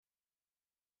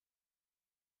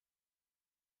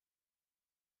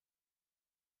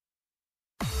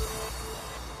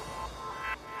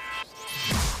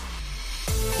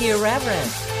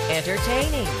Irreverent,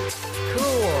 entertaining,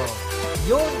 cool.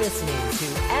 You're listening to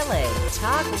LA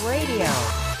Talk Radio.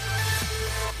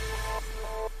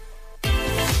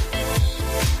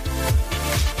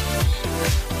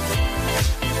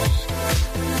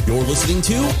 You're listening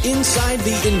to Inside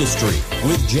the Industry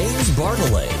with James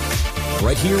Bartolet,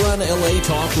 right here on LA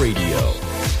Talk Radio.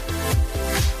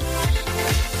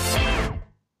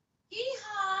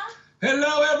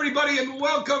 Hello, everybody, and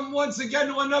welcome once again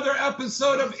to another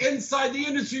episode of Inside the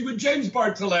Industry with James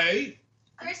Bartolet.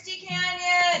 Christy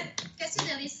Canyon. Cassie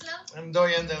Delisla. I'm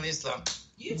Dorian Delisla.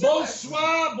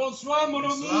 Bonsoir, bonsoir, mon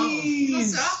ami.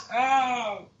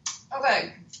 Bonsoir.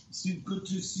 Okay. Good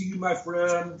to see you, my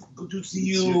friend. Good to see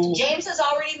you. James has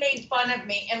already made fun of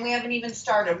me, and we haven't even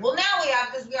started. Well, now we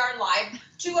have, because we are live.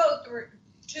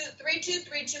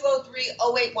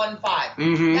 323-203-0815.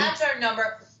 Mm-hmm. That's our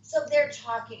number. So they're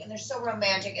talking, and they're so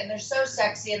romantic, and they're so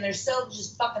sexy, and they're so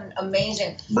just fucking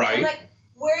amazing. Right. I'm like,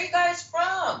 where are you guys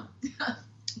from?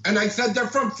 And I said they're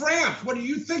from France. What do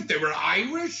you think? They were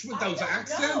Irish with those No,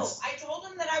 accents? I told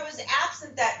them that I was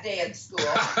absent that day at school.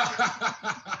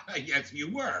 Yes,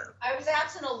 you were. I was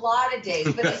absent a lot of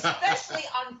days, but especially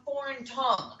on foreign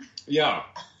tongue. Yeah.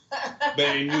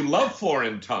 But you love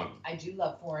foreign tongue. I do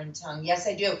love foreign tongue. Yes,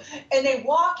 I do. And they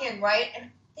walk in, right? And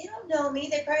they don't know me.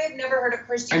 They probably have never heard of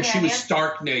Christy And Canyon. she was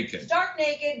stark naked. Stark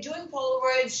naked, doing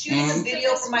Polaroids, shooting a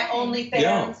video for my OnlyFans.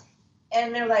 Yeah.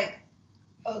 And they're like,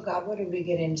 oh, God, what did we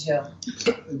get into?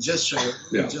 Just show you.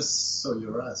 Yeah. Just saw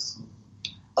your ass.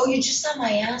 Oh, you just saw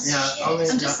my ass? Yeah, Shit. only-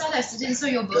 I'm just sad I didn't saw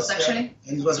your boobs actually.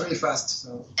 And it was really fast.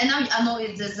 So. And now I know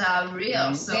it is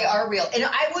real. So They are real. And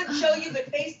I wouldn't show you,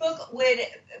 but Facebook would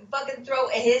fucking throw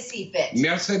a hissy fit.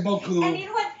 Merci beaucoup. And you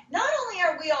know what? Not only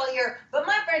are we all here, but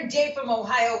my friend Dave from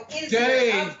Ohio is here,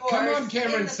 Dave, of course. come on, in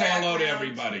Cameron, the say hello to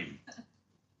background. everybody.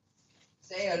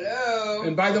 Say hello.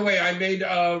 And by the way, I made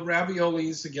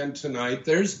raviolis again tonight.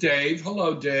 There's Dave.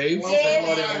 Hello, Dave. Dave Say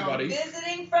hello to is everybody.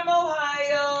 visiting from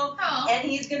Ohio, Oh. and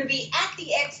he's going to be at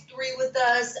the X3 with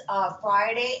us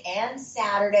Friday and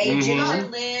Saturday. Mhm. Jim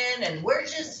and Lynn, and we're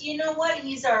just, you know what?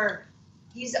 He's our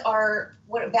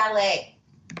valet.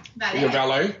 Your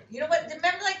valet? You know what?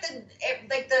 Remember,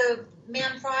 like the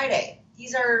Man Friday.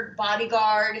 He's our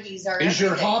bodyguard. He's our. He's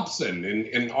your everything. Hobson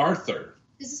in Arthur.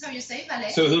 This is how you say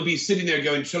ballet. So he'll be sitting there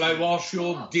going, "Shall I wash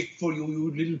your dick for you,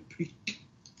 you little pig?"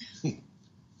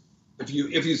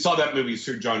 If you saw that movie,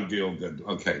 Sir John Gielgud,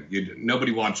 okay,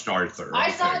 nobody watched Arthur. I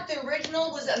okay. saw it. The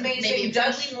original was amazing. Maybe in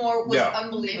Dudley French. Moore was Yeah. Maybe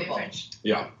unbelievable. French.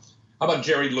 Yeah. How about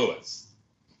Jerry Lewis?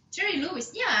 Jerry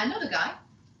Lewis. Yeah, I know the guy.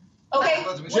 Okay.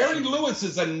 But Jerry Lewis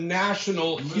is a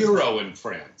national hero in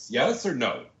France. Yes or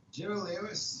no? Jerry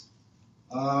Lewis.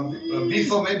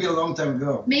 Before, maybe a long time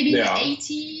ago. Maybe Yeah.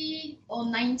 80 or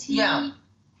 90. Yeah.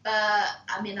 But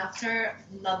I mean, after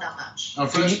not that much.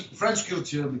 French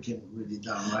culture became really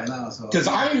down right now. So. Because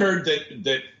I heard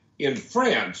that in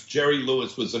France, Jerry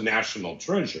Lewis was a national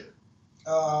treasure.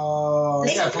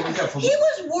 Yeah, for He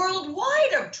was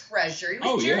worldwide a treasure. He was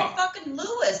Oh, Jerry yeah. fucking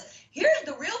Lewis. Here's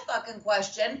the real fucking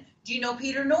question. Do you know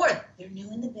Peter North? They're new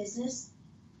in the business.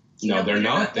 Do you No, know they're Peter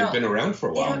not. North? They've No. been around for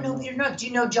a They while. don't know Peter North. Do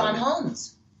you know John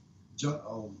Holmes? John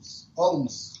Holmes.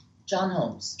 Holmes. John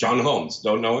Holmes. John Holmes.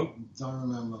 Don't know him? Don't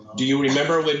remember. No. Do you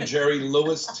remember when Jerry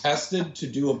Lewis tested to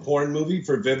do a porn movie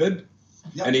for Vivid?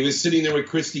 Yeah. And he was sitting there with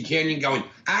Christy Canyon going,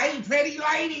 "Aye, pretty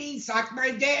lady, suck my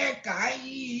dick.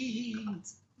 Aye.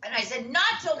 And I said, not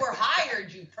till we're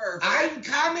hired, you pervert. I'm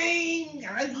coming.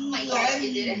 Aye, Oh my God,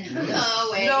 he didn't. No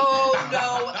way. No,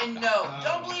 no, and no.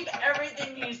 Don't believe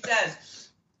everything he says.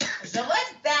 So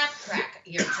let's backtrack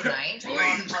here tonight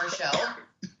on our show.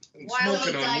 While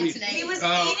Smoking he on died weed. today. he was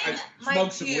Oh, eating I my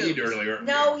smoked some pubes. weed earlier.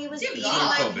 No, he was You eating did.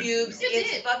 my COVID. pubes. You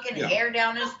It's did. fucking Yeah. hair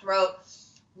down his throat.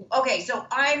 Okay, so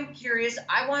I'm curious.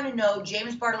 I want to know,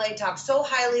 James Bartolet talks so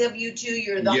highly of you two.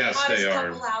 You're the Yes, hottest they are.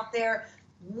 couple out there.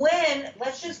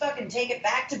 Let's just fucking take it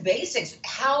back to basics.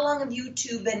 How long have you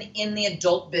two been in the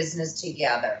adult business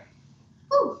together?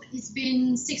 Oh, it's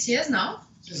been 6 years now.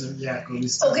 Yeah, could we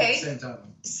start Okay. at the same time?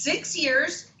 6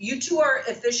 years. You two are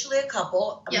officially a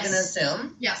couple, I'm Yes. going to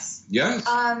assume. Yes. Yes.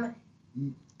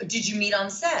 Did you meet on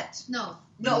set? No.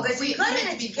 No, okay, so We you got met in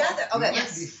it before. together. We Okay. met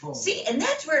Yes. Before. See, and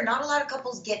that's where not a lot of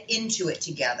couples get into it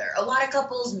together. A lot of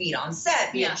couples meet on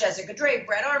set, be Yeah. it Jessica Drake,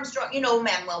 Brett Armstrong,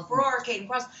 Manuel Ferrara, Caden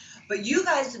Cross. But you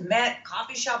guys met,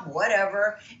 coffee shop,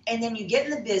 whatever, and then you get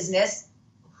in the business.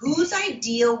 Whose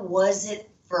idea was it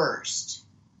first?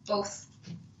 Both.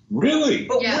 Really?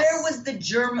 But Yes. where was the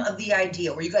germ of the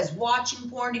idea? Were you guys watching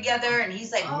porn together, and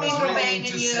he's like, Oh, finger really banging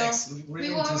into you? sex. We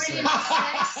Really were into really sex. into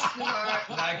sex. We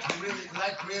were.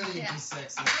 Like really Yeah. into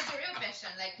sex. It was a real passion.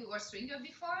 Like we were swingers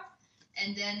before,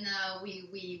 And then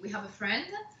we have a friend.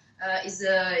 Is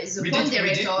a We porn did,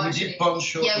 director. we actually. did porn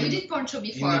show Yeah, we in, did porn show in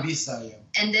before. Ibiza,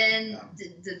 yeah. And then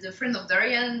Yeah. the friend of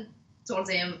Dorian told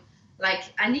him, like,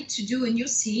 I need to do a new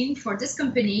scene for this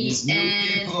company. With new and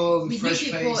people, with fresh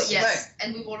new people, face. yes. Right.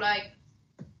 And we were like,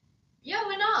 yeah,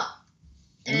 why not?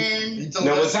 He And told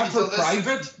Now, us- was that he for told us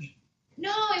private?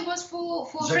 no, it was for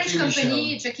a Jackie French and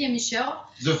company, Michel. Jackie and Michel.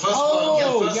 The first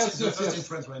Oh, one, the yes, first, yes, the first yes. in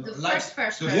France right now. The Like,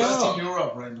 first. the Yeah. first in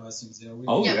Europe right now, I think. They're really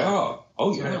Oh Yeah. yeah.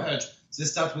 Oh very yeah. much. They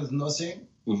start with nothing,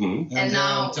 Mm-hmm. and And they're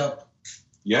now- on top.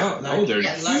 Yeah. Like- Oh, they're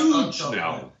Yes. Like on huge top,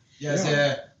 now. right? Yeah,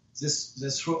 Yeah. they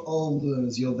throw all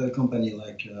the other company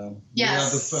like they are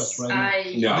Yes. the first right now.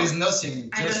 Yeah. There's nothing.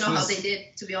 I don't just know how with- they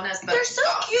did, to be honest. But They're so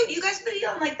cute. You guys put it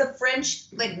on like the French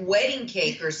like wedding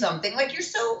cake or something. Like you're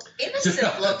so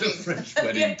innocent looking. The French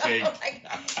wedding cake. Like,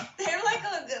 they're like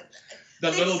The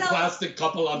They little sell- plastic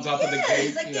couple on top of the yes,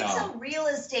 cake. like they Yeah. sell real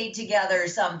estate together or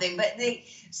something. But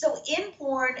so in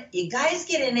porn, you guys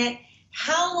get in it.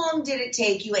 How long did it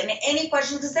take you? And any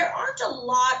questions? Because there aren't a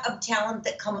lot of talent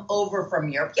that come over from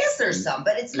Europe. Yes, there's some,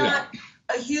 but it's not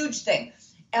a huge thing.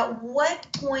 At what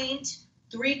point?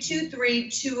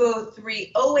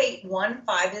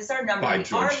 323-203-0815 is our number. By We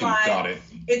George, are she live. got it.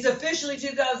 It's officially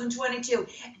 2022.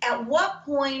 At what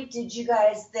point did you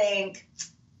guys think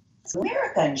it's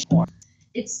American porn?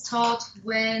 it started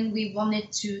when we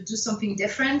wanted to do something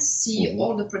different, see Mhm.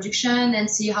 all the production and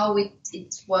see how it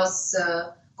was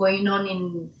going on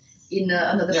in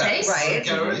another place. right.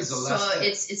 Carol is the So last step.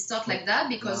 it's not like that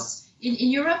because in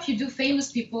Europe you do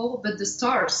famous people, but the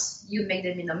stars you make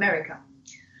them in America.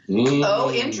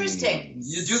 Oh, interesting.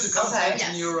 You do the content Okay.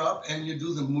 in Yes. Europe and you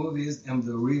do the movies and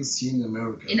the real scene in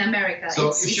America. In America, So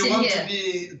it's if you in want here.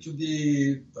 to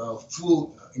be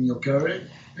full in your career,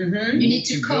 Mm-hmm. You need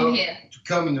to come go here. to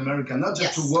come in America, not just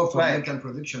Yes. to work for Right. American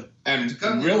production. And To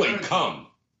come really to America. come.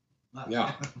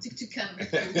 Yeah. To come.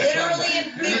 Literally and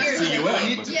You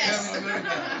figuratively. need to Yes. come in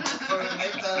America. For a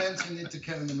main talent, you need to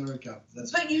come in America.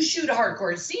 That's But you shoot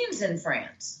hardcore scenes in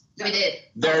France. We did.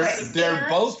 They're Okay. they're Yeah.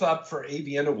 both up for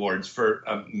AVN awards for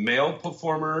Male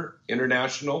Performer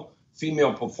International,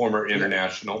 Female Performer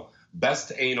International,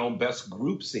 Best Anal, Best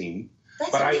Group Scene.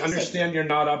 That's But I amazing. understand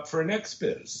you're not up for an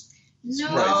XBiz. No,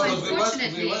 Right. No,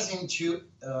 unfortunately. we was into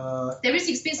There is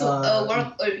expense of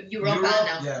Europe Europe,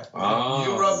 now. yeah. Ah,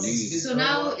 Europe neat. is So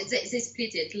now they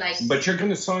split it. Like, But you're going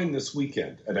to sign this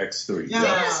weekend at X3. Yeah.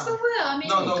 yes, we will. I mean,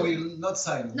 No, we'll not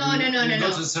sign. No, no, no, We'll no, go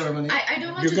no. to the ceremony. I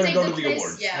don't want You're to gonna take go the to the place.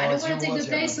 awards. Yeah, Oh, I don't it's want to take awards,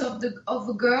 the place yeah. of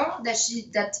a girl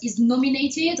that is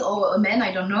nominated or a man.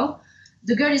 I don't know.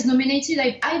 The girl is nominated.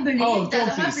 I believe Oh, that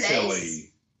don't be her place silly.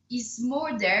 is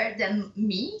more there than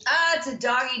me. It's a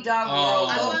dog Oh, world.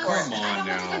 I don't come want, on I don't want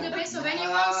to now. take the place of anyone,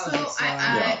 Ah, so that's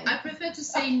fine. I prefer to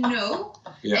say no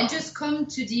Yeah. and just come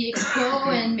to the expo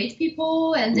and meet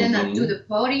people and then Mhm. do the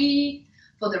party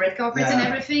for the red carpet and Yeah.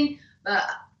 everything. But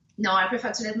no, I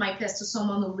prefer to let my place to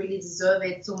someone who really deserves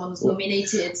it, someone who's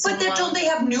nominated. But they're someone- told they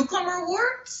have newcomer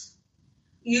awards.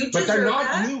 You But they're deserve not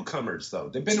that. newcomers, though.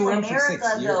 They've been To around for 6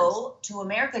 America, years. though, to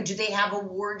America, do they have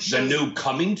award The shows? new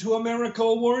Coming to America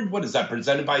Award? What is that,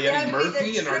 presented by That'd Eddie be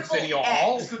Murphy the in Arsenio triple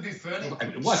Hall? This could be funny. I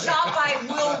mean, what? Shot by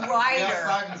Will We Ryder. are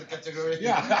five in the category.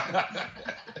 Yeah.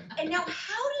 And now,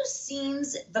 how do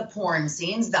scenes, the porn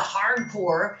scenes, the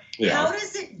hardcore, Yeah. how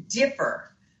does it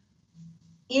differ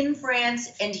in France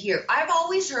and here? I've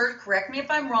always heard, correct me if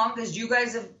I'm wrong, because you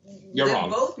guys have You're lived wrong.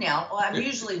 both now. Well, I'm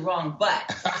usually wrong, but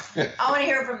I want to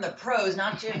hear from the pros,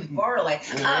 not James Bartley.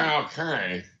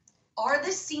 Okay. Are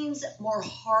the scenes more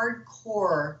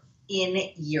hardcore in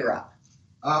Europe?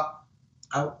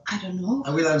 I don't know.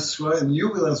 I will answer, and you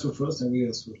will answer first, and we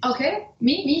answer. Okay,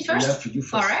 me first. Yeah, you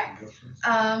first. All right. Go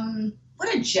first.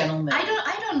 What a gentleman.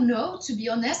 I don't know, to be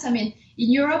honest. I mean,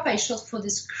 in Europe, I shot for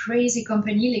this crazy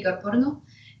company, Legal Porno,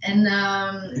 and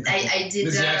I did.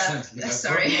 With the accent, Legal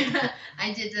Sorry,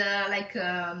 I did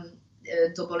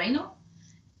double anal,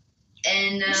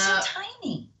 and You're so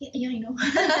tiny. yeah, I know.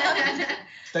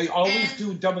 They always And-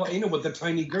 do double anal with the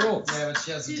tiny girls. Yeah, but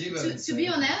she has a diva. to be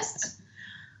honest,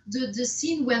 the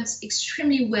scene went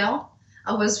extremely well.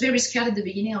 I was very scared at the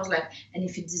beginning. I was like, and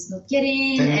if it is not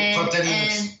getting, For 10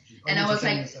 minutes. and I Only was 10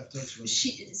 like, minutes after it's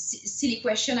ready. silly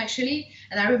question actually.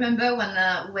 And I remember when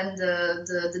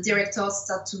the director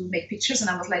started to make pictures, and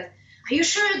I was like, "Are you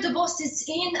sure the boss is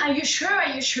in? Are you sure? Are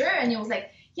you sure?" And he was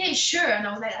like, "Yeah, sure." And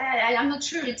I was like, "I'm not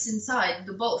sure it's inside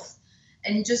the both."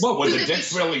 And he just What, was took the the dick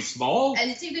picture, really small? and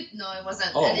he took the no, it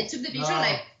wasn't. Oh. And he took the picture No.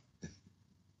 like.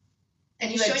 And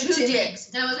he You had showed two it to me. dicks.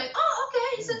 And I was like, "Oh, okay,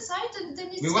 it's inside." And then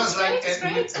it's We was like, it's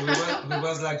great. we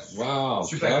was like Wow.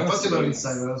 super that's comfortable nice.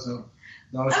 inside also.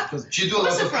 No, she do a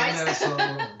was lot of surprised. anal,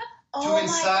 so Oh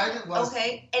inside my God. was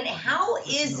Okay. And how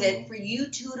is it for you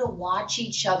two to watch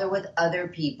each other with other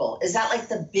people? Is that like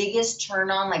the biggest turn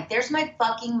on? Like, there's my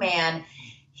fucking man.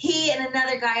 He and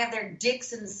another guy have their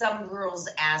dicks in some girl's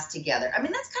ass together. I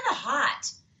mean, that's kind of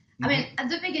hot. I mean, at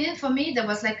the beginning for me, there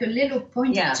was like a little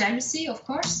point Yeah. of jealousy, of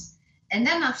course. And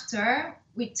then after,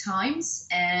 with times,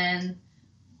 and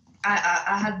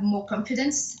I had more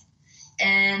confidence.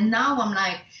 And now I'm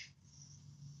like,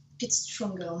 get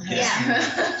stronger on her.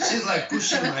 Yeah. she's like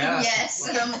pushing my ass. Yes.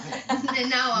 And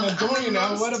now I'm Dorian,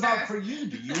 a what about monster. for you?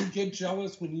 Do you get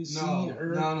jealous when you see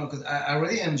her? No, because I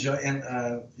really enjoy, and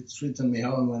it's written me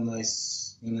on when I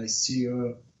see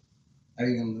her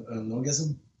having an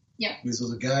orgasm. Yeah. With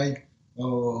other guy,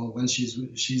 or when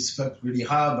she's fucked really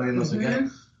hard by another guy,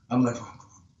 I'm like, oh,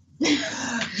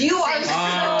 You are so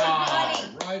Ah,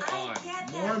 funny. right I on. get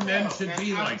that, More though. men should be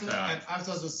And like that. And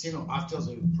after the scene, after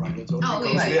the private talk, Oh,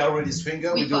 because right. we are already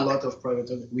swinger, we do a fuck. lot of private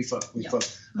talk. We fuck Yeah.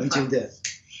 until fuck. death.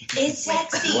 It's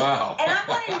sexy. Wow. And I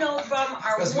want to know from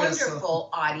our Because we're so- wonderful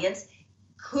audience,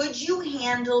 could you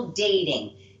handle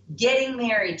dating, getting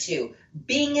married to,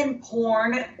 being in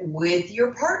porn with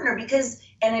your partner? Because,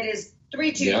 and it is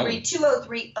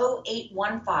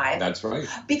 323-203-0815, That's right.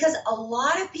 because a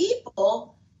lot of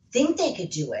people think they could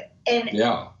do it. And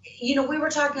Yeah. you know, we were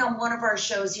talking on one of our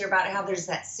shows here about how there's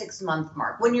that 6-month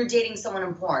mark when you're dating someone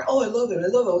in porn. Oh, I love it.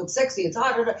 It's sexy. It's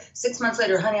hot. 6 months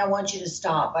later, honey, I want you to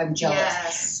stop. I'm jealous.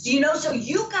 Yes. You know, so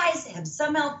you guys have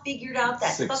somehow figured out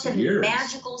that 6 fucking years.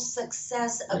 magical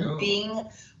success of Yeah. being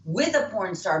with a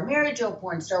porn star, married to a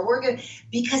porn star, working,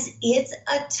 because it's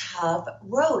a tough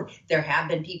road. There have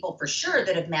been people for sure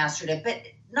that have mastered it, but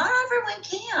not everyone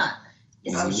can.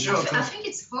 I'm sure. I think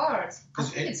it's hard.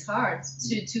 It's hard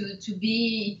to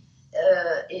be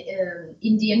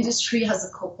in the industry as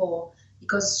a couple,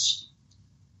 because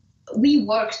we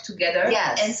work together.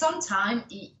 Yes. And sometimes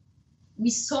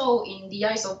we saw in the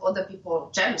eyes of other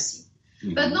people jealousy,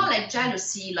 but not like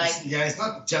jealousy. Like Yeah, it's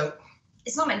not jealous.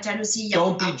 it's not like jealousy.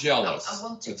 Don't be jealous. I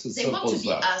want to. It's as They want simple to as be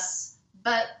that. us,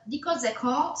 but because they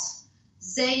can't,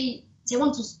 they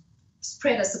want to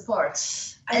spread us apart.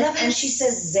 I love how she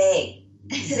says they.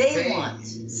 They want.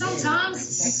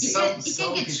 Sometimes it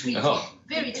can get tricky, Oh.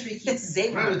 very tricky. It's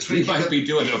they Very want. We tricky. might but- be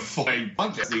doing a flying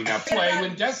punch scene now. Play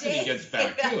when Destiny gets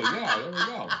back, too. Yeah, there we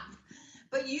go.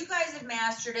 But you guys have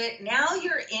mastered it. Now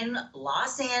you're in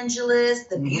Los Angeles,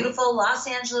 the beautiful Los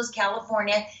Angeles,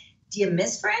 California. Do you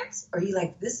miss friends? Or are you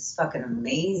like, this is fucking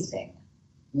amazing?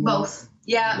 Both.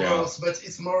 Yeah. Yeah. Both, but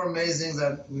it's more amazing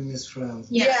that we miss friends.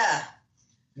 Yes. Yeah.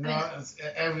 You know,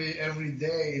 every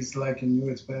day is like a new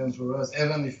experience for us.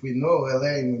 Even if we know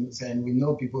LA and we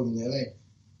know people in LA,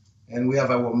 and we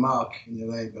have our mark in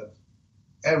LA, but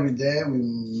every day we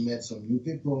met some new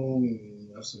people, we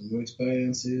have some new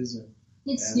experiences.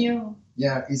 It's And- new.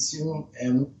 Yeah, it's new.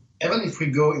 And even if we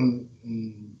go in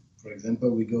for example,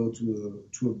 we go to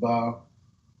a bar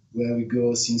where we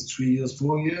go since 3 years,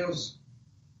 4 years.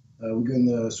 We go in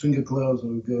the swinger clubs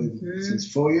where we go since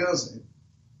 4 years.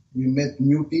 We met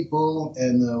new people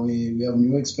and we have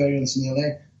new experience in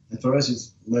LA. And for us,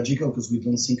 it's magical because we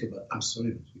don't think about, I'm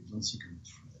sorry, but we don't think about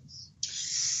friends.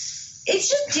 It's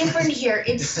just different here.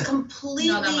 It's Not completely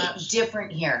that much.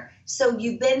 different here. So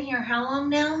you've been here how long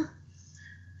now?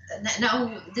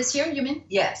 Now, this year, you mean?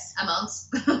 Yes. A month.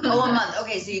 Oh, a month.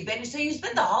 Okay, so you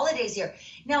spent the holidays here.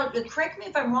 Now, correct me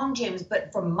if I'm wrong, James,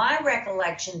 but from my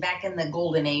recollection, back in the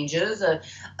golden ages,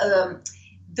 the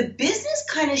business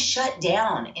kind of shut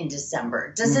down in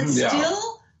December. Does it Yeah.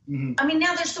 still? Mhm. I mean,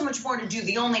 now there's so much more to do,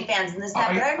 the OnlyFans and this,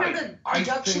 that, but I remember I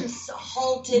productions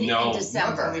halted No. in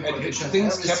December. Not only production,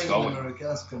 Things everything kept going. in America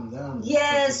has come down.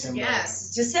 Yes, December.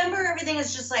 yes. December, everything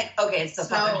is just like, okay, it's the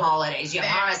Slow. fucking holidays. You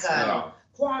have Very Hanukkah, slow.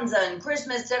 Kwanzaa, and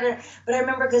Christmas. Da, da. But I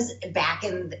remember because back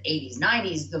in the 80s,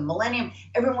 90s, the millennium,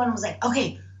 everyone was like,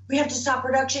 okay, we have to stop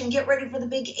production, get ready for the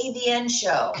big AVN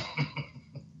show.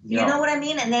 You Yeah. know what I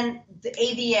mean? And then the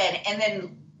AVN, and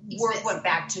then work Exists. went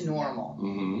back to normal.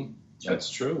 Mm-hmm.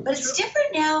 That's true. But it's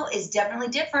different now. It's definitely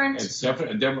different. It's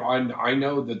definitely. I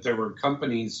know that there were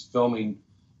companies filming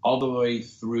all the way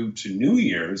through to New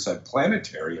Year's at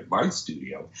Planetary at my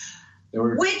studio. There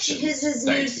were, Which is his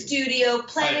Thank new you. studio,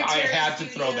 Planetary I had to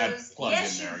throw that Studios. plug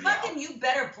yes, in there, you yeah. fucking, you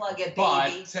better plug it, But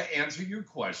baby. to answer your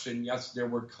question, yes, there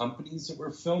were companies that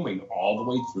were filming all the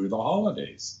way through the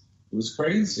holidays. It was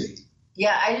crazy.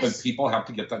 Yeah, I But just, people have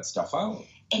to get that stuff out.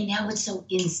 and now it's so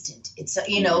instant. It's, so,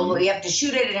 you know, Mm-hmm. you have to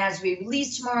shoot it. It has to be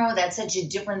released tomorrow. That's such a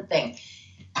different thing.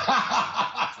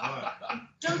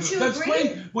 Don't you That's agree?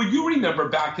 great. Well, you remember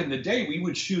back in the day, we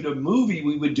would shoot a movie,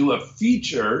 we would do a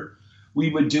feature, we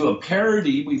would do a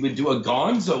parody, we would do a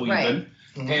gonzo Right.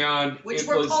 even, and Which it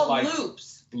were was called like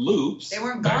loops. loops. They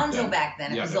weren't back gonzo then. back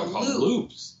then. It Yeah, was they a were called loop.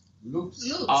 loops.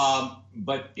 Loops.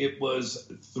 But it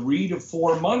was 3 to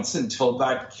 4 months until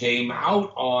that came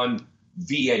out on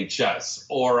VHS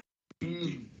or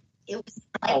It was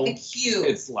like the cube.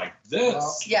 it's like this.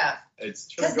 Well, Yeah. It's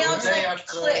Because now it's Day like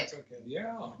after, click. it's okay.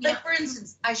 yeah. Like, for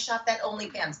instance, I shot that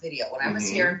OnlyFans video when I was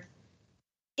Mhm. here.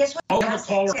 Guess what? Oh, I have a asked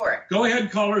caller. for it. Go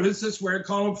ahead, caller. Who's this? Where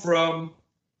calling from?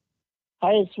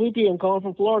 Hi, it's Sweepy. I'm calling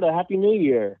from Florida. Happy New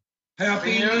Year.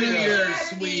 Happy New New Year. Year,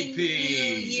 Happy Sweet New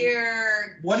Pea.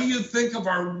 Year. What do you think of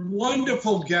our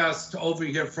wonderful guest over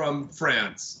here from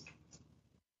France?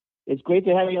 It's great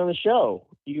to have you on the show.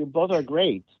 You both are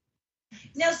great.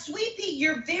 Now, Sweet Pea,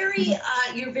 you're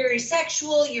very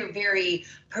sexual. You're very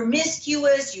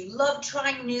promiscuous. You love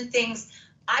trying new things.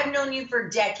 I've known you for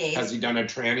decades. Has he done a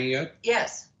tranny yet?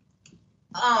 Yes.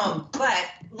 But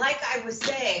like I was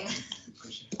saying,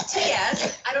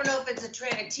 TS, I don't know if it's a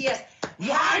trend at TS.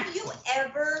 Have you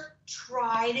ever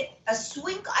tried a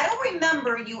swing? I don't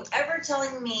remember you ever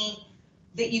telling me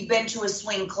that you've been to a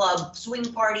swing club,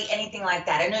 swing party, anything like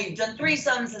that. I know you've done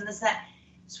threesomes and this, that.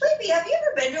 Sweepy, have you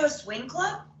ever been to a swing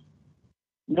club?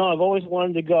 No, I've always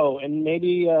wanted to go, and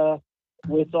maybe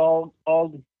with all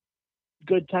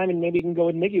good timing, maybe you can go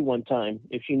with Mickey one time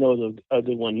if she knows a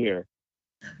good one here.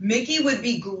 Mickey would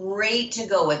be great to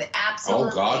go with,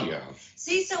 absolutely. Oh, God, yeah.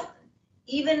 See, so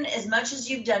even as much as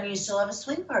you've done, you still have a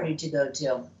swing party to go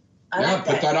to. I Yeah, like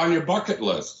put that on your bucket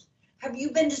list. Have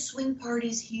you been to swing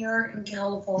parties here in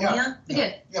California? Yeah. We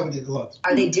did. Yeah, we did a lot.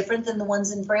 Are they different than the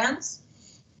ones in France?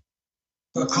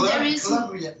 There is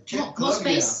club, yeah. more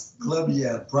space. Club,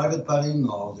 yeah. Private party,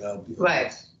 no.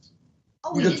 Right.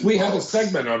 Oh, Because did we have a both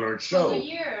segment on our for the show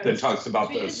year. that talks about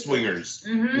the 3 years ago. swingers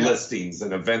Mm-hmm. listings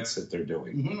and events that they're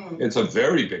doing. Mm-hmm. It's a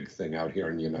very big thing out here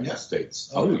in the United Yeah.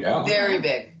 States. Oh, yeah. Very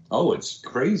big. Oh, it's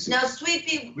crazy. Now, Sweet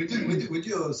Pea, We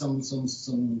do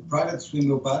some private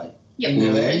swinger party Yep.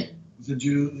 in LA.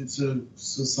 It's a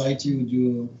society who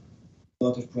do a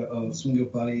lot of swinger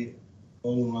party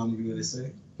all around the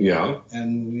USA. Yeah.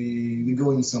 And we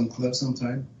go in some clubs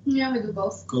sometime Yeah, we do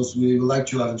both. because we would like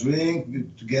to have a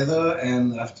drink together.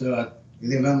 And after at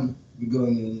 11, we go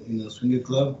in a swinger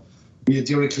club. We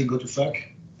directly go to fuck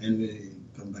and we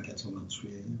come back at home at 3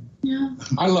 a.m. Yeah.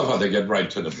 I love how they get right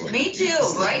to the point. me too,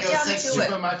 It's right like a down sex to it.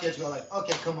 supermarket. We're like,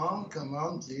 okay, come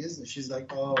on, please. And she's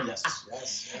like, oh,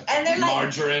 yes. And they're like,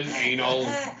 Margarine, anal.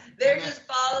 they're just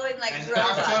following like And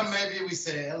robots. after, maybe we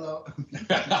say hello.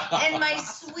 And my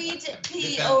Sweet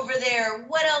Pea over there,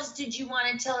 what else did you want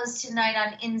to tell us tonight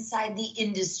on Inside the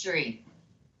Industry?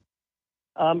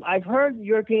 I've heard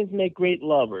Europeans make great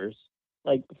lovers,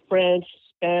 like French,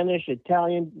 Spanish,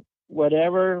 Italian,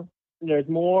 whatever. There's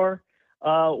more.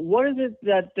 What is it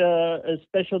that is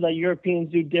special that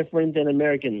Europeans do different than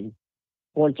American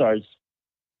porn stars?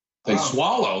 They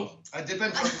swallow. I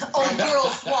depend Oh,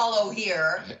 girls swallow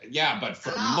here. Yeah, but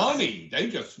for Oh. money, they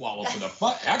just swallow for the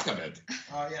heck of it.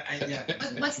 yeah.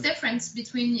 What's the difference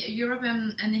between Europe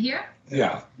and here?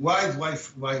 Yeah. Why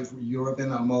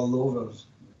European are more lovers?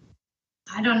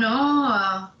 I don't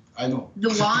know. I know.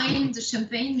 The wine, the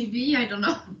champagne, maybe. I don't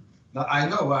know. No, I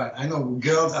know why. I know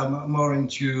girls are more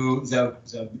into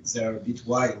they're a bit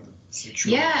wild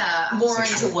sexual. Yeah. More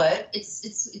Sexual. into what?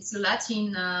 It's a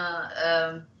Latin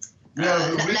Yeah,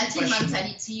 really Latin passionate.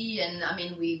 mentality, and I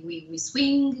mean we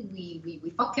swing,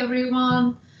 we fuck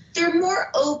everyone. They're more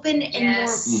open and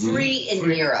Yes. more free in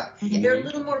Free. Europe. Mhm. They're a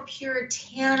little more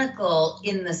puritanical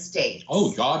in the States.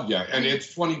 Oh, God, yeah. And it's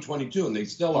 2022, and they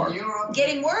still are. In Europe,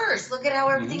 Getting worse. Look at how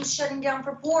everything's shutting down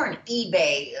for porn.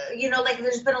 eBay. Like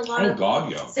there's been a lot Oh, of. God,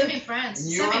 yeah. Same in France.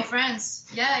 In Same in Europe? France.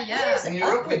 Yeah. Yes. in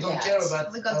Europe we Up with don't that. care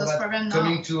about, We got those about problems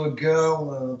coming now. to a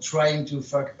girl, trying to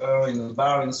fuck her in a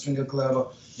bar, in a swinger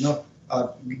club.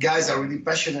 Guys are really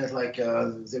passionate. Like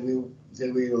they will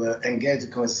engage the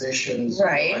conversations.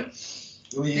 Right.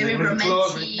 Very really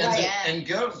close. romantic, And, yeah. and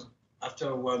girls,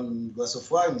 after one glass of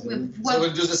wine, they Well,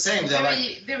 will do the same. They're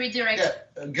like, very direct.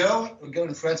 yeah, a girl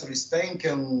in France or in Spain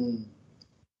can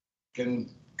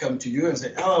come to you and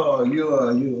say, "Oh,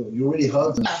 you're really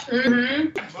hot."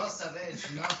 Mm-hmm. More savage,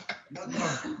 not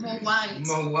more. More white.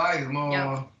 More wild, more.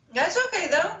 Yeah. That's okay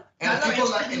though. And I people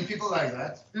like like people like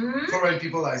that. Mm-hmm. Foreign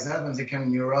people like that when they come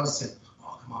in your house, say,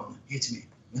 "Oh, come on, hit me,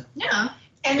 Yeah.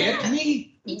 And Hit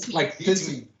me? Eat me. Like hit this?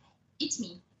 me." Eat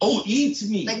me. Oh, eat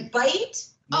me. like bite,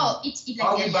 Oh, eat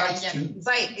Oh, like we bite yeah. too.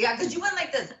 bite. Yeah, because you went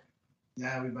like this.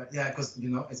 Yeah, because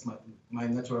it's my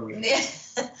natural way.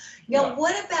 Now, Yeah.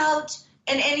 what about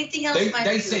and anything else? my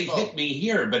They say beautiful? hit me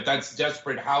here, but that's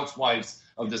Desperate Housewives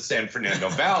of the San Fernando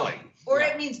Valley. Or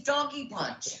it means donkey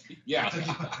punch. Yeah.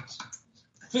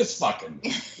 Fist fucking.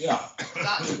 Yeah.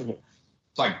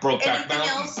 It's like Brokeback Anything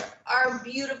Mountain. else? Our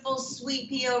beautiful Sweet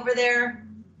Pea over there.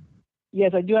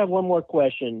 Yes, I do have one more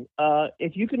question.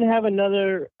 If you can have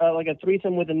another, like a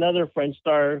threesome with another French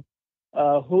star,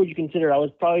 who would you consider? I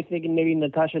was probably thinking maybe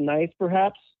Natasha Nice,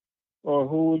 perhaps, or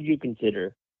who would you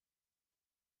consider?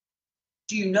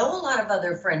 Do you know a lot of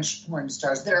other French porn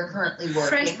stars that are currently working?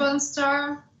 French porn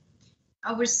star,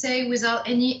 I would say without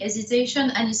any hesitation,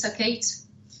 Anissa Kate.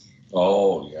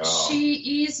 Oh, yeah.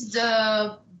 She is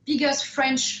the biggest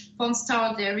French porn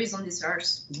star there is on this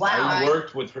earth. Wow. I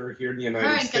worked with her here in the United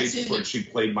and States Katsuni. where she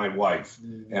played my wife,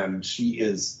 and she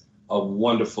is a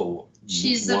wonderful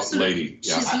She's lady. absolutely,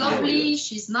 Yeah, she's she really lovely, is.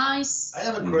 she's nice. I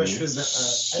have a crush with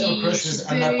She's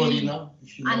Anna very- Paulina.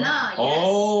 If you know. Anna, yes.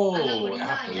 Oh, Anna Paulina,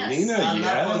 yes. Apollina, Anna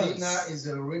yes. Paulina is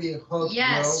a really hot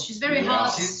Yes, girl. she's very Yeah.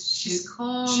 hot. She's- She's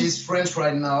calm. She's French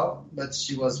right now, but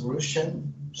she was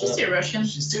Russian. She's still Russian.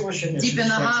 She's still Russian. Deep she's in the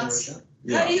French and heart. Russian. How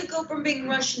Yeah. do you go from being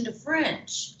Russian to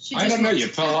French? She I just don't know. makes- You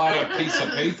fill out a piece of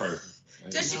paper.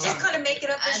 Does she just kind of make it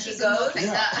up And as she doesn't goes? look like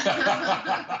Yeah.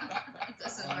 that. It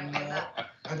doesn't work like that.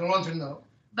 I don't want to know.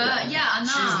 But yeah,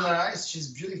 She's Anna, nice. She's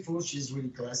beautiful. She's really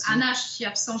classy. Anna, she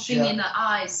has something Yeah. in her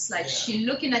eyes. Like Yeah. she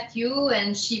looking at you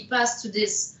and she passed to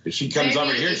this. If she comes Very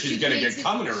over here, she's going to get educated.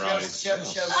 cum in her She eyes. has- she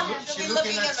has- She'll she's be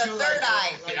looking looking at in you the third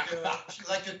eye. She's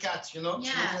like a cat, you know?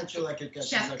 She's Yeah. looking at you like a cat.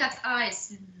 She has She's like- cat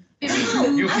eyes. You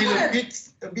Very feel I a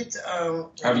bit.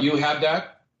 Have you had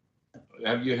that?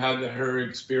 Have you had her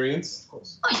experience? Of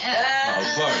course. Oh yeah. Of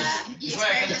course. He That's why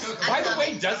I experienced can- By the Anna.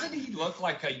 way, doesn't he look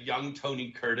like a young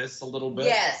Tony Curtis a little bit?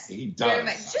 Yes. He Very does.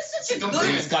 much. Just such a Don't good,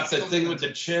 He's got the thing with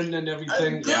the chin and a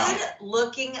everything. Yeah.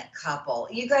 good-looking couple.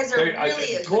 You guys are They're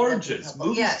really a gorgeous. good-looking couple.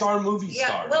 Movie Yes. movie Yeah.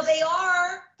 stars. Well, they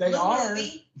are. They Blue are.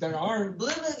 Movie. They are.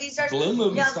 Blue movie stars. Blue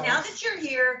movie now, stars. Now that you're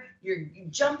here, you're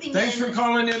jumping Thanks in. for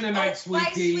calling in tonight, Oh, bye,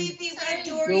 sweetie. Sweetie. We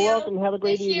adore You're you. welcome. Have a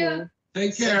great Thank you. evening.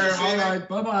 Take Thank care. you, All Sarah. right.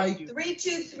 Bye-bye.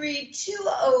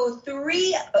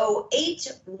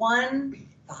 323-203-0815.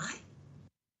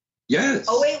 Yes.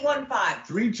 0815.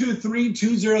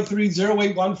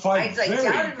 323-203-0815. I was, like, Very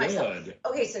doubted myself. good.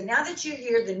 Okay, so now that you're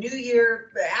here, the new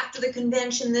year, after the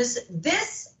convention, this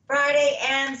Friday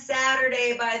and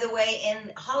Saturday, by the way,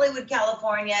 in Hollywood,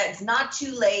 California. It's not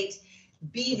too late.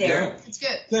 Be there. Yeah. It's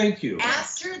good. Thank you.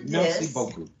 After Merci this,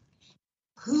 beaucoup.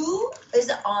 who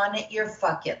is on your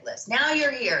bucket list? Now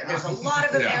you're here. There's a lot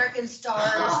of Yeah. American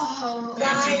stars. Oh,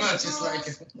 Not too Guys, much. It's like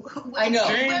I know.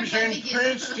 James Where and do I begin?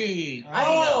 Christy. I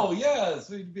know. Oh, yes.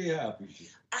 We'd be happy to.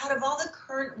 Out of all the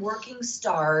current working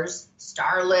stars,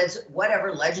 starlets,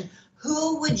 whatever, legend,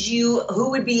 who would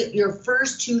be your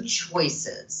first two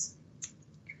choices?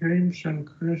 James and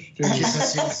Christy. Kiss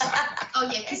Assassins. Oh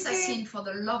yeah, Kiss Assassin, for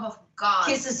the love of God.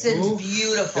 Kiss Assassin's Ooh.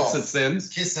 beautiful. It's a Sins.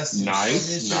 Kiss Assassins.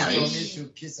 Nice, Don't nice. need to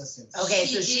Kiss Assassins. Okay,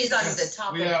 so She she's is- on the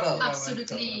top We of are- both. Absolutely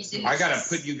delicious. I got to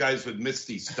put you guys with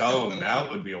Misty Stone.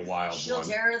 That would be a wild She'll one.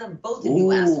 tear them both of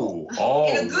you, asshole. Ooh. Oh,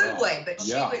 In a good yeah. way, but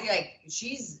Yeah.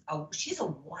 she's a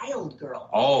wild girl.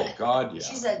 Oh, God, yeah.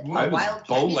 She's a I was wild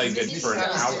bow-legged cat. for an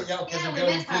Yeah, hour. Yeah, okay, Yeah, the we girl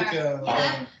met who cook, her.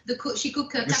 Yeah, she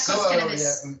cooked we tacos saw her,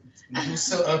 cannabis. we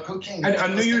saw her cooking. And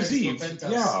on New Year's It was Eve.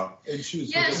 fantastic. Yeah. And she was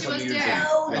Yeah, with us she on was New Year's there. Eve.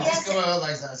 Oh, I Yeah. yes. discovered her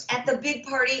like that. At the big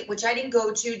party, which I didn't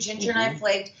go to, Ginger and I Mhm.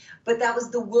 flaked, but that was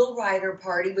the Will Ryder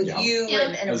party with Yeah. you Yeah.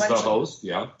 and a As bunch the of. host,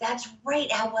 yeah. That's right.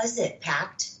 How was it?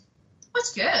 Packed?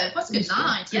 What's good? What's good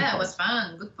night? Yeah, it was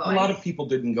fun. Good boy. A lot of people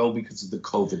didn't go because of the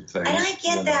COVID thing. And I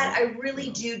get you that. know. I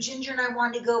really do. Ginger and I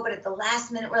wanted to go, but at the last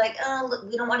minute, we're like, oh, look,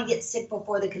 we don't want to get sick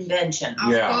before the convention.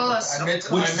 Of Yeah. course. I met-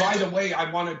 Which, I by met- the way, I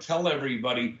want to tell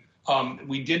everybody,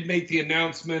 we did make the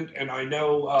announcement, and I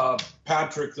know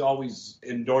Patrick's always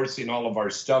endorsing all of our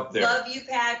stuff there. Love you,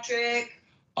 Patrick.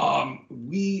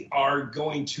 We are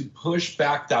going to push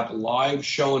back that live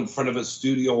show in front of a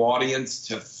studio audience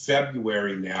to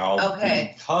February now.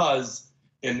 Okay. Because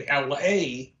in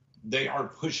LA, they are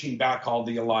pushing back all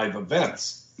the live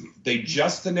events. They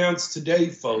just announced today,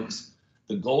 folks,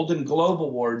 the Golden Globe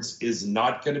Awards is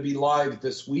not going to be live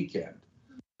this weekend.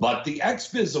 But the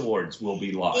XBiz Awards will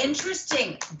be live.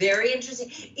 Interesting. Very interesting.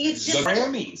 It's The just.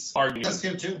 Grammys are That's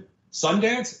him too.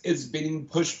 Sundance is being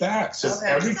pushed back. So Okay.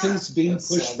 everything's being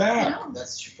pushed back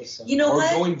That's super sad. You know or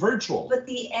what? going virtual. But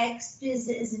the XBiz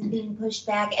isn't being pushed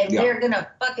back, and Yeah. they're gonna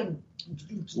fucking.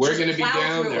 We're just going to be plow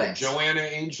down through there. it. Joanna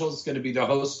Angel's going to be the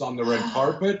host on the red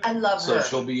carpet. I love So her.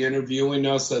 she'll be interviewing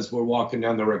us as we're walking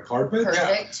down the red carpet.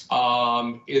 Perfect.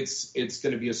 It's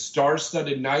going to be a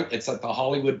star-studded night. It's at the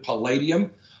Hollywood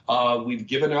Palladium. We've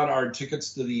given out our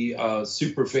tickets to the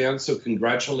super fans, so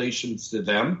congratulations to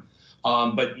them.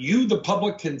 But you, the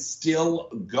public, can still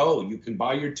go. You can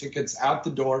buy your tickets at the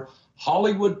door.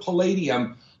 Hollywood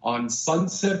Palladium on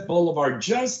Sunset Boulevard,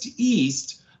 just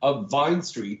east of Vine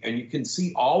Street, and you can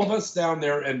see all of us down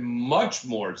there and much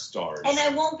more stars. And I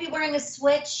won't be wearing a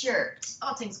sweatshirt.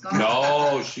 Oh, thanks God.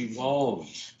 No, she won't.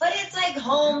 But it's like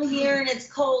home here and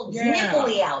it's cold. It's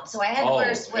nipply out, so I had to wear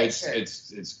a sweatshirt.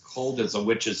 It's cold as a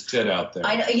witch's tit out there.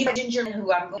 I know, you know, Ginger,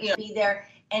 who I'm going to be there,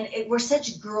 and we're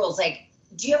such girls. Like,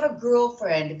 do you have a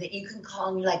girlfriend that you can call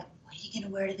and you're like, what are you going to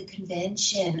wear to the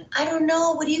convention? I don't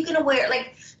know. What are you going to wear?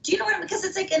 Like, do you know what I mean? Because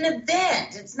it's like an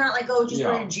event. It's not like, oh, just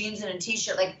wearing jeans and a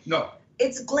t-shirt. Like, No,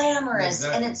 it's glamorous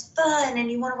Exactly. and it's fun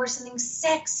and you want to wear something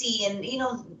sexy and, you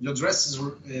know. your dress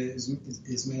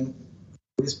is meant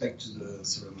respect to the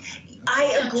ceremony. You know? I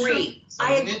agree. So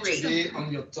I you need agree. to be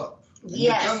on your top. And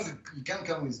Yes. You can't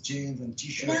come with jeans and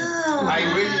t-shirt. No.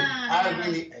 I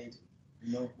really hate it.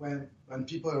 You know, when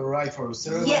people arrive for a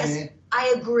ceremony. Yes,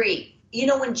 I agree. You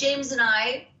know, when James and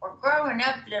I were growing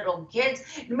up, little kids,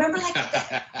 remember like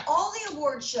all the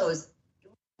award shows,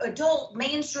 adult,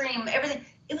 mainstream, everything,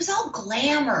 it was all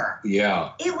glamour.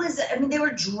 Yeah. It was, I mean, they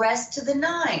were dressed to the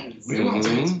nines. We want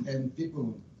it, and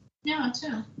people. Yeah,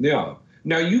 too. Yeah.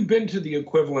 Now, you've been to the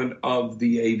equivalent of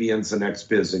the Avians and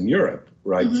XBiz in Europe,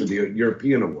 right, for the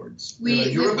European awards.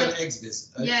 Europe we- and XBiz.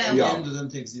 Yeah. Avian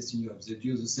doesn't exist in Europe. They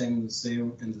do the same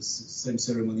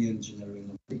ceremony in January.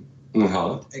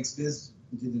 Uh-huh. But XBiz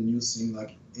did a new thing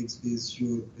like XBiz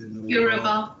Europe and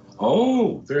Europa.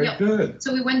 Oh, very Yeah. good.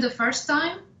 So we went the first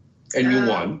time. And you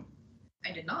won.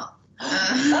 I did not.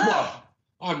 Well,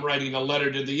 I'm writing a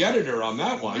letter to the editor on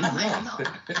that one. No,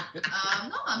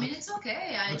 I mean, it's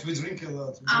okay. But we drink a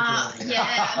lot. Yeah,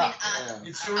 I mean,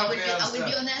 It's I will European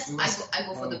be stuff. honest, I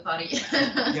go for the party.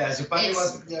 Yeah, the party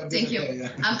was. Yeah, Thank you. okay, yeah.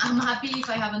 I'm happy if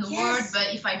I have an award, Yes.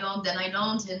 but if I don't, then I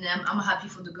don't. And I'm happy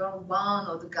for the girl who won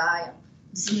or the guy.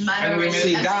 It doesn't matter. And we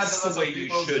See, met that's lots the of way you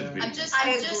people should there. be. I'm just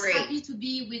I agree. happy to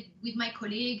be with my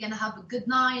colleague and have a good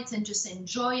night and just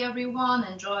enjoy everyone,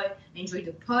 enjoy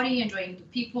the party, enjoying the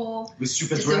people. With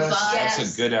super The dress. vibe. That's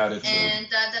Yes. a good attitude. And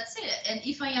that's it. And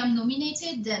if I am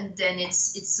nominated, then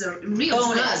it's a real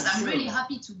Bonus. plus. I'm really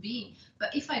happy to be.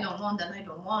 But if I don't want, then I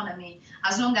don't want. I mean,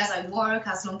 as long as I work,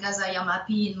 as long as I am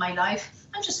happy in my life,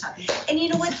 I'm just happy. And you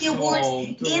know what? The awards, Oh,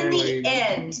 in the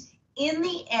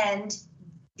darling. end,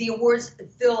 the awards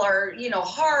fill our, you know,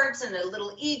 hearts and a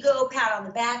little ego, pat on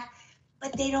the back,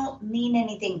 but they don't mean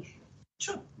anything.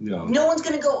 No. No one's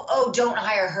going to go, oh, don't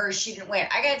hire her. She didn't win.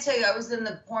 I got to tell you, I was in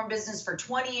the porn business for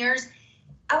 20 years.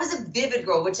 I was a Vivid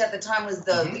girl, which at the time was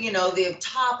the, you know, the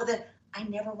top of the, I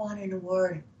never won an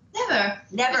award. Never.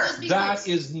 Never. Because big That books.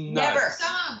 is Never. nuts.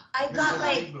 Come on. I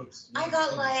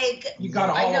got like, You got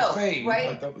a I Hall know, of Fame. right?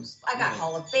 But that was, I got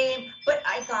Hall of Fame, but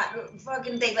I got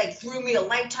fucking, they like threw me a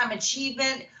Lifetime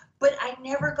Achievement, but I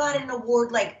never got an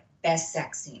award like Best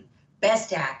Sex Scene,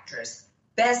 Best Actress,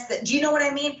 do you know what I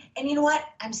mean? And you know what?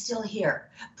 I'm still here.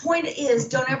 Point is,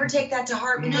 don't ever take that to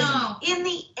heart because No. in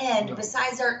the end,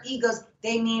 besides our egos,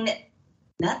 they mean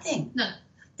nothing. No.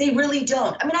 They really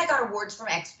don't. I mean, I got awards from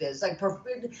XBiz, like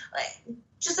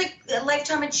just like a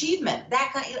Lifetime Achievement,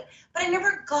 that kind of, but I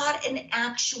never got an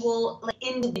actual like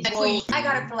individual. I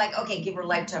got it for like, okay, give her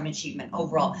Lifetime Achievement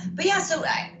overall. But yeah, so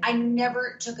I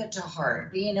never took it to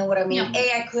heart. You know what I mean?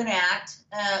 Yeah. I couldn't act,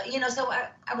 you know, so I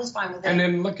was fine with it. And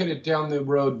then look at it down the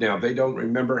road now. They don't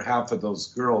remember half of those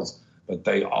girls, but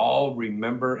they all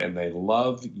remember and they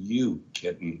love you,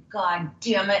 kitten. God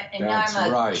damn it. And That's now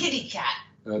I'm a right. kitty cat.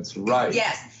 That's right.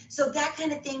 Yes. So that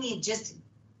kind of thing,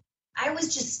 I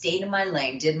was just stayed in my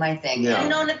lane, did my thing. Yeah. You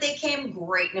know, and if they came,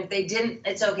 great. And if they didn't,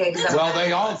 it's okay. 'cause Well,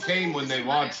 they all came when they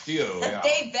watched you. Yeah.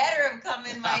 They better have come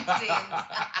in my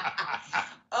scenes.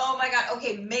 Oh my God.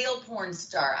 Okay, male porn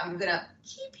star. I'm going to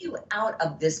keep you out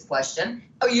of this question.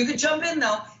 Oh, you could jump in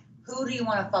though. Who do you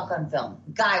want to fuck on film?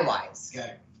 Guy-wise.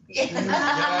 Guy. Yeah.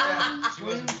 She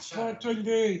was a bit shy.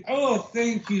 Saturday. Oh,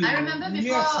 thank you. I remember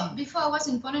Yes. before I was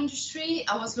in porn industry,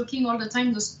 I was looking all the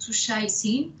time those Too Shy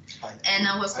scene, and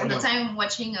I was all the know. time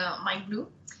watching Mike Blue,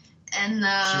 and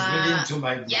She's really into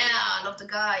my. yeah, I love the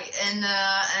guy, and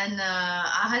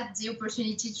I had the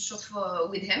opportunity to shoot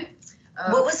with him.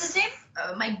 What was his name?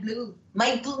 Mike Blue.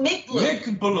 Mick Blue. Nick Blue.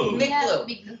 Mick Yeah, Blue.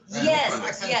 Big Blue. Yes,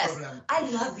 Accent yes. problem. I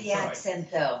love the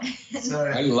accent though.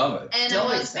 Sorry. I love it. And Don't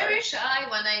I be was sorry. very shy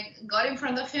when I got in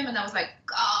front of him, and I was like,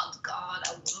 God,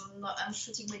 I'm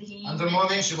shooting with him. In the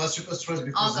morning, she was super stressed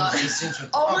because Oh, God. she seemed to.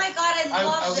 Oh my God, I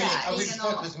love that. I will You know.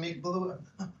 start with Mick Blue.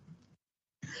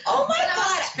 Oh my But I was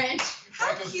God. strange. How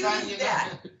Like a cute fan, is you know.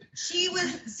 that? She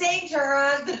was saying to her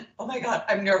husband, "Oh my God,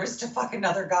 I'm nervous to fuck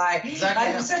another guy. Exactly.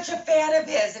 I'm such a fan of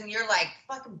his." And you're like,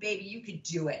 "Fucking baby, you could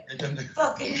do it.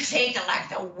 Fucking take it like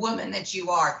the woman that you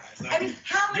are." I mean,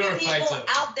 how many You're a people fighter.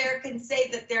 out there can say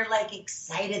that they're like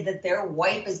excited that their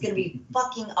wife is going to be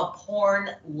fucking a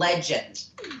porn legend?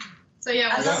 So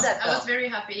yeah, I love that, I was though. very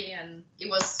happy, and it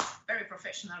was very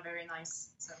professional, very nice.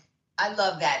 So I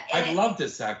love that. And I love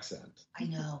this accent. I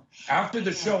know. After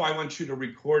the show, I want you to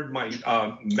record my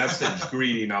message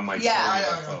greeting on my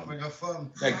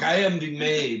phone. Like, I am the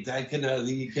maid. I cannot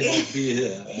be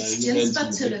here. it's just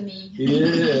Bartholomew.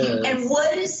 Yeah. And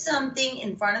what is something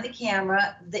in front of the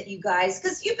camera that you guys,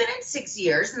 because you've been in 6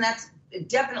 years, and that's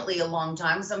definitely a long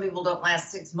time. Some people don't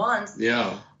last 6 months.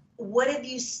 Yeah. What have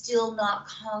you still not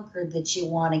conquered that you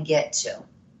want to get to?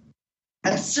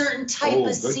 A certain type Oh,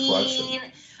 of good scene,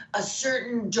 question. a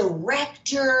certain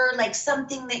director, like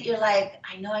something that you're like,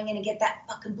 I know I'm going to get that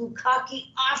fucking bukkake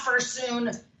offer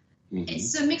soon. Mhm.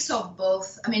 It's a mix of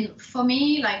both. I mean, for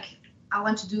me, like, I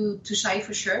want to do Too Shy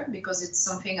for sure, because it's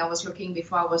something I was looking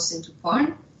before I was into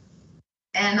porn.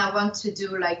 And I want to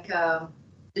do, like,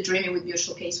 The Dream. It would be a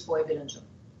showcase for Evil Angel.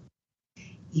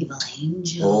 Evil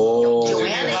Angel. Oh,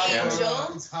 Joanna yeah.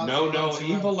 Angel. No,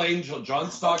 Evil Angel,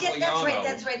 John Stockley. Okay,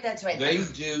 that's right. They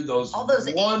do those, All those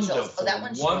angels. wonderful, Oh, that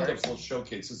one's wonderful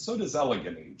showcases. So does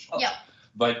Elegant Angel. Yeah.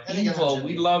 But Elegant Evil, Angel.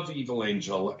 we love Evil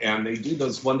Angel, and they do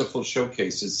those wonderful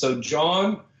showcases. So,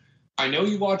 John, I know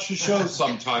you watch the show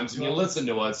sometimes and you listen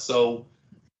to us, so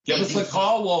give us a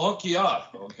call. We'll hook you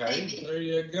up, okay? Maybe. There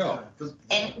you go.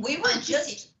 And we were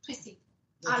just Twisted.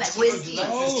 I like Twisty.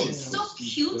 Oh, It's so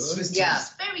cute. good. Yeah.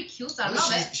 It's very cute. I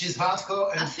love it. She's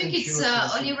hardcore. And I think and it's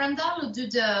cute. Oli Randall who do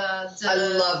the I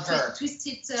love her.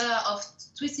 Twisted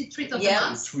Treat of Yeah. the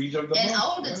Month. Tweet of the And month.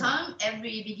 all the time,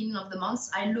 every beginning of the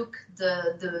month, I look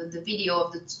the video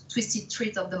of the Twisted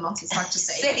Treat of the Month. It's hard to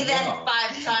say. say that Yeah.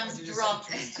 5 times Did you say drunk.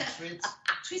 treat?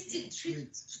 Twisted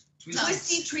Treat.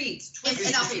 Twisty treats. And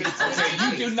Twisty I'll- treats. Okay,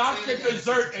 you do not get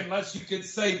dessert unless you can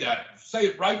say that. Say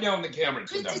it right now on the camera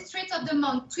to them. Twisted Treat of the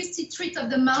Month. Twisted Treat of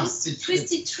the Month. Twisted Treat.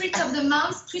 Twisted Treat of the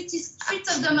Month. Twisted Treat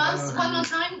of the Month. One more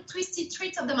time. Twisted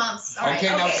Treat of the Month. All right. Okay,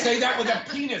 now okay. say that with a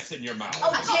penis in your mouth.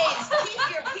 Oh, James, keep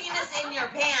your penis in your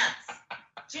pants.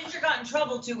 Ginger got in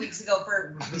trouble 2 weeks ago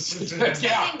for pretending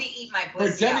Yeah, to eat my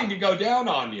pussy pretending out. to go down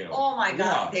on you. Oh my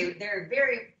God, Yeah. they're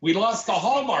very We lost the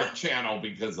Hallmark Channel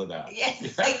because of that. yeah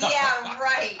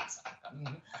right.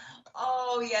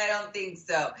 Oh yeah, I don't think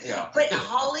so. Yeah. But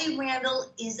Holly Randall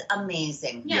is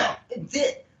amazing. Yeah.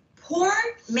 The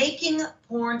making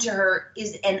porn to her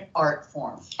is an art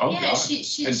form. Oh, Yeah, God.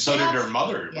 she And so did her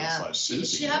mother. It Yeah. was like She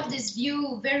Susie. have this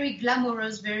view, very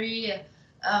glamorous, very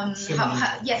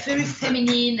Feminine. very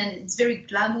feminine, and it's very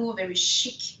glamour, very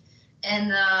chic,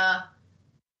 and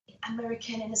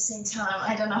American at the same time.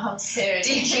 I don't know how to say it.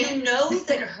 Did you know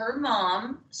that her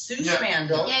mom, Susan Yeah.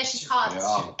 Randall, Yeah, she's hot.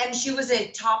 Yeah. and she was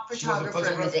a top She was a photographer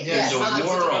in the day? photographer. In Yeah. the Yes.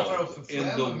 world.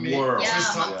 In the world. Yeah,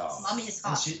 Yeah. mommy is And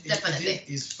hot, she he definitely. did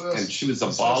his first. And she was a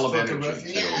his ball of first energy,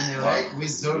 photography too. in LA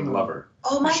with We love her.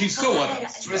 Oh my She's God. still with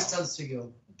us. Tristan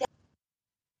Segal.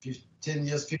 15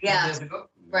 years Yeah. ago.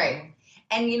 Right.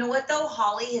 And you know what though?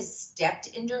 Holly has stepped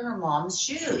into her mom's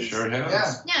shoes. Sure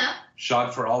has. Yeah. Yeah,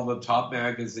 Shot for all the top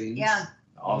magazines. Yeah.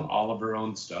 All of her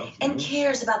own stuff. you And know?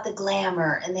 cares about the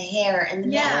glamour and the hair and the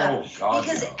Yeah. makeup. Oh, God.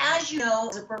 Because yeah. as you know,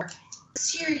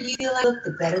 this year you feel like, look,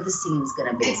 the better the scene's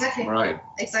gonna be. exactly, Right.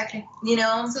 exactly. You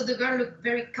know? So the girl looked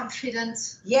very confident,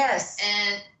 Yes.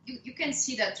 and you can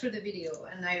see that through the video.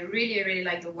 And I really, really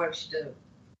like the work she did.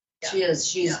 She is.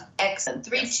 She's Yeah. excellent.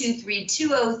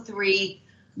 323-203-0815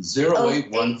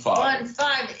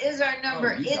 0815. is our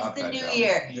number. Oh, you It's got the that new down.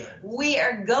 year. Yeah. We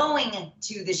are going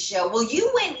to the show. Well,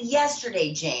 you went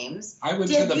yesterday, James. I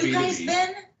went to Have the you B2B. guys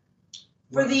been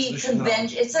for the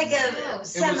convention? It's like a It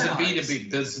was seminar. a B2B,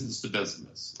 business to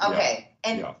business. Okay,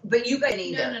 and Yeah. but you guys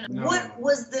need No. No. What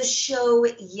was the show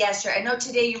yesterday? I know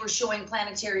today you were showing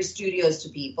Planetary Studios to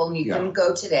people, and you Yeah. couldn't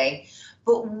go today.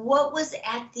 But what was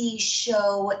at the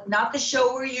show? Not the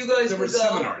show where you guys There were would go.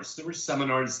 seminars. There were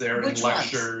seminars there and Which ones?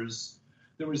 lectures.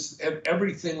 There was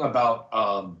everything about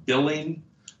billing,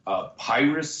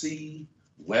 piracy,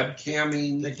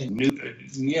 webcamming.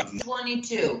 Yeah.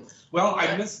 22. Well,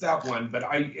 I missed that one, but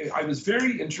I was very Were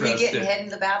you getting interested. head in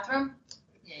the bathroom?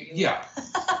 Yeah.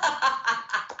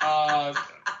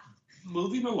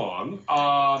 Moving along,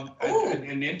 Ooh.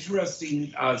 an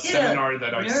interesting seminar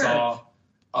that I nerd. saw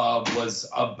was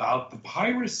about the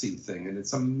piracy thing, and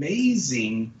it's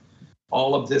amazing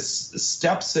all of this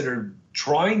steps that are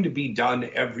trying to be done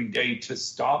every day to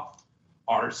stop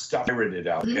our stuff pirated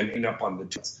out and end up on the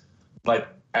tips.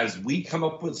 But as we come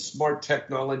up with smart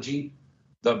technology,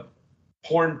 the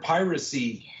porn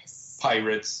piracy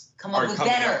pirates Come up are with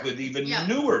coming better. up with even Yeah.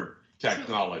 newer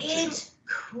technology. It's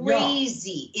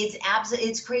crazy.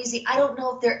 It's crazy. I don't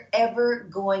know if they're ever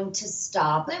going to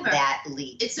stop Never. that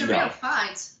leap. It's a Yeah. real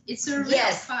fight. It's a real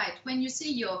Yes. fight. When you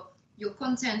see your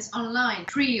content online,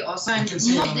 free or something, can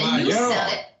see it more than online. you Yeah. sell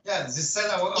it. Yeah, they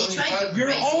sell our They try to OnlyFans. Your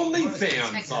Crazy.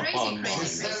 OnlyFans Like up crazy, online. They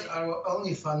crazy. sell our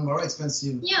OnlyFans more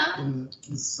expensive Yeah. in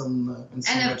some And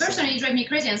websites. personally, it drives me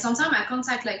crazy. And sometimes I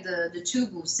contact like the two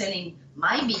who's selling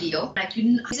my video, like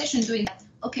organization doing that.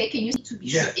 Okay, can you to be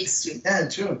Yeah. sure it's you? Yeah,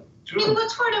 true. In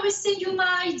what world I will send you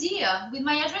my idea with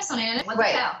my address on it? What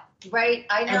Right. the hell? Right?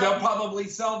 I And they'll know. probably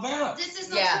sell that. This is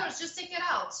not Yeah. yours. Just take it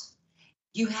out.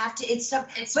 You have to. It's tough.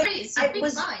 It's But free. It's a big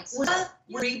was fight.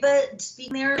 Reba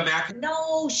speaking there? Mac-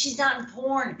 No, she's not in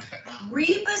porn.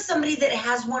 Reba's somebody that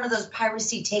has one of those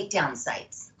piracy takedown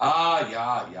sites.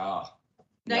 Yeah.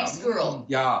 Nice girl.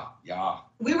 Yeah.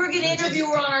 We were going to interview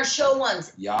her on our show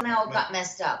once. Yeah. Now it got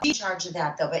messed up. In charge of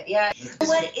that, though. But yeah, you know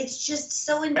what? It's just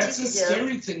so That's the indicative.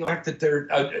 scary thing, the fact that they're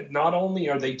not only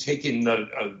are they taking the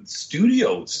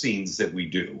studio scenes that we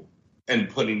do and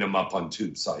putting them up on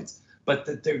tube sites, but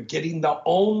that they're getting the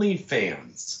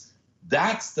OnlyFans.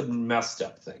 That's the messed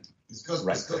up thing. It's because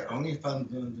Right there. OnlyFans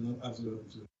do not have the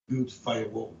good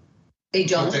firewall. They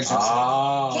don't. Protection.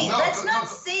 Hey, No, let's no, not no.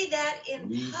 say that in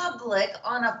We- public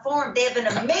on a forum. They have an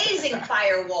amazing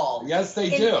firewall. Yes,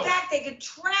 they In do. fact, they could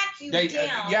track you They,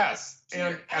 down. yes, to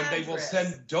your and they will address.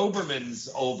 send Dobermans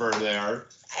over there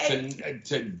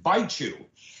to bite you.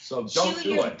 So don't Shoot do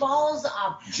your it. balls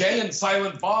off. Jay and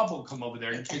Silent Bob will come over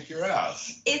there and kick your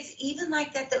ass. It's even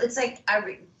like that, though. It's like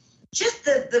just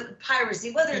the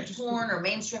piracy, whether it's porn or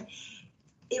mainstream.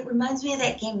 It reminds me of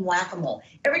that game Whack-A-Mole.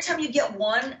 Every time you get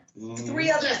one, three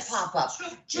others Yes. pop up. True.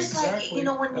 Just like, Exactly. you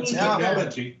know, when That's you a get good the,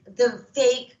 analogy. the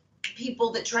fake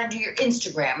people that try and do your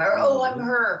Instagram or, oh, I'm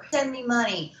her, send me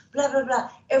money, blah, blah, blah.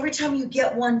 Every time you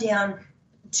get one down,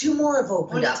 two more have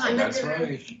opened All the up. time. And then That's they're-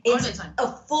 right. All It's the time.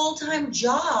 a full-time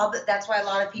job. That's why a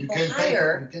lot of You people can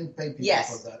hire. pay. You can pay people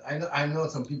Yes. for that. I know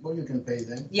some people you can pay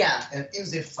them, Yeah. and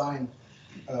if they find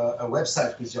a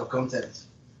website with your content,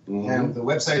 Mhm. and the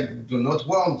website do not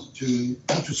want to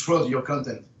throw your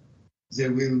content, they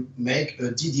will make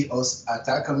a DDoS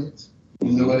attack on it.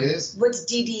 You know what it is? What's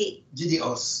DD?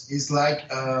 DDoS is like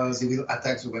they will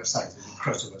attack the website, they will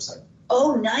crush the website.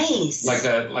 Oh, nice. Like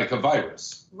a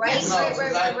virus. Right, Yes, right,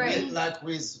 right, like, right. like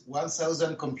with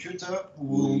 1,000 computer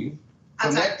who Mhm.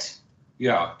 connect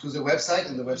Yeah, to the website,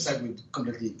 and the website will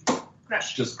completely.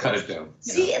 Crash. just cut it down.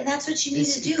 See, and that's what you need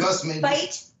It's to do. because maybe-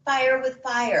 Fight fire with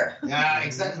fire. Yeah,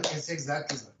 exactly. It's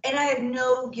exactly that. And I have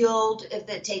no guilt if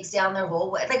it takes down their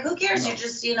whole way. Like, who cares? No. You're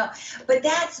just, but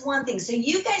that's one thing. So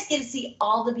you guys get to see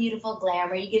all the beautiful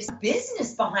glamour. You get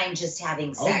business behind just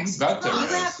having Oh, you sex. bet there You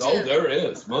is. have to- Oh, there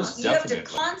is. Most You have to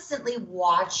definitely. constantly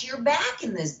watch your back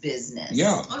in this business.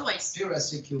 Yeah. Always.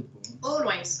 Piracy kill porn.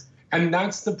 Always. And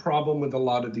that's the problem with a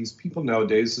lot of these people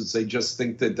nowadays is they just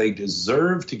think that they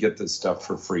deserve to get this stuff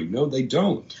for free. No, they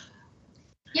don't.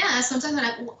 Yeah, sometimes I'm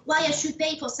like, why I should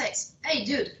pay for sex? Hey,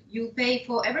 dude, you pay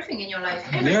for everything in your life.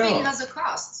 Everything Yeah. has a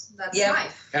cost. That's Yeah.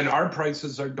 life. And our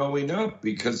prices are going up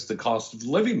because the cost of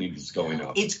living is going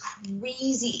up. It's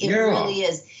crazy. It Yeah. really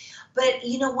is. But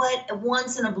you know what?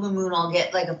 Once in a blue moon, I'll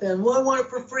get like a fan, well, I want it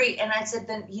for free. And I said,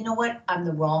 then you know what? I'm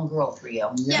the wrong girl for you.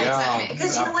 Yeah, exactly.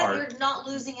 Because you that know what? part. You're not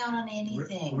losing out on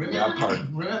anything. That part.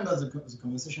 Remember the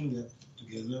conversation we had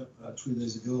together 3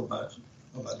 days ago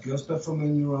about girls performing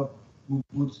in Europe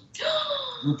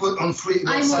who put on free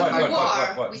I'm website. on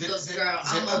what? war with They- those they-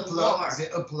 girls. they I'm on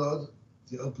war.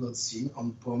 They upload scene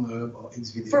on Pornhub or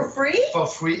Xvideo For free? for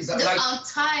free. Is that The like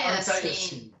entire entire scene.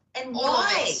 scene? And All of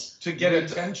why? it. To get To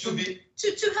attention. be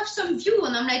To have some view,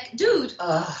 and I'm like, dude,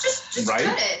 Ugh. just Right?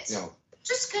 cut it. Yeah.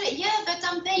 Just cut it. Yeah, but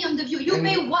I'm paying on the view. You And-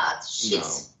 pay what? Shit.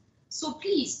 No. So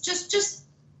please, just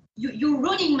you're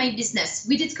ruining my business.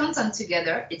 We did content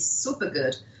together. It's super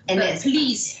good. And But it's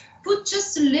please put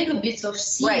just a little bit of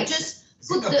scene. Right. Just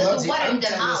They put upload the the water in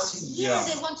their entire mouth. scene. Yes,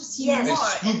 Yeah. they want to see Yes. more.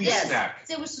 The And Scooby then snack.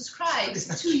 they will subscribe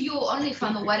to your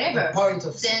OnlyFans or whatever. the point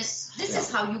of Then sex. this is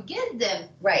how you get them.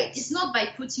 right. It's not by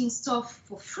putting stuff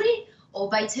for free or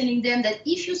by telling them that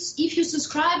if you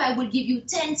subscribe, I will give you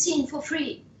 10 scenes for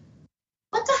free.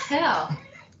 What the hell?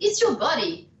 It's your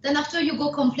body. Then after you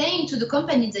go complain to the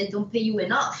company they don't pay you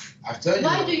enough. After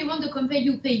Why you do you want the company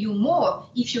to pay you more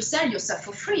if you sell yourself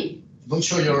for free? don't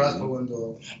show your ass for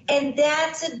 $1. And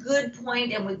that's a good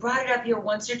point, and we brought it up here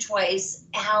once or twice,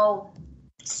 how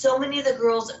so many of the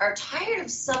girls are tired of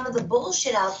some of the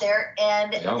bullshit out there,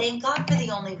 and Yeah. thank God for the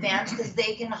OnlyFans, because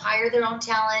they can hire their own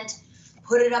talent,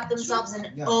 put it up themselves and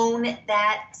own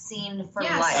that scene for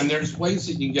life. And there's ways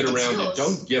that you can get around it.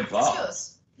 Don't give up.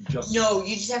 No,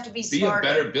 you just have to be smart. Be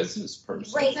a better business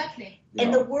person. Right. Exactly.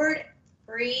 And the word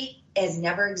free has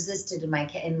never existed in my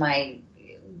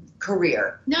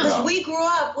career. No. Because we grew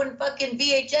up when fucking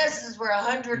VHSs were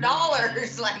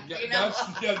 $100. Like, you know.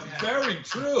 That's very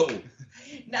true.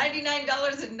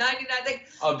 $99.99.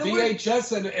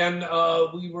 VHS and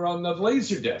we were on the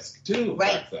Laserdisc too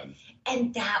back then.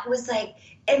 And that was like,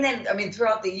 and then, I mean,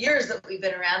 throughout the years that we've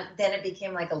been around, then it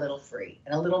became like a little free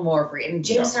and a little more free. And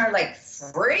James and I are like,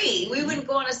 free? We wouldn't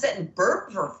go on a set and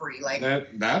burp for free. Like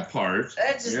that part.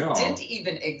 That just didn't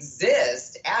even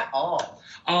exist at all.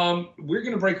 We're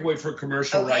going to break away for a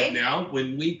commercial right now.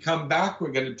 When we come back,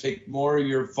 we're going to take more of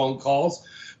your phone calls.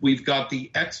 We've got the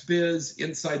XBiz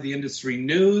Inside the Industry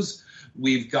news.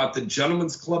 We've got the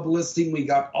Gentleman's Club listing. We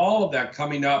got all of that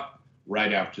coming up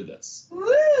right after this.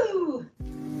 Woo!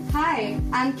 Hi,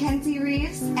 I'm Kenzie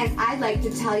Reeves, and I'd like to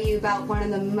tell you about one of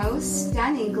the most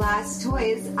stunning glass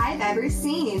toys I've ever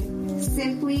seen,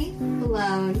 Simply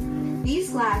Blown. These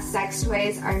glass sex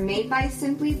toys are made by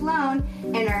Simply Blown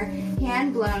and are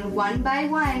hand blown one by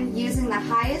one using the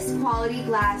highest quality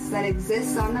glass that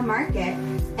exists on the market.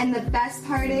 And the best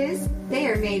part is, they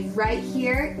are made right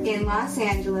here in Los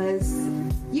Angeles.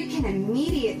 You can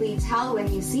immediately tell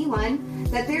when you see one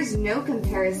that there's no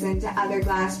comparison to other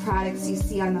glass products you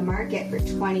see on the market for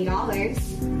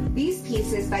 $20. These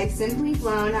pieces by Simply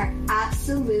Blown are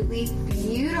absolutely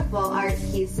beautiful art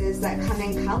pieces that come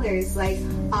in colors like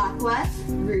aqua,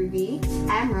 ruby,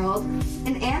 emerald,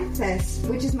 and amethyst,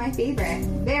 which is my favorite.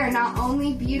 They are not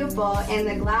only beautiful and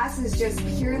the glass is just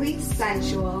purely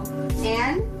sensual,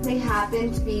 and they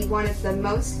happen to be one of the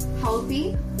most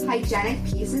healthy, hygienic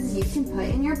pieces you can put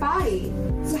in your body.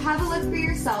 So have a look for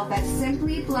yourself at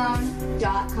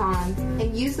simplyblown.com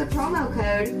and use the promo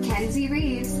code Kenzie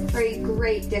Reeves for a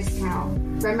great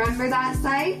discount. Remember that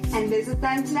site and visit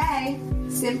them today,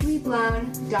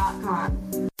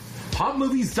 simplyblown.com.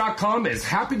 HotMovies.com is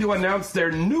happy to announce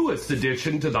their newest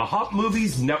addition to the Hot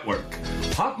Movies Network,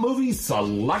 Hot Movies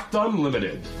Select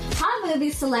Unlimited. Hot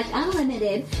Movies Select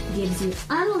Unlimited gives you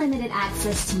unlimited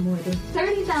access to more than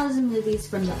 30,000 movies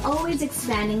from the always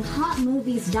expanding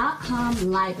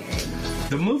HotMovies.com library.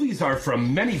 The movies are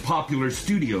from many popular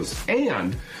studios,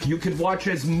 and you can watch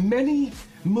as many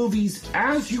movies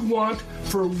as you want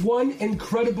for one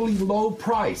incredibly low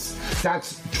price.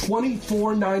 That's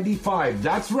 $24.95.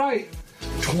 That's right,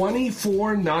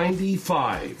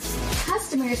 $24.95.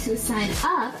 Customers who sign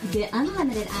up get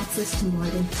unlimited access to more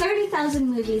than 30,000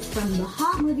 movies from the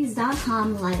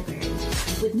HotMovies.com library,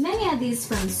 with many of these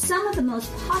from some of the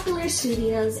most popular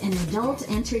studios in adult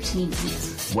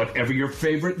entertainment. Whatever your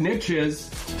favorite niche is,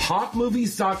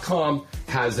 HotMovies.com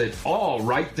has it all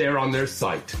right there on their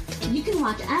site. You can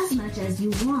watch as much as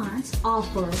you want, all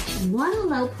for one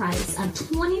low price of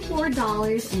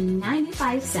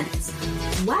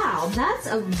 $24.95. Wow, that's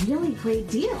a really great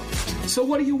deal. So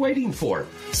what are you waiting for?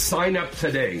 Sign up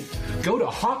today. Go to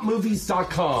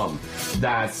HotMovies.com.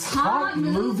 That's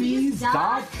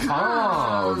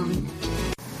HotMovies.com.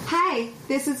 Hi,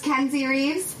 this is Kenzie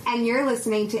Reeves, and you're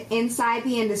listening to Inside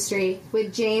the Industry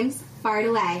with James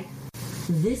Bartolet.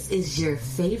 This is your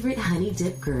favorite honey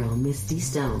dip girl, Misty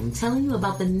Stone, telling you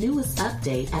about the newest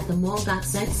update at the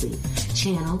Mall.Sexy.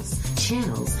 Channels.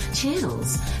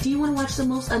 Do you want to watch the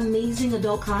most amazing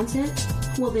adult content?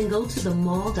 Well, then go to the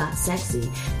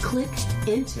Mall.Sexy, click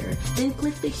enter, then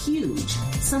click the huge.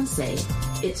 Some say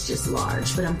it's just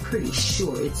large, but I'm pretty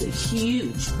sure it's a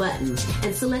huge button,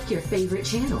 and select your favorite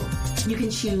channel. You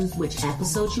can choose which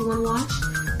episodes you want to watch,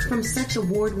 from such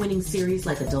award-winning series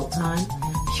like Adult Time,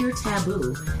 Pure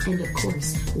Taboo, and of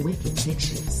course, Wicked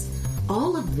Pictures.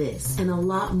 All of this and a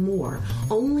lot more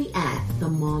only at the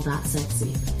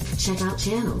Mall.Sexy. Check out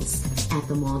channels at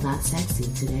the Mall.Sexy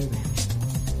today,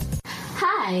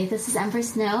 Hi, this is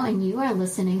Empress Snow, and you are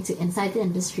listening to Inside the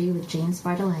Industry with James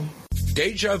Bartolet.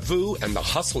 Deja Vu and the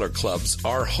Hustler Clubs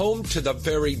are home to the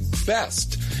very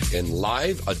best in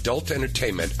live adult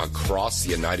entertainment across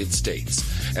the United States.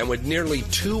 And with nearly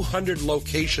 200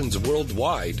 locations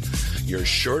worldwide, you're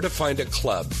sure to find a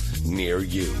club near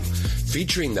you.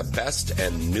 Featuring the best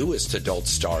and newest adult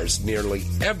stars nearly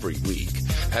every week,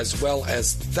 as well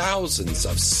as thousands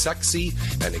of sexy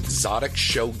and exotic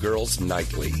showgirls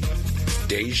nightly.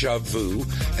 Deja Vu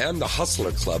and the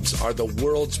Hustler Clubs are the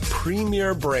world's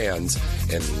premier brands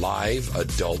in live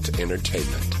adult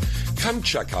entertainment. Come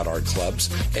check out our clubs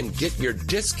and get your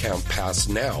discount pass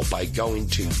now by going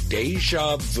to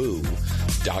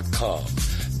DejaVu.com.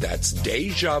 That's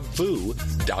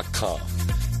DejaVu.com.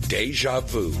 Deja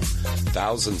Vu.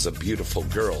 Thousands of beautiful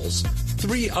girls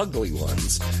 3 ugly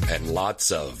ones, and lots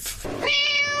of...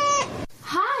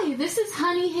 Hi, this is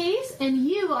Honey Hayes, and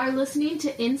you are listening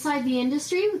to Inside the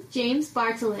Industry with James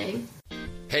Bartolet.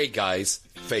 Hey guys,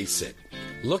 face it.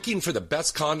 Looking for the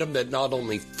best condom that not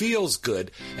only feels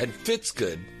good and fits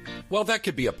good, well, that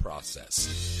could be a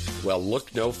process. Well,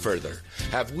 look no further.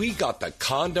 Have we got the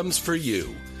condoms for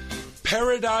you?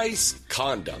 Paradise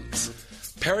Condoms.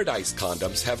 Paradise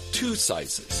Condoms have 2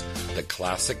 sizes, the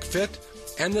Classic Fit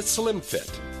and the Slim Fit.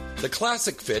 The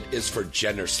Classic Fit is for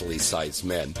generously sized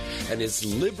men and is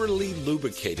liberally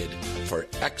lubricated for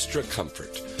extra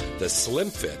comfort. The Slim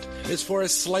Fit is for a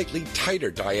slightly tighter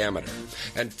diameter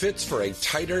and fits for a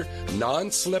tighter,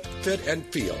 non-slip fit and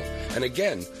feel. And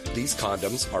again, these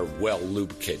condoms are well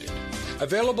lubricated.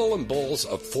 Available in bowls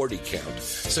of 40 count,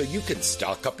 so you can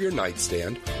stock up your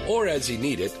nightstand or as you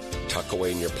need it, tuck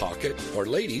away in your pocket, or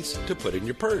ladies, to put in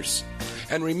your purse.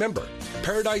 And remember,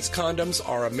 Paradise Condoms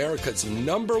are America's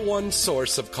 #1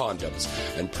 source of condoms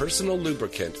and personal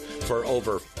lubricant for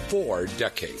over 4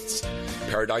 decades.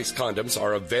 Paradise Condoms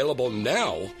are available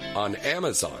now on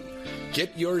Amazon.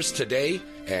 Get yours today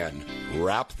and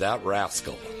wrap that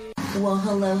rascal. Well,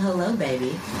 hello,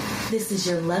 baby. This is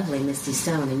your lovely Misty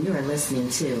Stone, and you are listening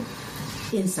to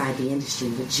Inside the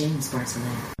Industry with James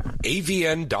Bartolet.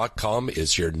 AVN.com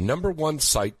is your #1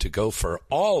 site to go for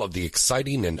all of the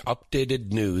exciting and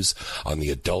updated news on the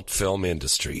adult film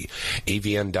industry.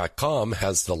 AVN.com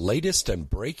has the latest and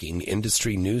breaking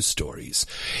industry news stories.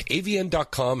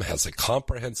 AVN.com has a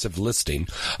comprehensive listing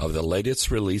of the latest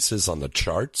releases on the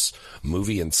charts,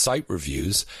 movie and site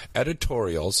reviews,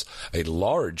 editorials, a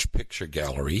large picture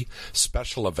gallery,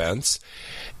 special events,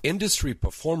 industry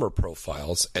performer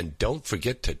profiles, and don't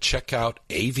forget to check out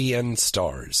AVN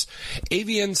Stars.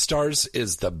 AVN Stars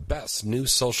is the best new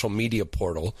social media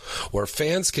portal where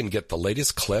fans can get the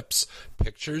latest clips,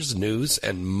 pictures, news,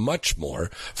 and much more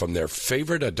from their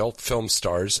favorite adult film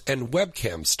stars and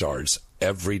webcam stars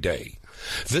every day.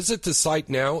 Visit the site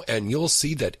now and you'll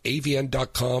see that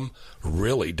AVN.com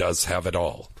really does have it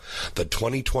all. The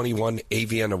 2021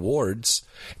 AVN Awards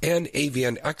and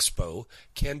AVN Expo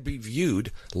can be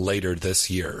viewed later this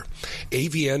year.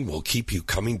 AVN will keep you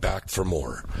coming back for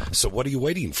more. So what are you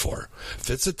waiting for?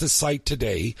 Visit the site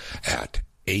today at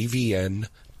AVN.com.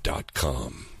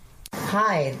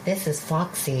 Hi, this is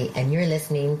Foxy, and you're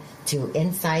listening to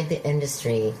Inside the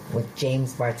Industry with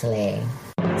James Bartolet.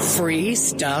 Free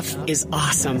stuff is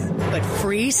awesome, but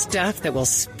free stuff that will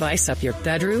spice up your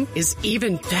bedroom is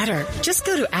even better. Just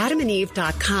go to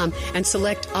adamandeve.com and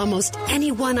select almost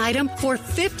any one item for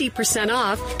 50%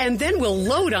 off, and then we'll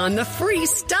load on the free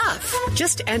stuff.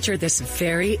 Just enter this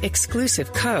very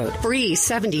exclusive code,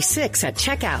 FREE76 at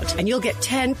checkout, and you'll get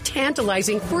 10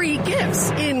 tantalizing free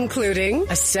gifts, including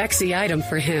a sexy item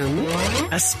for him,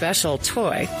 a special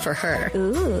toy for her,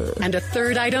 and a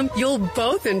third item you'll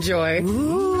both enjoy.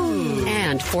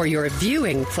 And for your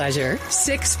viewing pleasure,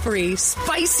 6 free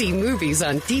spicy movies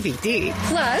on DVD.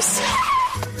 Plus,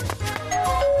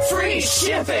 free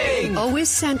shipping! Always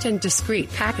sent in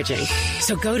discreet packaging.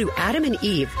 So go to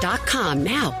adamandeve.com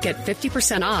now. Get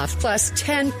 50% off plus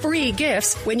 10 free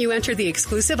gifts when you enter the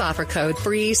exclusive offer code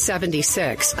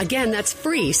FREE76. Again, that's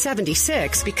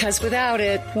FREE76 because without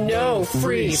it, no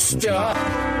free stuff.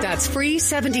 That's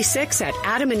FREE76 at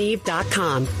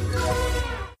adamandeve.com.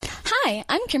 Hi,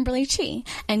 I'm Kimberly Chi,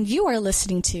 and you are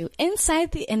listening to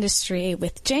Inside the Industry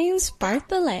with James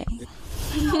Bartolet.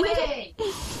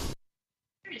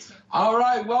 All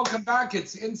right, welcome back.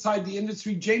 It's Inside the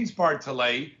Industry. James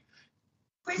Bartolet,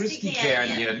 Christy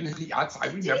Canyon. Yes, I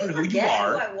remember who you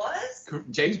are. Who I was?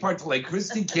 James Bartolet,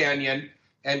 Christy Canyon,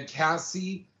 and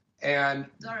Cassie and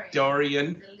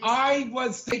Dorian. I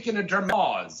was thinking of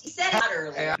Dermaz. He said it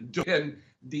earlier. And Dorian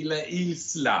de la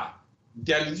Isla.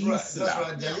 That's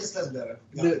right. Del Isla's better.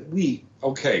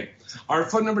 Okay. Our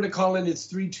phone number to call in is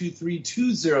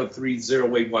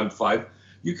 323-203-0815.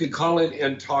 You can call in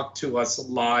and talk to us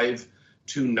live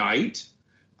tonight.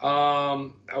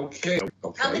 Okay.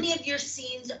 How many of your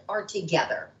scenes are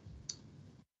together?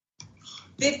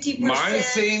 50%. My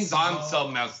scenes, I'm so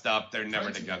messed up. They're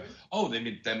never together. Oh, they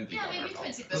made them together. Yeah, maybe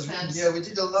 20%. Yeah, we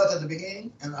did a lot at the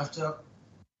beginning, and after.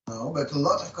 No, but a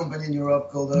lot of companies in Europe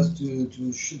called us to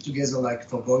shoot together, like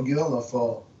for Boy Girl or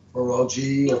for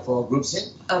OG or for Group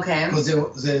Scene. Okay. Because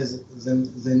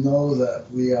they know that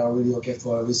we are really okay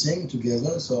for everything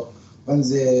together. So when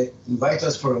they invite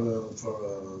us for a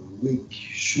week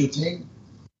shooting,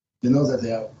 they know that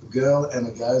they are a girl and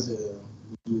a guy. They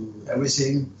do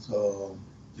everything, so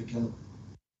they can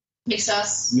mix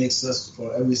us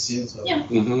for everything. So yeah.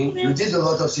 Mm-hmm. We did a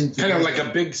lot of things together. Kind of like a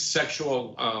big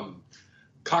sexual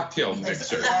cocktail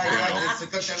mixer. It's a cocktail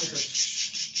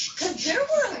mixer. Because there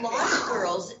were a lot of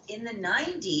girls in the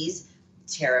 90s,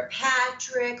 Tara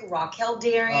Patrick, Raquel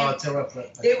Darian.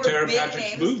 They were Tara big Patrick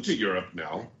names. moved to Europe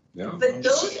now. Yeah. But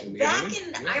those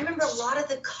I remember a lot of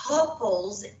the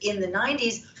couples in the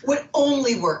 90s would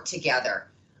only work together.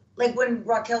 Like when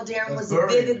Raquel Darian was a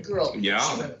Vivid girl, she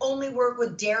would only work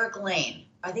with Derek Lane.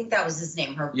 I think that was his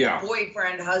name, her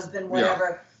boyfriend, husband,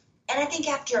 whatever. And I think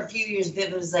after a few years,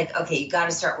 Vivid was like, okay, you got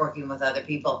to start working with other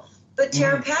people. But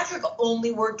Tara Patrick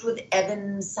only worked with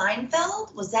Evan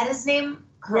Seinfeld. Was that his name?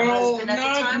 Her husband at the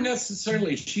time? Not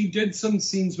necessarily. She did some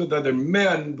scenes with other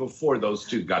men before those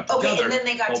two got together. Okay, and then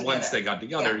they got together. But once they got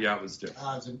together, it was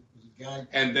different.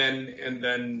 And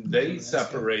then they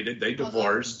separated. They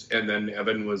divorced, and then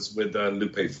Evan was with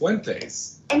Lupe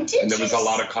Fuentes. And there was a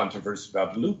lot of controversy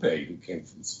about Lupe, who came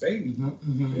from Spain.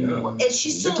 Yeah. Is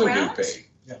she still around? Lupe.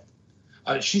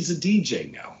 Yeah. She's a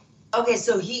DJ now. Okay,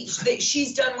 so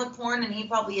she's done with porn, and he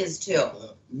probably is too.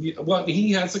 Well,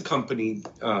 he has a company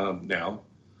now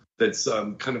that's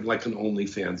kind of like an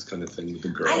OnlyFans kind of thing with the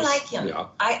girls. I like him. Yeah.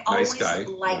 I nice always guy.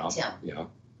 liked him. Yeah.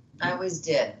 I always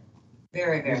did.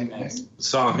 Very, very nice.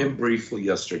 Saw him briefly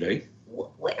yesterday.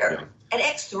 Where? At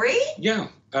X3? Yeah,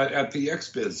 at the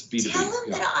XBiz B2B. Tell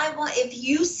him that I want. If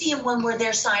you see him when we're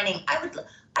there signing, I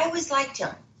always liked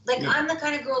him. Like I'm the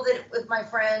kind of girl that with my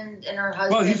friend and her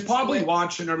husband. Well, he's probably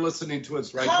watching or listening to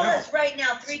us right now. Call us right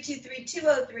now,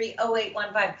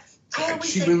 323-203-0815.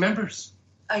 She remembers.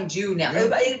 I do now.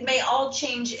 Yeah. It may all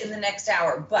change in the next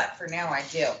hour, but for now I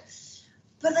do.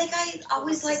 But like I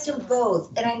always liked them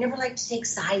both, and I never like to take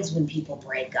sides when people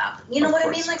break up. You know what I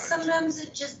mean? Like sometimes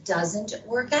it just doesn't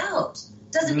work out.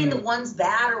 Doesn't mean that one's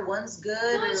bad or one's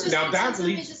good. Now that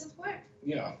leads.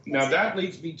 Yeah. Now that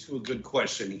leads me to a good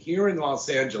question. Here in Los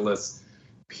Angeles,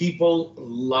 people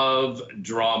love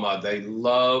drama. They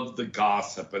love the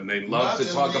gossip, and they love to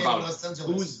talk about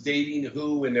who's dating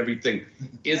who and everything.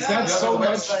 Is that so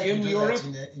much in Europe?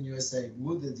 In USA,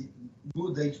 Who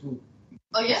Date Who.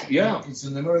 Oh yeah. Yeah. It's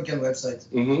an American website.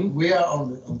 Mm-hmm. We are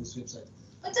on this website.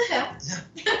 What the hell?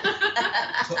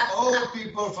 So all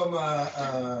people from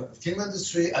film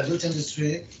industry, adult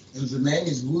industry, and the name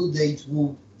is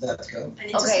whodatewho.com.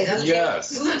 Okay,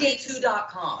 yes.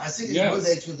 Whodatewho.com. I think it's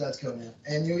whodatewho.com. Yeah.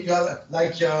 And you have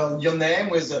like your name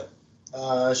with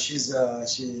she's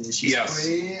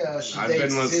free. I've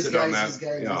been listed on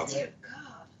that.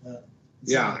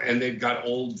 Yeah, and they've got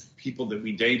old people that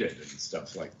we dated and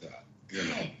stuff like that. You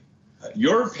know.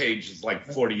 Your page is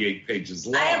like 48 pages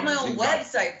long. I have my own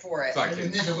website for it.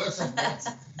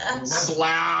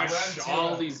 Slash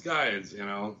all these guys, you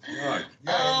know. Look.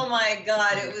 Oh my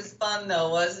God, it was fun though,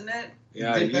 wasn't it?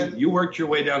 Yeah, you worked your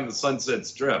way down the Sunset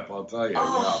Strip, I'll tell you.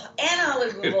 Oh, and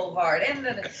Hollywood Boulevard. And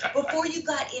before you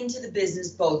got into the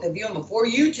business, both of you, and before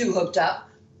you two hooked up,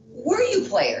 were you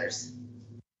players?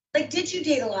 Like, did you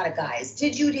date a lot of guys?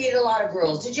 Did you date a lot of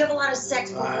girls? Did you have a lot of sex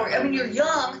before? I mean, you're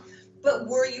young. But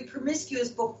were you promiscuous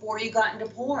before you got into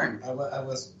porn? I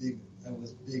was big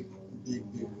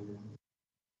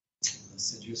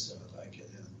seducer, like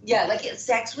it. Yeah, like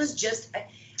sex was just. I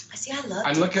love.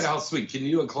 And look at how sweet. Can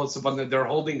you do a close up on that? They're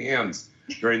holding hands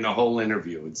during the whole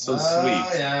interview. It's so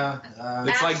sweet. Yeah.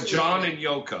 It's like John and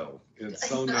Yoko. It's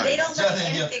so nice. They don't look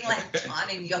anything like John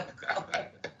and Yoko.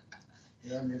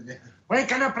 Yeah, maybe. We're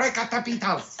gonna play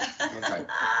catapitas. Okay.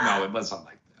 No, it wasn't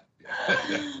like that.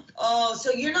 Oh,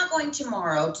 so you're not going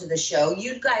tomorrow to the show.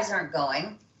 You guys aren't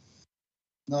going.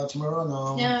 No, tomorrow,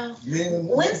 no. No.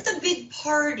 When's the big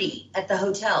party at the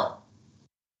hotel?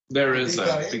 There is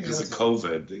because of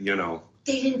COVID, you know.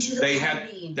 They didn't do the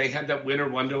party. They had that Winter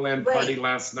Wonderland party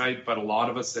last night, but a lot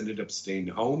of us ended up staying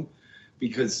home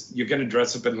because you're going to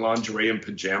dress up in lingerie and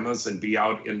pajamas and be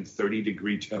out in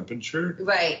 30-degree temperature.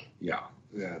 Right. Yeah,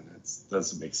 that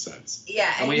doesn't make sense.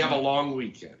 Yeah. And we have a long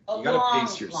weekend. You got to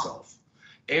pace yourself.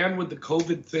 And with the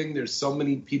COVID thing, there's so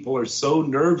many people are so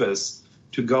nervous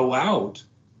to go out.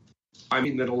 I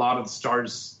mean, that a lot of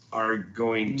stars are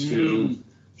going to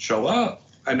show up.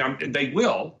 And they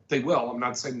will. I'm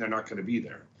not saying they're not going to be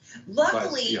there.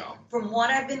 Luckily, from what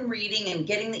I've been reading and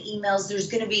getting the emails, there's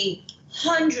going to be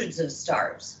hundreds of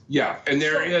stars. Yeah, and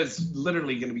there is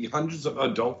literally going to be hundreds of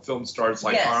adult film stars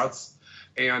like us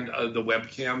and the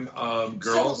webcam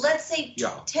girls. So let's say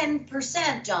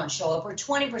 10% don't show up or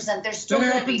 20%. They're still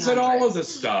that going to be happens at all of the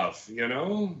stuff, you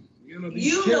know?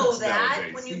 These kids know that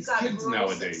nowadays, when you've these got kids girls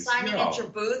nowadays, signing at your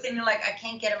booth and you're like, I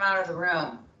can't get them out of the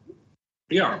room.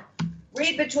 Yeah.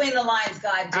 Read between the lines,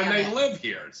 goddammit. And they live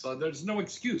here, so there's no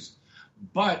excuse.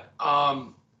 But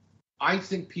I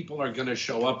think people are going to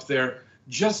show up there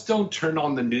just don't turn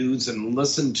on the news and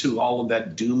listen to all of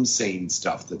that doomsaying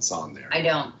stuff that's on there. I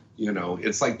don't. You know,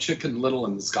 it's like Chicken Little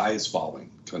and the sky is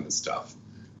falling kind of stuff,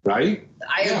 right?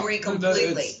 I agree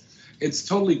completely. It's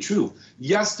totally true.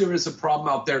 Yes, there is a problem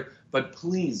out there, but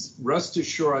please rest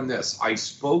assured on this. I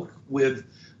spoke with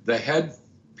the head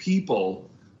people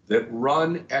that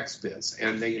run XBiz,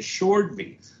 and they assured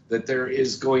me that there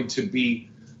is going to be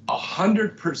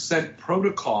 100%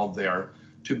 protocol there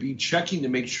to be checking to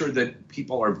make sure that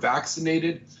people are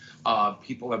vaccinated,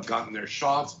 people have gotten their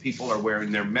shots, people are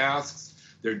wearing their masks,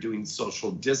 they're doing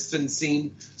social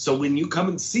distancing. So when you come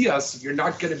and see us, you're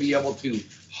not going to be able to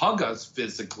hug us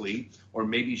physically or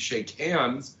maybe shake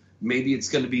hands. Maybe it's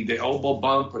going to be the elbow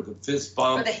bump or the fist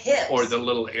bump or the hips or the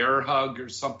little air hug or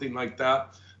something like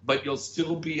that. But you'll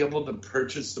still be able to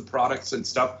purchase the products and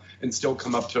stuff and still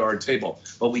come up to our table.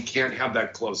 But we can't have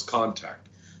that close contact.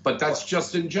 But that's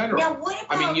just in general. Now, what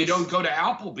about, I mean, you don't go to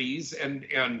Applebee's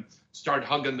and start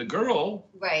hugging the girl.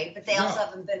 Right, but they also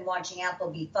haven't been watching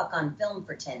Applebee fuck on film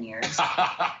for 10 years.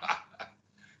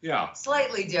 Yeah.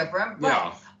 Slightly different.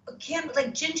 But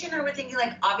like Ginger and I were thinking,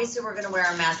 like, obviously we're going to wear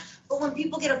our mask. But when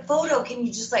people get a photo, can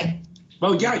you just like...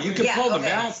 Well, yeah, you can pull the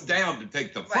mask down to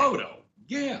take the photo.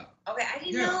 Yeah. Okay, I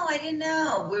didn't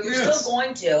know. We were still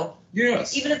going to.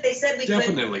 Yes. Even if they said we couldn't.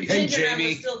 Definitely. Hey, Ginger and I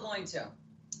Jamie. were still going to.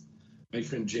 My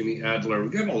friend Jamie Adler.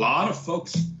 We have a lot of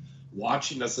folks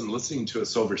watching us and listening to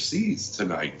us overseas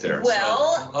tonight there.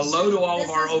 Well, so, hello to all of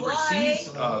our overseas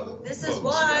This is folks.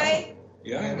 why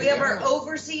Yeah. we have our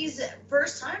overseas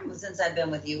first time since I've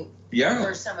been with you. Yeah.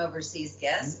 First time overseas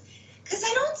guests. Because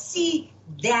I don't see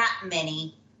that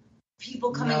many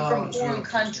people coming from foreign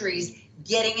countries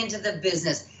getting into the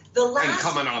business. And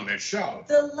coming on this show.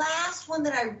 The last one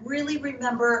that I really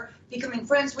remember becoming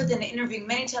friends with and interviewing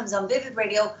many times on Vivid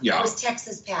Radio was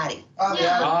Texas Patty. Oh,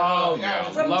 yeah.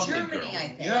 From Lovely Germany, girl. I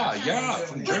think. Yeah,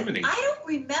 from Germany. I don't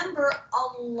remember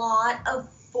a lot of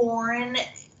foreign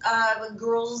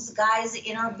girls, guys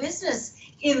in our business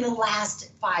in the last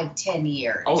 5-10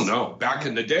 years. Oh, no. Back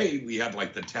in the day, we had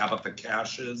like the Tabitha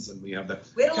Cashes and we had the...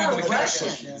 We had a lot Tabitha of Cash.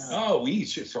 Russians. Oh,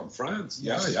 she's from France.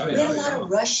 Yeah. We had a lot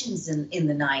of Russians in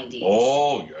the 90s.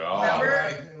 Oh, yeah.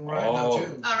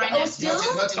 Remember? Still?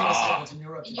 Not in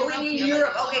Europe. In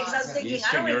Europe. Okay, because I was thinking, I don't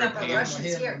Eastern remember European.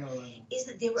 Russians here. Is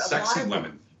that they were Sexy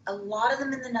women. A lot of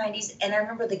them in the 90s, and I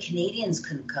remember the Canadians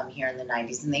couldn't come here in the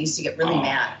 90s, and they used to get really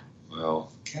mad.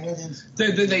 Well, Canadians.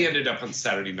 They ended up on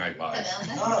Saturday Night Live.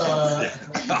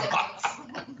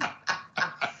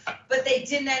 But they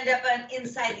didn't end up on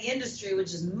Inside the Industry,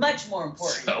 which is much more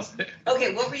important.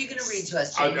 Okay, what were you going to read to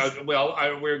us, James?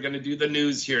 We're going to do the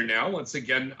news here now. Once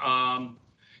again,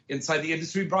 Inside the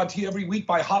Industry brought to you every week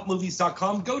by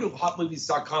HotMovies.com. Go to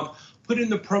HotMovies.com. Put in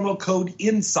the promo code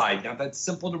INSIDE. Now, that's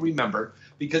simple to remember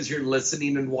because you're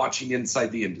listening and watching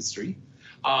Inside the Industry.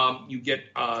 You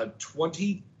get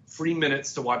 20 free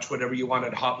minutes to watch whatever you want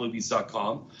at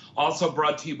HotMovies.com. Also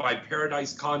brought to you by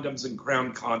Paradise Condoms and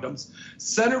Crown Condoms.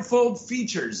 Centerfold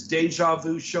features Deja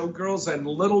Vu Showgirls and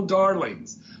Little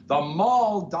Darlings. The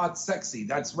Mall.sexy.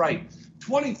 That's right.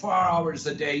 24 hours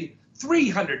a day,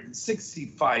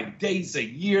 365 days a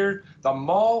year. The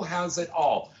Mall has it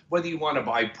all. Whether you want to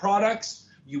buy products,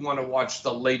 you want to watch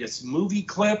the latest movie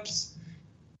clips,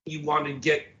 you want to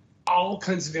get all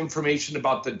kinds of information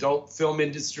about the adult film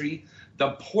industry,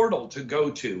 the portal to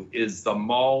go to is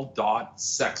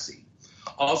themall.sexy.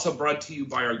 Also brought to you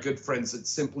by our good friends at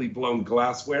Simply Blown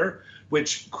Glassware,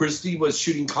 which Christy was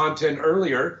shooting content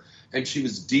earlier, and she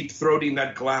was deep-throating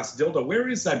that glass dildo. Where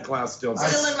is that glass dildo?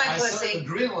 Still in my pussy. I saw the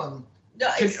green one. No,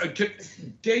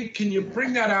 Dave, can you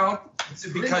bring that out? It's a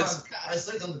green Because one. I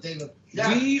saw it on the table.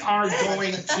 we are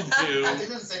going to do... I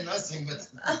didn't say nothing, but...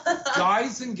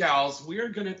 Guys and gals, we are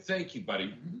going to... Thank you,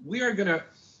 buddy. We are going to...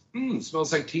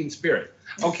 smells like Teen Spirit.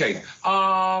 Okay.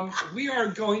 We are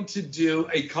going to do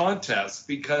a contest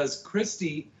because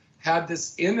Christy had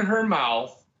this in her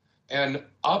mouth and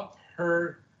up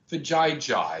her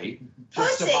vajayjay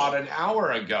just about an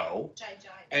hour ago.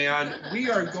 And we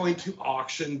are going to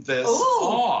auction this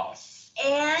off.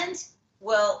 And,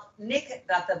 well, Nick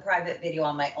got the private video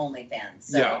on my OnlyFans.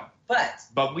 So, Yeah.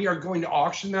 But we are going to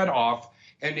auction that off.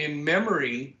 And in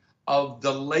memory of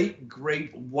the late,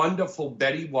 great, wonderful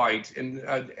Betty White, and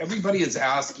everybody is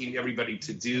asking everybody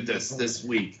to do this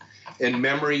week, in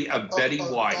memory of Betty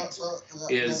White,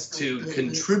 is to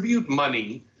contribute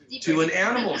money to an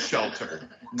animal shelter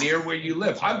near where you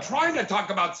live. I'm trying to talk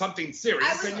about something serious.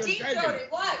 I was deep-throated.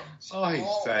 What?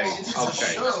 Okay.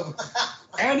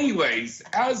 Anyways,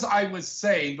 as I was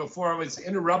saying before I was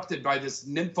interrupted by this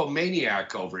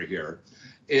nymphomaniac over here,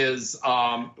 is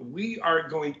we are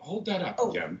going... Hold that up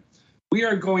again. we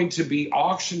are going to be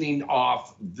auctioning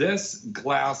off this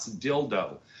glass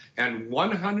dildo. And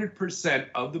 100%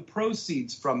 of the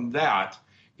proceeds from that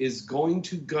is going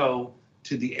to go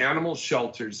to the animal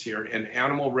shelters here and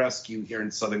animal rescue here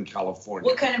in Southern California.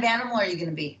 What kind of animal are you going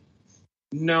to be?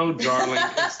 No, darling,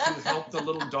 it's to help the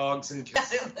little dogs and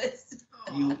cats.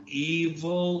 You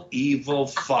evil, evil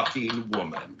fucking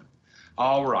woman.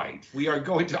 All right, we are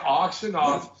going to auction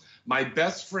off. My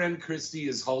best friend Christy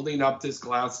is holding up this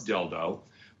glass dildo.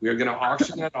 We are going to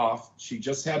auction that off. She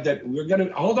just had that. We're going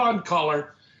to, hold on,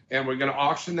 caller. And we're going to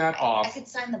auction that off. I could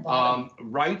sign the bottom.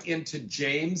 Right into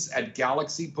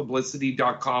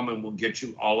james@galaxypublicity.com, and we'll get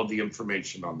you all of the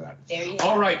information on that. There you go.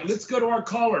 All right, let's go to our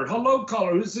caller. Hello,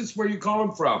 caller. Who's this? Where are you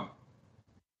calling from?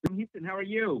 From Houston. How are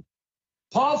you?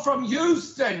 Paul from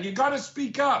Houston. You got to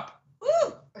speak up.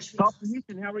 Woo! Paul from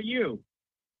Houston. How are you?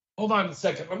 Hold on a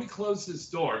second. Let me close this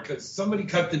door because somebody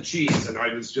cut the cheese, and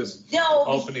I was just No,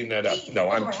 opening that up.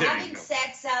 No, I'm We're kidding. having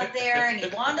sex out there, and he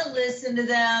wanted to listen to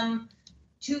them.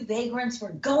 Two vagrants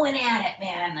were going at it,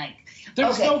 man. Like,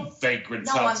 There's okay. no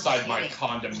vagrants No, I'm outside my kidding.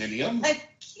 condominium.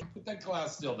 Put that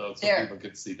glass dildo so There. people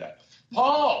can see that.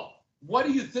 Paul, what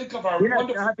do you think of our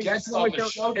wonderful guests on the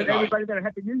show tonight? Everybody got a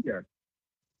Happy New Year.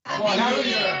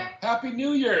 Happy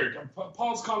New Year.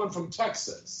 Paul's calling from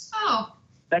Texas. Oh.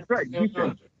 That's right.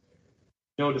 Houston.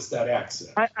 Notice that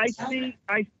accent. I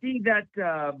see that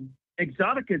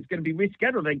Exotica is going to be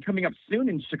rescheduled and coming up soon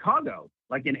in Chicago,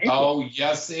 like in April. Oh,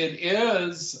 yes, it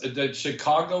is. The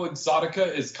Chicago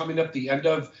Exotica is coming up the end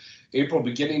of April,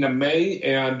 beginning of May,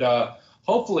 and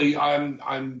hopefully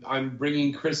I'm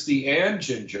bringing Christy and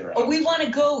Ginger out. Oh, we want to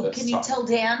go. this Can you time. tell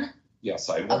Dan? Yes,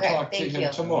 I will Okay, talk to thank him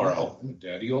you. tomorrow.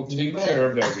 Daddy will take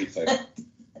care of everything.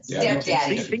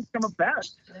 Things come up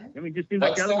fast. I mean, just seems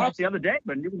like What's the other one that? the other day,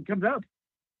 but it comes up.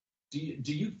 Do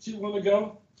you two want to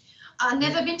go? I've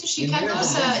never been to Chicago,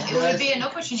 so it will be an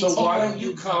opportunity. So why don't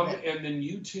you come and then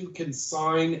you two can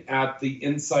sign at the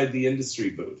Inside the Industry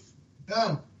booth?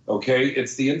 Yeah. Okay,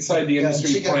 it's the Inside the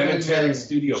Industry Chicago in Planetary May.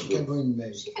 Studio booth. Chicago in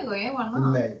May. Chicago, yeah, why In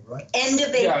not? May, right? End of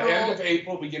April. Yeah, end of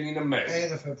April, beginning of May.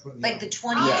 End of April. Like the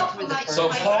 20th through the 1st. So,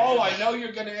 Paul, I know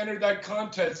you're going to enter that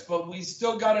contest, but we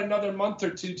still got another month or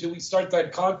two till we start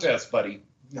that contest, buddy.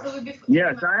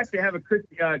 Yes, I actually have a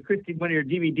Christy one of your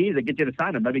DVDs that gets you to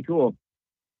sign them. That'd be cool.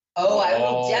 Oh, I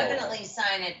will Oh. definitely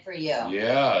sign it for you.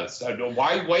 Yes. I know.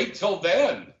 Why wait till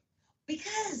then?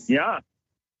 Because Yeah.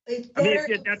 it's I mean,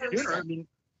 better if that's in sooner, I person. mean,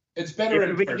 It's better If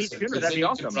in we can meet person sooner, because that'd then be you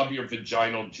awesome. can rub your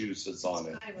vaginal juices on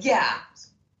it. Yeah.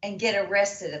 And get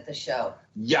arrested at the show.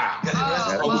 Yeah.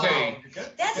 Oh, Okay.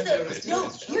 That's the no.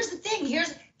 Here's the thing.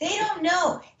 They don't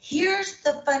know. Here's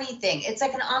the funny thing. It's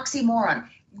like an oxymoron.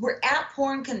 We're at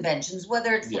porn conventions,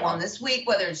 whether it's the Yeah. one this week,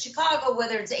 whether it's Chicago,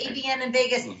 whether it's AVN in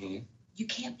Vegas. Mhm. You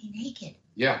can't be naked.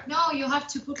 Yeah. No, you have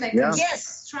to put like Yeah. a Yes.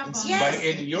 strap on. Yes. But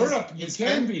in Europe, you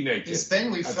can be naked. In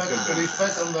Spain, we That's fight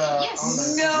good. on the Yes. on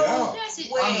the, No. Yes,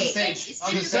 it, Wait. on the it's- stage. it's On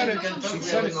She the different said stage, it. you can from talk She to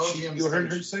said an audience it. You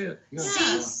heard her stage. say it. Yeah.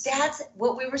 See, that's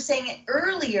what we were saying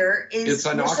earlier. Is It's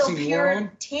an we're so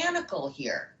oxymoron. puritanical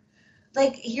here.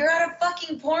 Like you're at a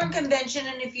fucking porn convention,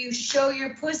 and if you show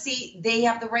your pussy, they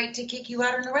have the right to kick you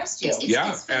out and arrest you. It's-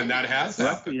 Yeah, it's funny and that has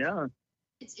happened. yeah.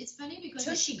 It's funny because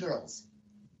Tushy girls.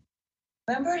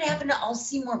 Remember it happened to all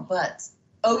Seymour Butts.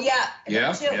 Oh yeah, and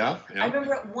Yeah, them too. yeah, yeah. I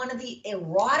remember at one of the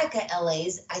erotica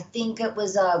LAs. I think it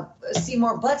was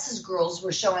Seymour Butts' girls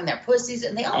were showing their pussies,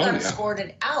 and they all Oh, got yeah.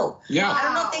 escorted out. Yeah. I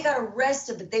don't know if they got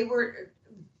arrested, but they were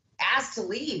asked to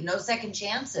leave. No second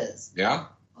chances. Yeah.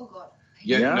 oh god.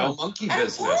 Yeah. Yeah. No monkey At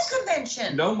a porn business.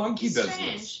 convention. No monkey It's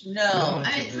business. strange. No.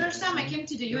 I mean, first time I came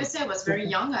to the USA, I was very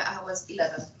young. I was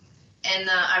 11, and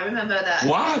I remember that.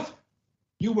 What?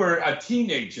 You were a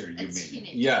teenager, you A mean?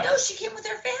 teenager. Yeah. No, she came with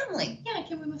her family. Yeah, I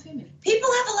came with my family. People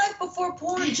have a life before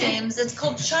porn, James. It's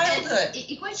called childhood.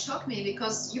 It quite shocked me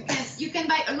because you can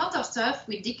buy a lot of stuff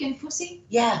with dick and pussy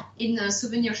Yeah, in a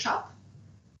souvenir shop,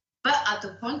 but at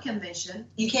the porn convention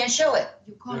you can't show it.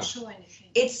 you can't Yeah. show anything.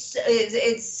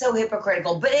 It's so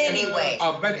hypocritical. But anyway,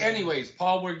 But anyways,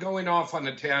 Paul, we're going off on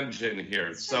a tangent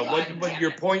here. So what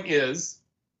your point is?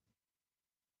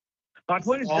 My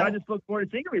point is, Oh. I just look forward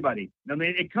to seeing everybody. I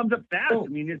mean, it comes up fast. Oh. I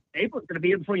mean, April's going to be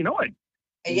here before you know it.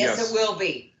 yes, Yes. it will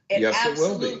be. It Yes, it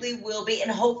will be. absolutely will be. And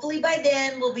hopefully by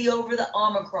then we'll be over the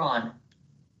Omicron.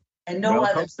 And no Well,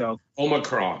 other. hope so.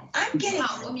 Omicron. I'm getting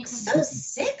Wow, Omicron. so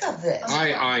sick of this.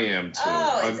 I am too.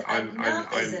 Oh, it's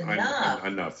enough is enough.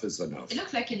 Enough is enough. It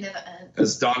looked like it never ends.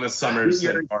 As Donna Summers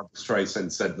Yeah. said, Barbara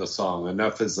Streisand said in the song,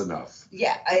 "Enough is enough."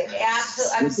 Yeah, I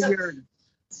absolutely. I'm This so. year,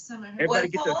 everybody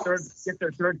What, get their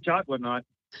Paul? third shot, whatnot.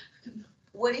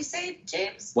 What do you say,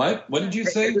 James? What? What did you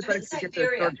say? Everybody should get their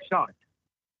Siberia. third shot.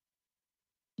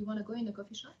 You want to go in a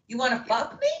coffee shop? You want to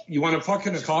fuck me? You want to fuck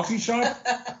in a coffee shop?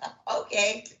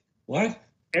 Okay. What?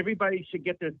 Everybody should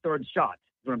get their third shot,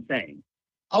 is what I'm saying.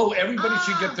 Oh, everybody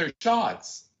should get their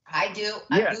shots. I do.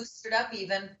 Yeah. I boosted up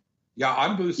even. Yeah,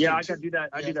 I'm boosted. Yeah, I got to do that.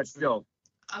 I do that still.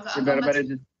 I got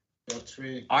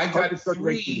 3. I got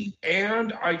 3,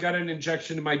 and I got an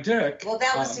injection in my dick. Well,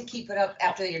 that was to keep it up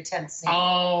after your 10th scene.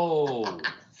 Oh.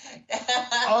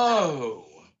 Oh.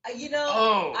 You know,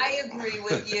 Oh. I agree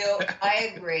with you.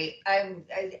 I agree.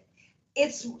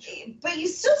 But you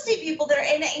still see people that are,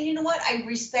 and you know what? I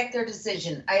respect their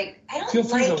decision. I don't Feel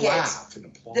free like to it laugh and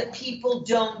applaud. that people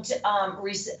don't. I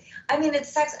mean, it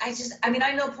sucks.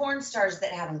 I know porn stars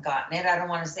that haven't gotten it. I don't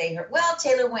want to say her. Well,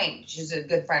 Taylor Wayne, she's a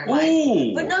good friend of mine.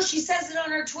 Ooh. But no, she says it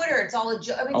on her Twitter. It's all a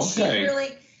joke. I mean, she Okay. really.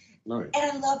 Nice.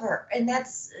 And I love her, and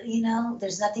that's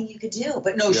there's nothing you could do.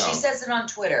 But no, she says it on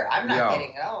Twitter. I'm not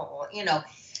kidding. Oh,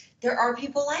 there are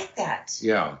people like that.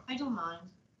 Yeah. I don't mind.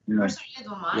 Yeah. Personally, I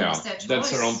don't mind. Yeah, It's their that's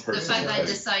their own choice. personal The fact that I thing.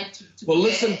 decide to Well, do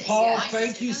listen, it is Paul, my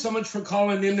thank you so much for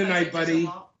calling in tonight, buddy.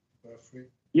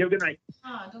 You have a good night.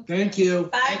 Thank you.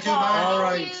 Bye, Paul. All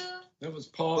right. That was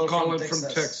Paul calling from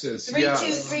Texas. Yeah.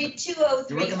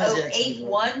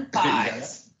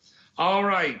 323-203-0815. All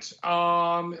right.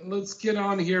 Let's get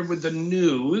on here with the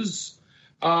news.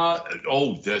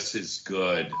 This is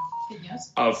good.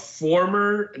 A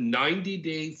former 90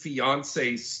 Day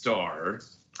Fiancé star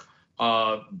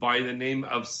by the name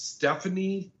of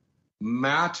Stephanie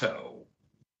Matto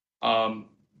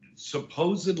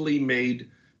supposedly made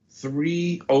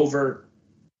over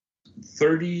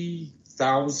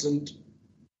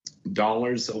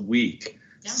 $30,000 a week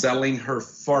selling her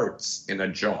farts in a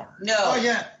jar. No. Oh,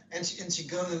 yeah. And she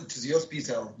gone to the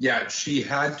hospital. Yeah, she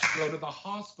had to go to the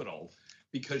hospital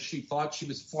because she thought she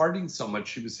was farting so much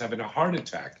she was having a heart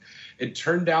attack. It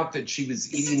turned out that she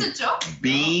was eating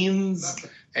beans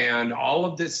and all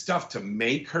of this stuff to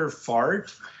make her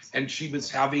fart, and she was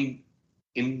having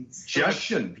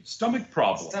stomach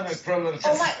problems.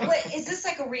 Oh my! What is this,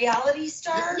 like a reality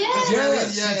star?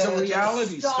 Yes, she's a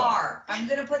reality star. I'm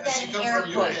gonna put that in air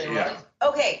quotes.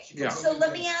 Okay, so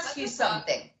let me ask you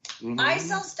something. Mhm. I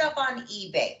sell stuff on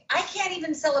eBay. I can't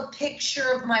even sell a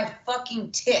picture of my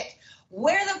fucking tit.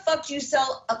 Where the fuck do you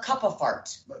sell a cup of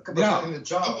fart? Yeah.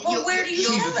 Well, where do you She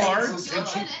sell farts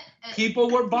and people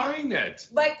were buying it.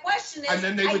 My question is, And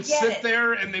then they I would get sit it.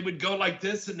 there and they would go like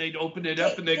this and they'd open it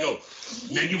up and they go,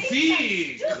 then you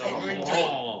feed.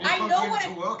 Oh. I know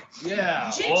what Yeah.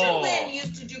 Ginger Oh. Lynn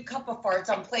used to do cup of farts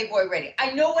on Playboy Radio. I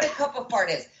know what a cup of fart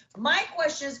is. My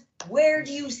question is, where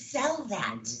do you sell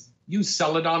that? You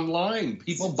sell it online.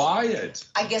 People buy it.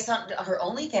 I guess on her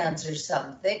OnlyFans or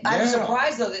something. I'm Yeah.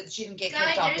 surprised though that she didn't get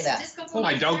kicked off of that. Well,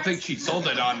 I don't think she sold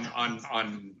it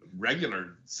on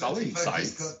regular selling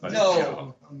sites. But,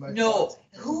 No. No.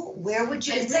 Where would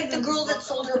you? It's like the girl that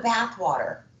sold her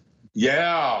bathwater.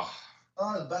 Yeah.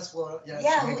 Oh, the best water.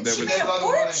 Yeah, she made a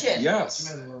fortune. Yes.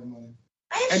 She made a lot of money.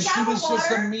 I have And she shower was just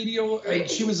a water. media.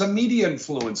 She was a media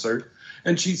influencer,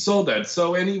 and she sold that.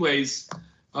 So, anyways,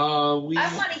 I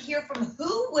want to hear from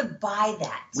who would buy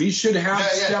that. we should have Yeah,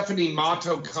 yeah. Stephanie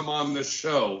Matto come on the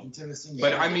show. Interesting.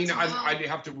 But I mean, I'd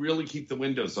have to really keep the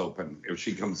windows open if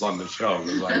she comes on the show.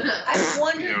 Like, I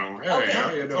wonder. you know, hey,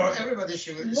 how you For doing? everybody,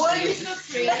 she will. What she- is she-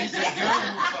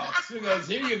 the She goes,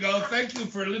 here you go. Thank you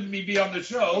for letting me be on the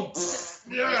show.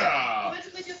 Yeah. Want to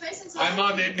put your face inside? I'm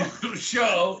on a new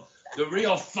show, The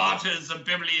Real Fotters of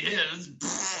Beverly Hills.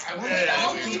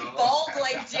 Don't be bald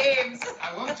like James.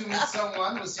 I want to meet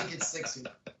someone who thinks it's sexy.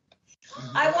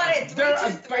 I want it. There-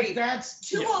 323 that's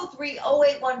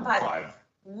 203-0815.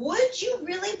 Would you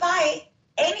really buy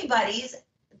anybody's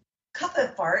cup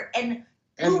of fart, and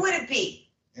who would it be?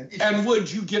 And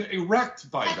would you get erect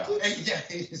by that?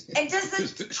 And does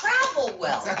it travel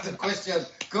well? That's the question.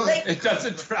 It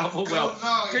doesn't travel well.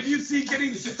 Can you see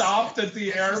getting stopped at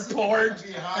the airport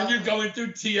and you're going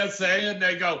through TSA and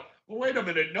they go, well, wait a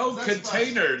minute, no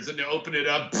containers, and they open it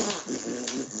up.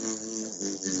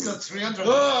 It's got 300.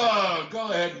 Oh,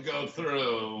 go ahead and go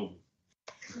through.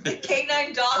 The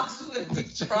canine dogs would be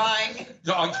trying.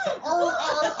 Dog.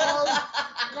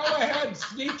 Go ahead,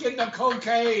 sneak in the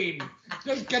cocaine.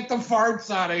 Just get the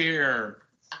farts out of here.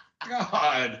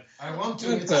 God. I want to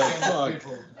What meet the some fuck?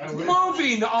 people.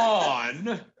 Moving on.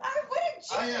 What a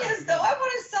genius, though. I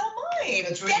want to sell mine.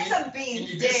 Get some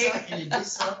beans, Dave. In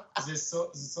Ibiza, they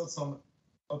sold some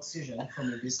oxygen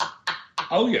from Ibiza.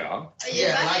 Oh, yeah.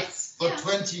 Yeah, like for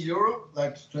 €20,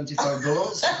 like $25,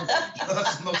 you have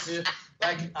some oxygen.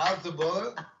 Like half the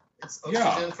bottle, it's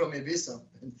oxygen from Ibiza.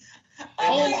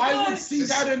 Oh, I would see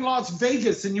that in Las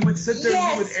Vegas, and you would sit there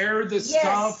and you would air this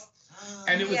stuff.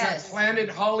 And it was Yes. at Planet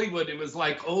Hollywood. It was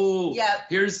like, oh, Yep.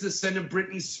 here's the scent of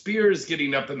Britney Spears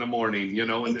getting up in the morning, you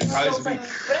know, and It's the so guys funny. be,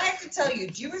 But I have to tell you,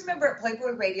 do you remember at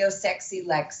Playboy Radio, Sexy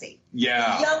Lexi?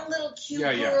 yeah. Young little cute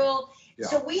Yeah, yeah. girl. Yeah.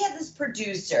 So we had this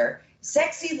producer,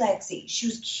 Sexy Lexi. She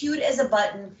was cute as a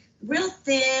button, real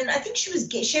thin. I think she was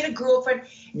gay. She had a girlfriend.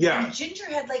 Yeah. And Ginger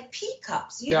had like pea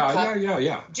cups. Yeah.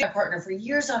 My partner for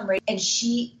years on radio, and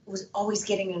she was always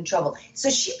getting in trouble. So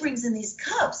she brings in these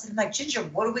cups, and I'm like, Ginger,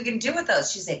 what are we gonna do with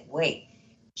those? She's like, wait.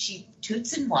 She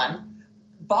toots in one,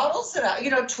 bottles it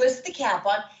out, twists the cap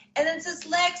on, and then says,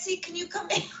 Lexi, can you come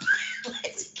in?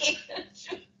 Lexi came in,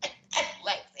 and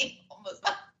Lexi almost,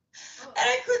 and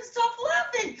I couldn't stop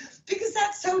laughing because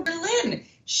that's so Berlin.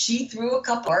 She threw a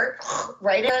cup of art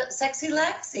right at Sexy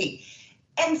Lexi.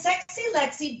 And Sexy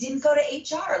Lexi didn't go to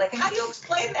HR. Like, how do you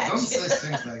explain that? Don't say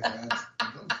things like that.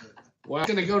 Well, I'm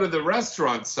going to go to the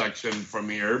restaurant section from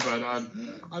here, but I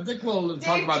think we'll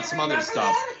talk about some other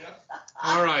stuff.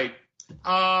 All right.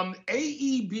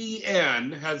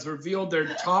 AEBN has revealed their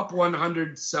top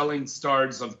 100 selling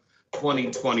stars of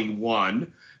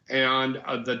 2021, and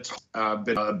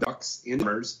the Ducks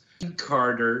Inners,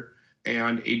 Carter,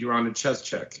 and Adriana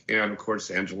Cheszek, and of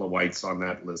course Angela White's on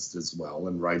that list as well,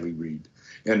 and Riley Reid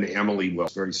and Emily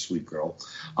Wells, very sweet girl.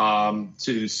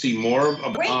 To see more,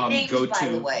 go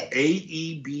to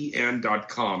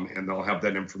aebn.com and they'll have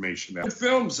that information there.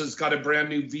 Films has got a brand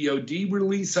new VOD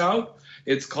release out.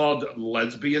 It's called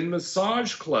Lesbian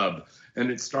Massage Club,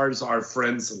 and it stars our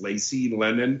friends Lacey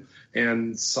Lennon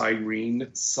and Siren.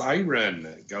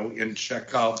 Go and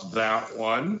check out that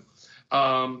one.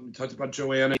 Talked about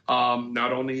Joanna.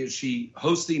 Not only is she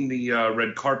hosting the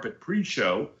red carpet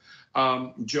pre-show,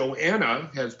 Joanna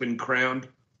has been crowned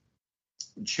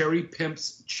Cherry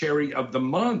Pimp's Cherry of the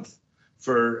Month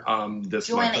for this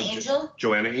Joanna month. Angel?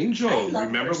 Joanna Angel. I love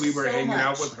Remember, her we were so hanging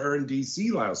out much. with her in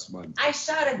D.C. last month. I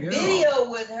shot a Yeah.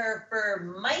 video with her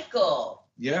for Michael.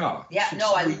 Yeah. Yeah, she's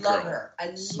no, a I sweet love girl. her. I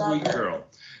love Sweet her. girl.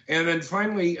 And then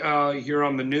finally, here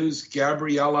on the news,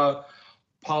 Gabriella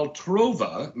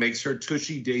Paltrova makes her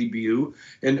tushy debut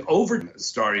in Over,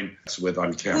 starring with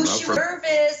on camera. Who's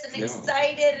nervous and Yeah.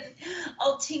 excited and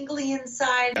all tingly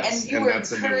inside. Yes, and you and were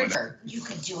that's a new encouraging one. her. You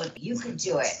could do it. You could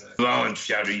do it. Bon,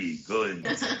 chérie, good.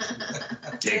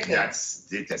 Take that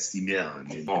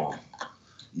testimony. Bon.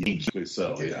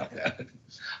 So, yeah.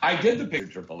 I did the picture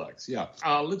Triple X, yeah.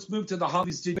 Let's move to the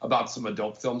hobby studio about some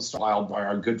adult films styled by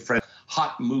our good friend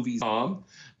Hot Movies Mom.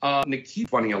 Nikki,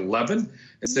 2011,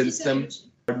 and since then,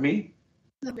 pardon me?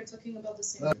 No, we're talking about the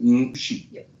same. She.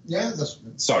 Yeah, that's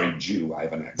right. Sorry, Jew, I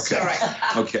have an accent.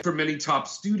 Okay. For many top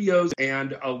studios,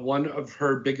 and one of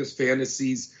her biggest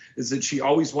fantasies is that she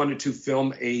always wanted to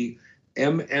film a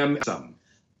MMF.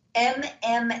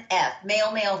 MMF,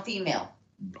 male, male, female.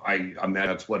 I mean,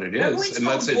 that's what it Remember we is.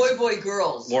 told boy, boy,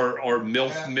 girls. Or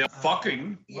MILF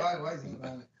fucking. Why is it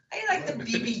bad? I like the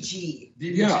BBG.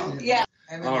 Yeah. Yeah.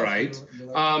 All right.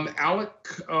 Alec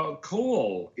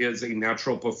Cole is a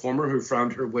natural performer who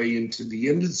found her way into the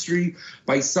industry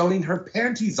by selling her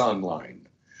panties online.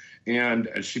 And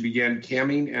she began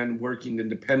camming and working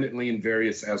independently in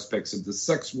various aspects of the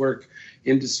sex work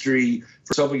industry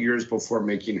for several years before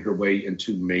making her way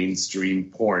into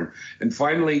mainstream porn. And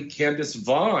finally, Candace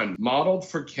Vaughn modeled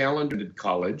for Calendar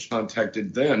College,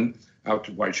 contacted then out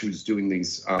to why she was doing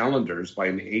these calendars by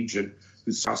an agent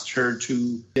who asked her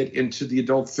to get into the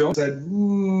adult film. Said,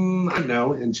 I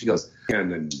know. And she goes,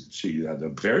 and then she had a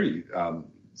very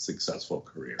successful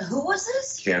career. Who was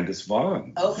this? Candace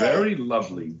Vaughn. Okay. Very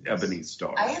lovely ebony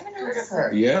star. I haven't heard of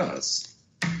her. Yes.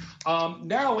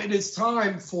 Now it is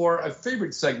time for a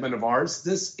favorite segment of ours.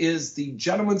 This is the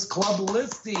Gentleman's Club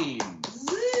listing.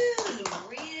 Woo!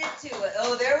 Read it to it.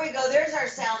 Oh, there we go. There's our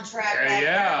soundtrack. back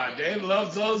Yeah, Dave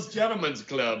loves those gentlemen's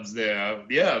clubs there.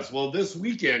 Yes, well, this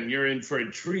weekend you're in for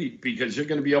a treat because you're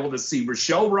going to be able to see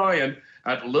Rochelle Ryan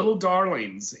at Little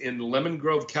Darlings in Lemon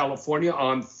Grove, California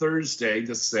on Thursday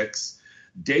the 6th.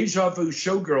 Deja Vu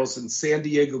Showgirls in San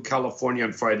Diego, California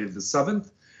on Friday the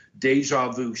 7th. Deja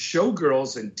Vu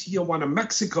Showgirls in Tijuana,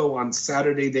 Mexico on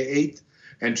Saturday the 8th.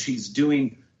 And she's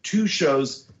doing 2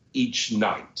 shows each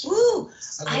night. Woo!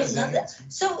 I love that.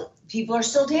 So people are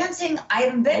still dancing. I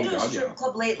haven't been to a strip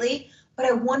club lately, but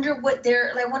I wonder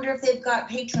if they've got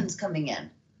patrons coming in.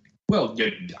 Well,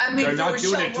 I mean, they're not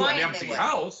Rochelle doing it to an Ryan, empty they would.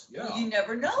 house. Yeah. Well, you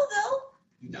never know, though.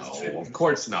 No, of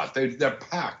course not. They're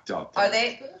packed up. Are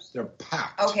they? They're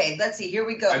packed. Okay, let's see. Here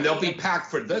we go. And they'll be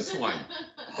packed for this one.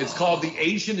 It's called the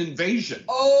Asian Invasion.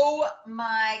 Oh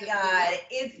my God!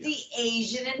 It's the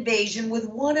Asian Invasion with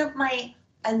one of my.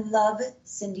 I love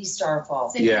Cindy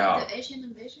Starfall. The Asian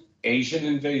Invasion? Asian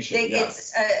Invasion.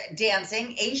 It's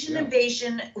dancing, Asian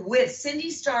Invasion with Cindy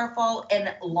Starfall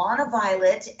and Lana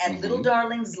Violet at Little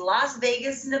Darlings, Las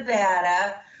Vegas,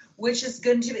 Nevada, which is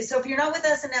going to be. So if you're not with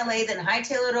us in LA, then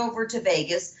hightail it over to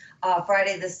Vegas.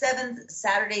 Friday the 7th,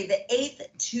 Saturday the 8th,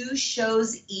 2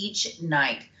 shows each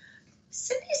night.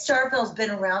 Cindy Starfall's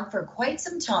been around for quite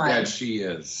some time. Yeah, she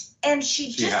is. And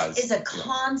she just is a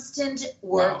constant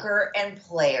worker and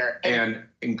player. And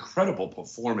incredible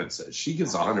performances. She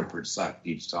gives 100%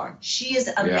 each time. She is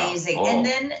amazing. Yeah. And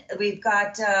then we've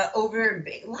got a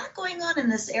lot going on in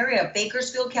this area.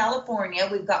 Bakersfield, California.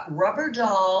 We've got Rubber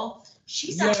Doll.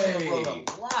 She's out on the road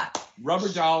a lot. Rubber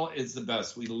Doll is the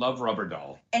best. We love Rubber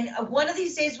Doll. And one of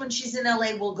these days when she's in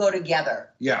LA, we'll go together.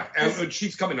 Yeah, and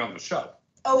she's coming on the show.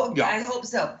 Oh, yeah. I hope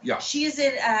so. Yeah. She is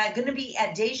going to be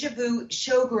at Deja Vu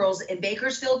Showgirls in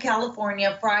Bakersfield,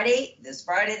 California, this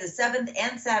Friday the 7th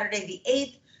and Saturday the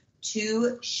 8th,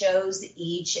 2 shows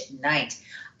each night.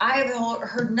 I have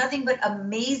heard nothing but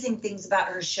amazing things about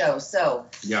her show. So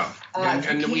yeah,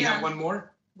 and we have one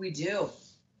more. We do.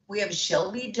 We have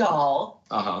Shelby Doll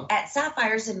at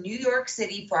Sapphires in New York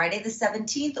City, Friday the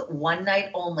 17th, one night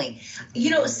only.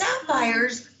 You know,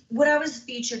 Sapphires. When I was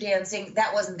feature dancing,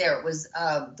 that wasn't there. It was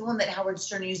the one that Howard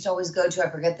Stern used to always go to. I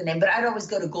forget the name, but I'd always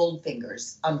go to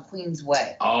Goldfingers on Queens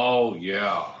Way. Oh,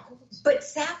 yeah. But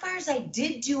Sapphires I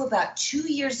did do about 2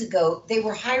 years ago. They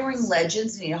were hiring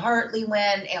legends. Nina Hartley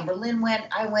went, Amber Lynn went,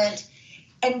 I went.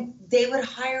 And they would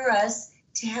hire us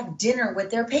to have dinner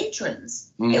with their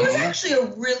patrons. Mm-hmm. It was actually a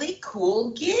really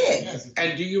cool gig.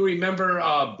 And do you remember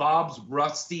Bob's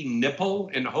Rusty Nipple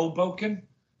in Hoboken?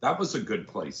 That was a good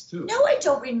place, too. No, I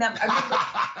don't remember.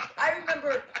 I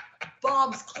remember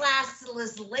Bob's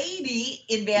Classless Lady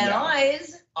in Van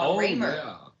Nuys on Raymer.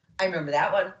 Yeah. I remember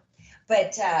that one.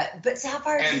 But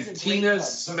Sapphires is a And Tina's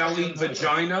Smelly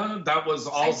Vagina, that was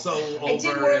also I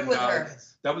did work with her.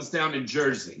 That was down in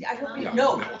Jersey.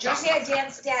 Jersey I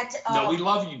danced at. No, we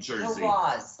love you, Jersey.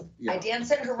 Harrah's. Yeah. I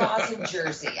danced at Harrah's in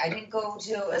Jersey. I didn't go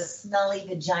to a smelly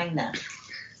vagina.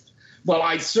 Well,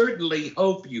 I certainly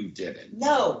hope you didn't.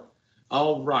 No.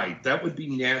 All right. That would be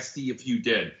nasty if you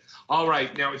did. All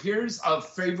right. Now, here's a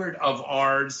favorite of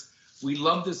ours. We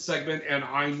love this segment, and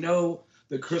I know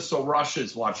that Crystal Rush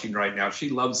is watching right now. She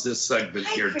loves this segment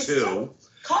here, Crystal. too.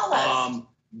 Call us.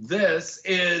 This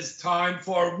is time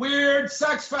for Weird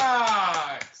Sex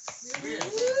Facts.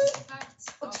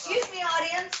 Excuse me,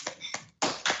 audience.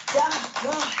 Oh,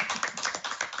 God.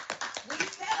 We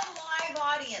said a live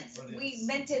audience. We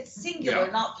meant it singular,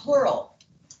 not plural.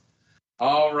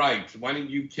 All right. Why don't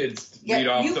you kids read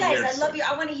off you the guys, weird I love you.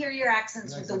 I want to hear your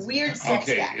accents with the weird sex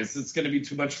Okay, facts. is this going to be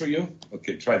too much for you?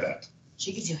 Okay, try that.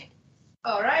 She can do it.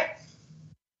 All right.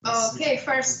 Okay,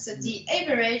 first, the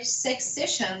average sex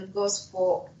session goes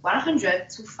for 100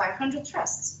 to 500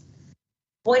 thrusts.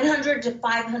 100 to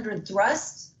 500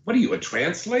 thrusts? What are you, a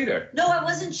translator? No, I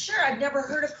wasn't sure. I've never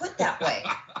heard it put that way.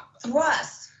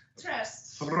 Thrust.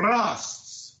 Thrusts.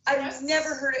 I've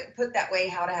never heard it put that way,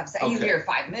 how to have sex. You Okay. hear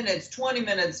 5 minutes, 20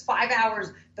 minutes, 5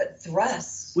 hours, but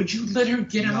thrust. Would you let her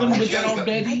get on with it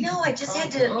already? I know, I just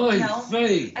had to, Oy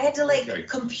vey. I had to Okay.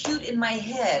 compute in my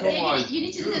head. Go on. You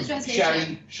need to do the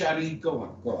translation. Shadi,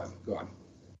 go on.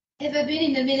 Ever been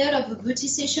in the middle of a booty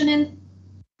session and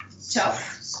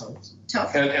tough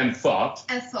And thought.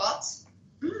 and thought,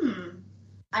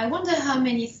 I wonder how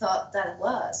many thought that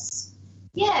was.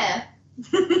 Yeah.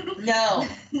 No.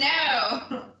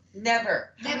 No.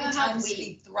 Never. Never How many have times we. did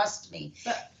he thrust me?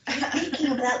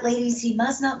 Speaking of that, ladies, he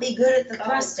must not be good at the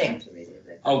thrusting.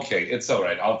 Okay, it's all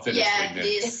right. I'll finish Yeah, reading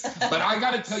it. this. But I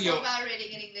got to tell you, So about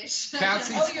reading in English.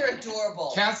 Cassie's- Oh, you're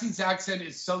adorable. Cassie's accent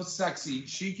is so sexy,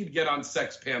 she could get on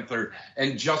Sex Panther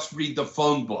and just read the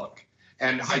phone book.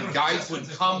 And guys would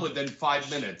come within 5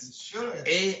 minutes. Sure.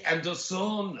 Hey,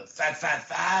 Anderson,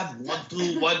 555,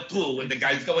 1212. And the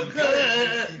guy's going, You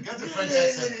got the French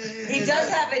accent. He does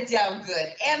have it down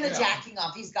good. And the Yeah. jacking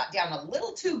off, he's got down a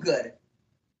little too good.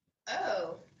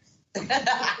 Oh.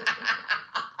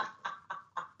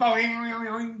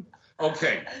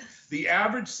 Okay, the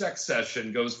average sex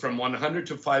session goes from 100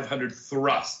 to 500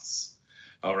 thrusts.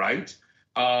 All right.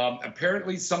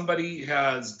 Apparently, somebody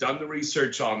has done the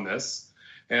research on this,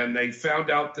 and they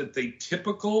found out that the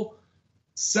typical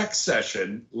sex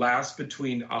session lasts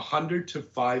between 100 to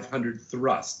 500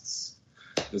 thrusts.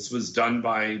 This was done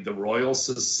by the Royal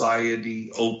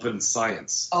Society Open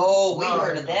Science. Oh, we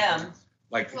heard of them.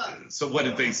 Like, so what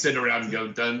did they sit around and go,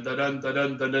 dun, dun, dun, dun,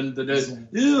 dun, dun, dun, dun, dun.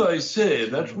 Yeah, I say,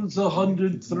 that was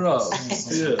 100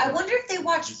 thrusts. Yeah. I wonder if they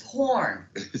watch porn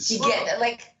to get,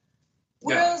 like,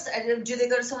 Where else? Do they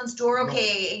go to someone's door?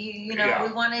 Okay, you know,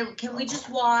 we want to. Can we just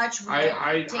watch?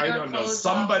 I don't know.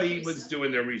 Somebody was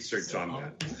doing their research on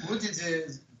that. What did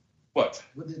the What?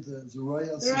 What did the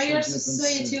Royal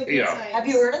Society of Yeah. Science. Have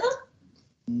you heard of them?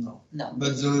 No. No.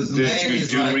 But the Did name you is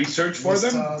do like research for the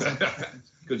them? stars.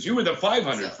 Because you were the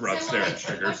 500 for us there,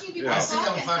 Sugar. I think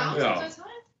I'm fine. Yeah.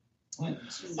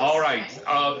 All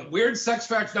right. Weird sex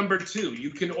fact number 2. You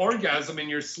can orgasm in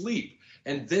your sleep.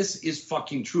 And this is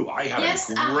fucking true. I had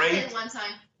a I great had it one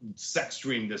time. sex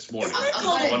dream this morning. Isn't it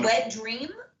called a wet dream?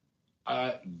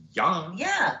 Yeah.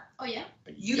 Yeah. Oh, yeah?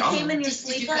 You Yeah. came in your Did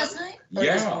sleep you last come? night? Or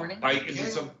this Yeah. morning?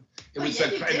 It was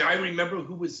and I remember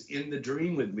who was in the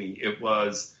dream with me. It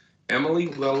was Emily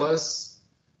Willis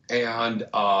and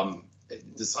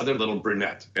this other little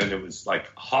brunette. And it was like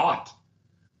hot.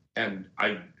 And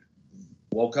I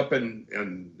woke up and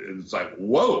it was like,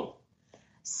 whoa.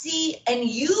 See, and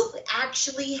you've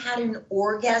actually had an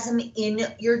orgasm in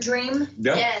your dream?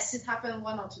 Yeah. Yes, it happened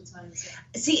 1 or 2 times. Yeah.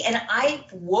 See, and I've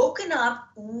woken up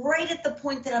right at the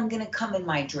point that I'm going to come in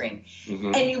my dream.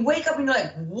 Mhm. And you wake up and you're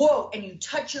like, whoa, and you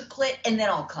touch your clit and then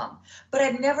I'll come. But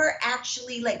I've never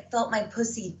actually like felt my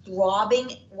pussy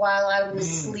throbbing while I was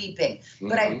sleeping.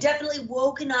 But I've definitely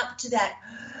woken up to that,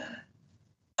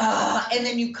 and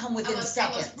then you come within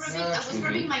seconds. I was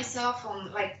rubbing myself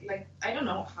on like I don't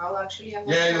know how actually I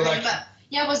was. Yeah, you're rubbing, like- but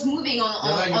yeah, I was moving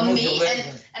on me,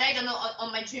 and I don't know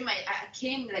on my dream I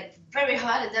came like very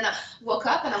hard, and then I woke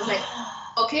up and I was like,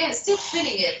 okay, I'm still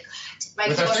feeling it, like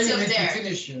But it I was think you still need to there.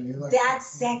 finish you. You're like, That's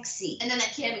sexy. And then I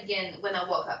came again when I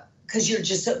woke up. Because you're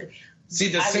just so. See,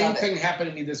 the I same love it. thing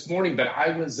happened to me this morning, but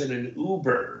I was in an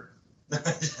Uber.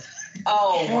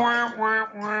 Oh. and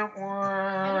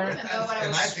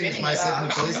I finished myself in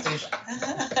the police station.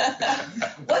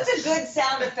 What's a good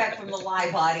sound effect from the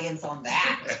live audience on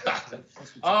that?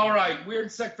 All right, weird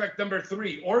sex fact number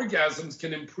 3. Orgasms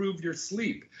can improve your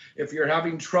sleep. If you're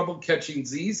having trouble catching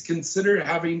Z's, consider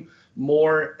having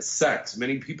more sex.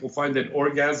 Many people find that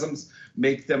orgasms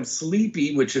make them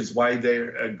sleepy, which is why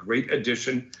they're a great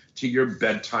addition to your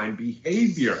bedtime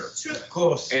behavior. Of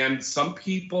course. And some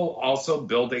people also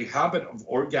build a habit of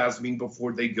orgasming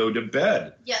before they go to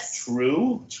bed. Yes.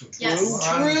 True? Yes.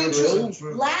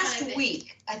 True. Last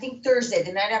week, I think Thursday,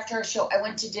 the night after our show, I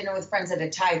went to dinner with friends at a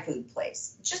Thai food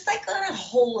place, just like on a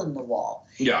hole in the wall.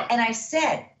 Yeah. And I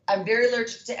said, I'm very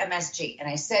allergic to MSG. And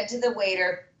I said to the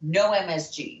waiter, no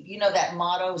MSG. You know that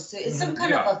motto? So it's some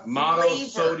kind of a flavor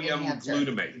monosodium enhancer.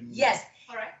 glutamate. Yes.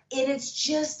 All right. And it's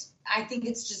just, I think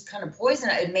it's just kind of poison.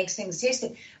 It makes things taste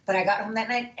good. But I got home that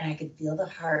night and I could feel the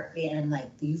heartbeat. And I'm like,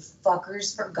 you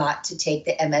fuckers forgot to take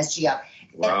the MSG out.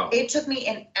 Wow. And it took me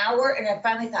an hour and I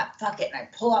finally thought, fuck it. And I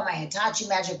pull out my Hitachi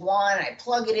magic wand and I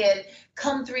plug it in,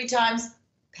 come 3 times,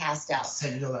 passed out.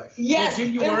 Save your life. Yes. Well,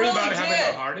 did you it worry really about did.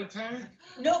 having a heart attack?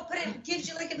 No, but it gives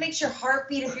you, like, it makes your heart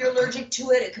beat if you're allergic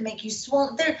to it. It can make you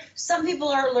swollen. Some people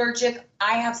are allergic.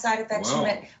 I have side effects from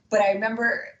it. But I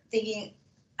remember thinking,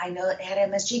 I know it had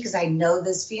MSG because I know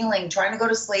this feeling, trying to go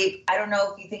to sleep. I don't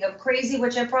know if you think I'm crazy,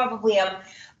 which I probably am,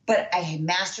 but I had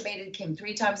masturbated, came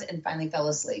 3 times, and finally fell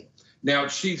asleep. Now,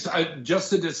 she's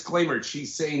just a disclaimer.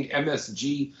 She's saying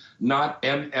MSG, not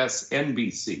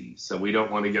MSNBC. So we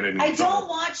don't want to get any I trouble don't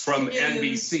watch from the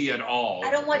news. NBC at all. I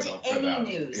don't watch for any that.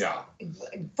 news. Yeah.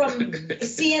 From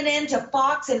CNN to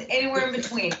Fox and anywhere in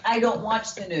between. I don't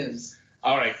watch the news.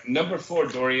 All right. Number 4,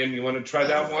 Dorian. You want to try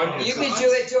that one? You can do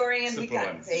it, Dorian. We Simple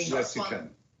got one. things. Yes, you can.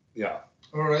 Yeah.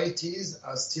 Our 80s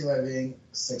are still having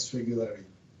sex regularly.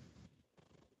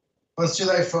 One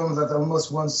study found that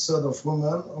almost 1/3 of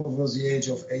women over the age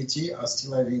of 80 are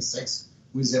still having sex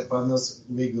with their partners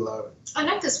regularly. I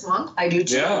like this one. I do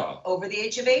too. Yeah. Over the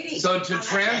age of 80. So to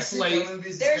translate,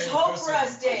 There's hope for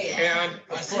us, Dave. and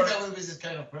I think I will be this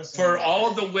kind of person. for all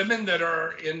of the women that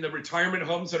are in the retirement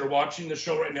homes that are watching the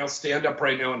show right now, stand up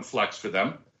right now and flex for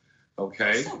them.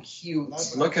 Okay. So cute.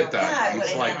 Look at that. God, what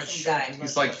He's a like, handsome guy.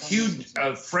 he's like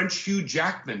French Hugh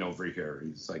Jackman over here.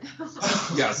 He's like,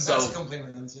 yeah. So, That's a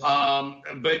compliment. Yeah.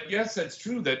 but yes, it's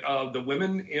true that the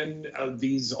women in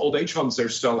these old age homes are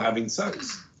still having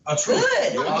sex. True.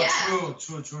 Good.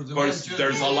 True. Of course,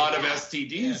 there's a lot of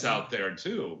STDs out there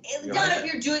too. Not if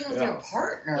you're doing it with your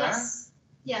partner.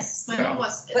 Yes, my Yeah. mom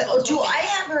was. But I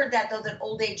have heard that though, that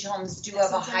old age homes do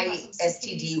have a high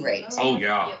STD rate. Oh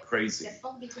yeah, crazy.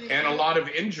 And a lot of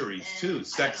injuries too.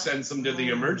 Sex sends them to the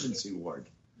emergency ward.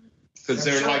 Because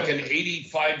they're like an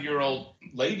 85-year-old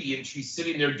lady and she's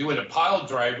sitting there doing a pile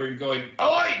driver and going,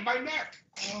 "Oh, my neck."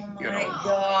 Oh my You know?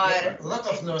 God. A lot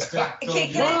of nurse Can I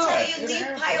tell you, leave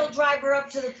pile driver up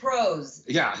to the pros.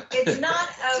 Yeah. It's not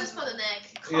Just for the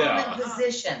neck. common Yeah.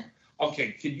 position.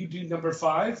 Okay, can you do number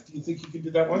 5? Do you think you can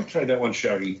do that one? Try that one,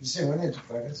 Shaggy.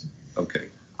 Okay.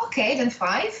 Okay, then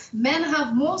 5. Men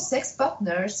have more sex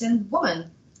partners than women.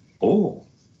 Oh.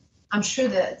 I'm sure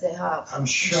that they have. I'm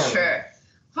sure.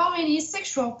 How many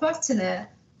sexual partners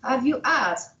have you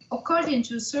had? According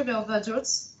to a survey of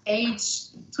adults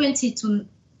aged 20 to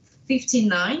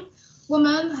 59,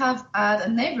 women have had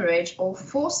an average of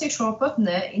 4 sexual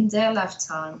partners in their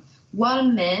lifetime, while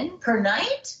men... Per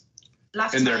night?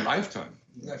 In their lifetime.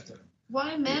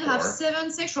 While men have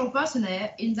 7 sexual partners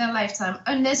in their lifetime,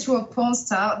 unless you're a porn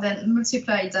star, then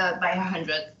multiply that by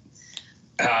 100.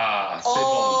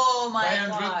 Oh my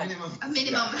God!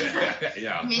 Minimum.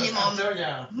 Yeah. Minimum.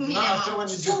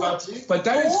 But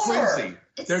that is crazy.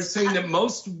 They're saying that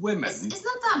most women It's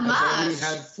not that have much. only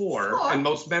had 4, and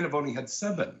most men have only had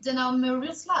 7. Then I'm a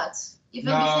real slut.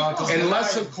 Even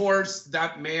Unless, of course,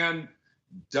 that man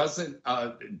doesn't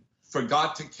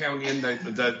forgot to count in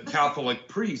the Catholic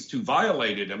priest who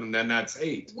violated him, and then that's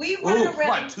 8. We run around.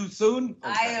 What, too soon?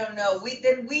 I don't know. We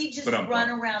just run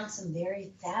around some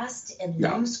very fast and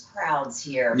loose crowds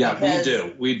here. Yeah,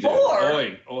 we do. 4.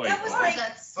 Oi. That was like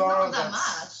that's not that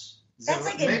much. That's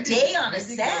like a day on a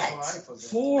set.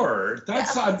 4.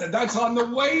 That's on the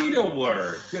way to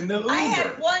work in the Uber. I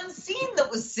had one scene that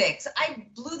was 6. I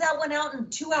blew that one out in a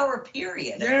 2-hour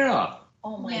period. Yeah.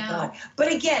 Oh my God.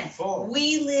 But again,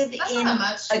 we live in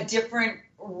a different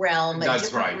realm, a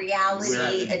different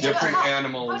reality, We're different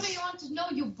animals. How do you want to know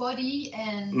your body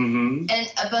and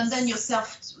abandon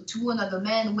yourself to another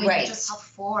man when you just have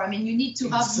 4? I mean, you need to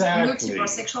have multiple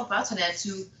sexual partners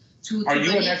to Are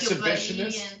you an develop your body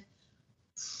exhibitionist? and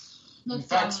not In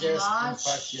fact, that yes. much. In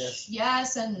fact, yes.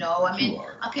 Yes and no. I mean, You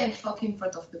are. I can fuck in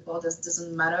front of people. That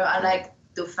doesn't matter. I like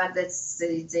the fact that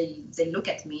they look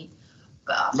at me.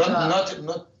 But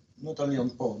not only on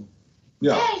porn.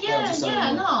 No.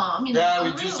 I mean, we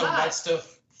I'm do real some life. bad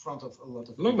stuff in front of a lot of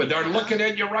people. Look, but they're looking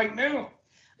at you right now.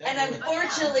 And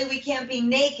unfortunately, we can't be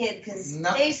naked because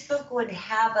Facebook would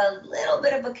have a little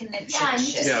bit of a connection.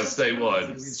 Yes, they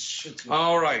would.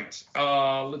 All right.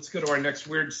 Let's go to our next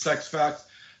weird sex fact.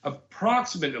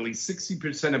 Approximately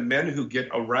 60% of men who get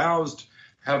aroused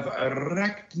have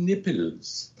erect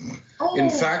nipples.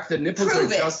 In fact, the nipples are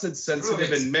just as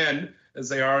sensitive in men as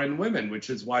they are in women, which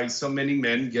is why so many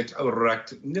men get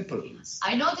erect nipples.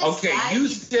 I know this. Okay, you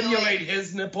stimulate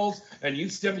his nipples and you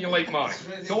stimulate mine.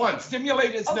 Go on,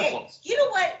 stimulate his nipples. You know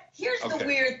what? Here's the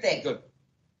weird thing. Good.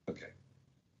 Okay.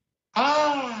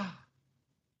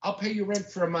 I'll pay you rent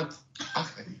for a month.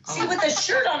 Okay. See, with the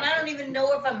shirt on, I don't even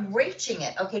know if I'm reaching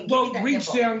it. Okay, give me that reach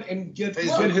nipple. down and get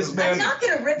his man. I'm not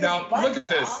going to rip Now, his butt look at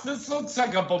this. off. This looks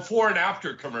like a before and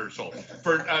after commercial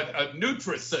for a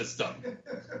Nutrisystem.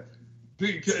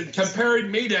 Comparing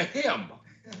me to him.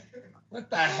 What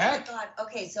the heck? Oh, my God.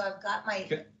 Okay, so I've got my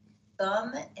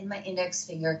thumb and my index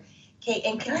finger. Okay,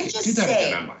 and can I just do that say...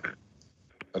 again on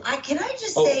mine. Can I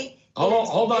just say...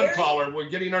 Hold on, caller. We're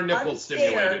getting our nipples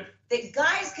stimulated. That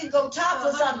guys can go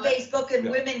topless on Facebook and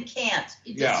women can't.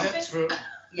 Yeah. That's true.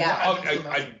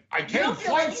 Yeah. I came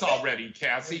twice already,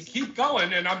 Cassie. Keep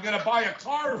going, and I'm going to buy a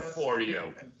car for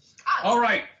you. All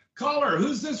right. Caller,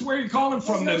 who's this? Where are you calling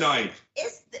from tonight?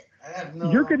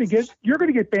 You're going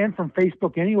to get banned from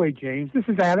Facebook anyway, James. This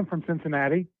is Adam from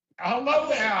Cincinnati.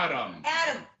 Hello, Adam.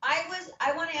 Adam,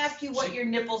 I want to ask you what your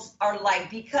nipples are like,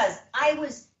 because I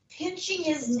was pinching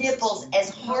his nipples as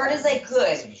hard as I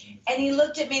could, and he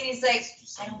looked at me and he's like,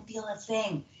 I don't feel a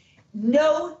thing.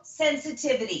 No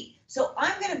sensitivity. So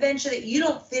I'm going to venture that you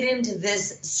don't fit into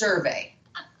this survey.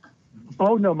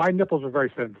 Oh, no, my nipples are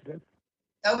very sensitive.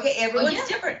 Okay, everyone's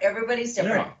different. Everybody's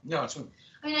different. Yeah, true.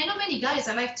 I mean, I know many guys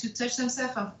that like to touch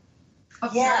themselves at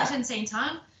the same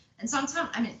time. And sometimes,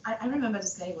 I mean, I remember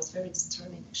this guy was very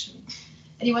disturbing, actually.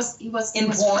 And he was in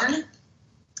porn?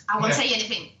 I won't say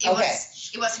anything.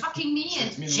 He was fucking me,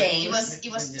 and he was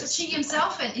touching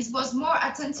himself, and he was more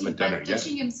attentive by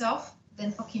touching himself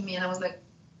than fucking me. And I was like,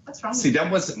 what's wrong with you? See,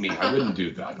 that wasn't me. I wouldn't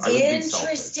do that. I would be selfish.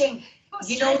 Interesting.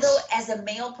 You know, though, as a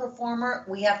male performer,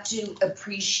 we have to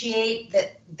appreciate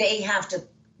that they have to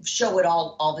show it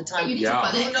all the time.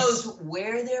 Yeah. Who knows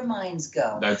where their minds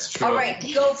go? That's true. All right,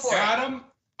 go for it. Adam,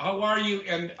 how are you?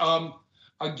 And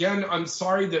again, I'm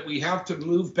sorry that we have to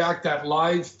move back that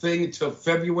live thing to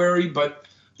February, but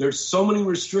there's so many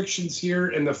restrictions here,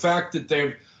 and the fact that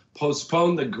they've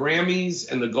postponed the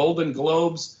Grammys and the Golden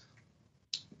Globes,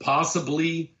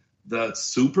 possibly the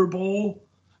Super Bowl.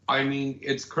 I mean,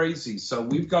 it's crazy. So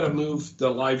we've got to move the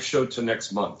live show to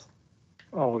next month.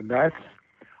 Oh,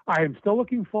 I am still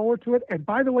looking forward to it. And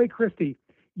by the way, Christy,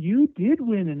 you did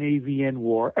win an AVN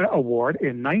award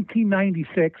in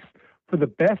 1996 for the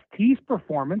best tease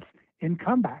performance in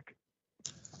comeback.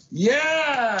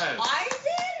 Yes. I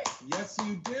did? Yes,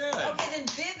 you did. Okay, then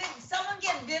Vivid, someone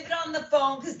get Vivid on the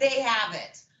phone because they have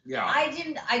it. Yeah.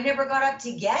 I never got up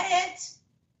to get it.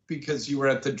 Because you were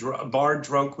at the bar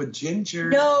drunk with Ginger.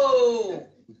 No.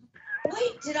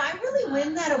 Wait, did I really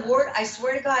win that award? I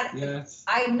swear to God. Yes.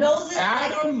 I know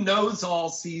that. Adam knows all,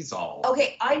 sees all.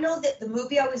 Okay, I know that the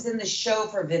movie I was in, the show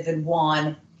for Vivid,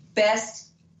 won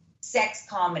Best Sex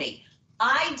Comedy.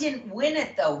 I didn't win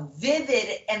it though.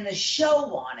 Vivid and the show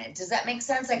won it. Does that make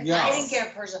sense? Like Yes. I didn't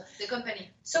get a personal. The company.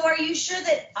 So are you sure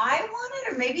that I won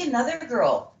it, or maybe another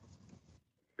girl?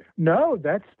 No,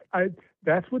 that's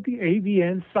what the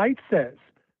AVN site says.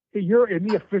 You're in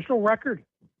the official record.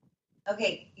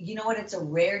 Okay, you know what? It's a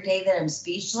rare day that I'm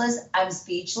speechless.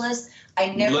 I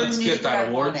never Let's knew get that I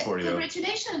award won it. for you.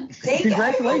 Congratulations. Thank you.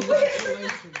 Congratulations.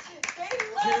 They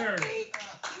love me.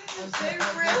 They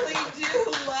really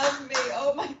do love me.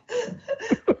 Oh my.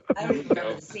 I don't even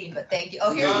remember the scene, but thank you.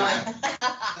 Oh, here's one.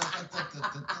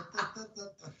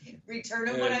 Return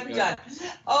it when I'm done.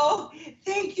 Oh,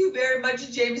 thank you very much,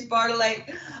 James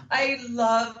Bartolet. I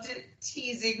loved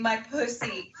teasing my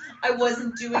pussy. I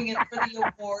wasn't doing it for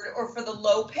the award or for the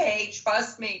low pay.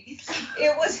 Trust me.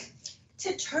 It was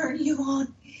to turn you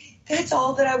on. That's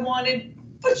all that I wanted.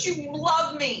 But you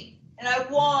love me. And I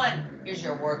won. Here's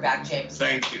your award back, James.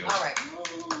 Thank you. All right.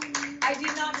 I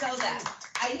did not know that.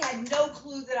 I had no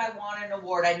clue that I won an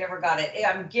award. I never got it.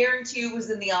 I guarantee it was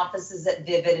in the offices at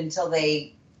Vivid until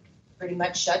they pretty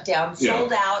much shut down.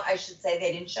 Sold out, I should say.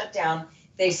 They didn't shut down.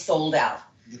 They sold out.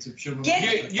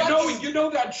 You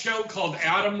know that show called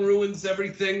Adam Ruins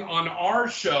Everything? On our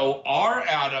show, our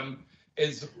Adam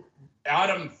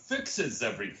fixes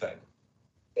everything.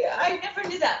 Yeah, I never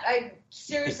knew that. I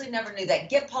seriously never knew that.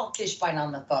 Get Paul Fishbein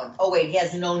on the phone. Oh, wait, he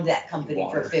hasn't owned that company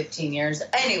for 15 years.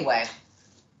 Anyway,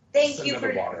 thank you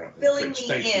for filling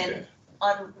me in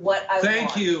on what I want.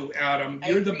 Thank you, Adam.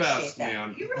 You're the best,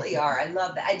 man. You really are. I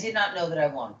love that. I did not know that I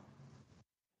won.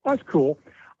 That's cool.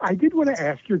 I did want to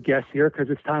ask your guests here because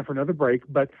it's time for another break,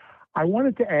 but I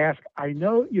wanted to ask, I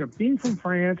know, being from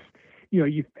France,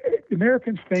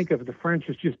 Americans think of the French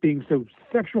as just being so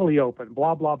sexually open,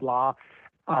 blah, blah, blah.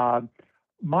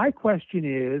 My question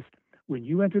is, when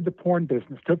you entered the porn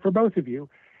business, for both of you,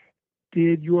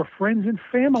 did your friends and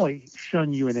family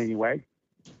shun you in any way?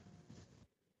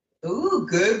 Ooh,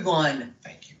 good one.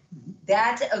 Thank you.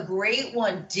 That's a great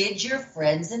one. Did your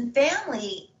friends and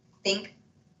family think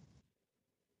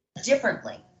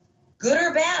differently? Good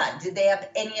or bad? Did they have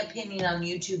any opinion on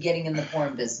you two getting in the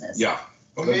porn business? Yeah.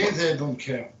 For me, they don't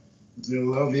care. They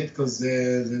love it because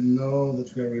they know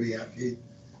that we are really happy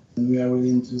and we are really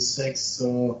into sex.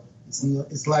 So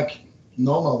it's like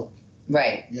normal.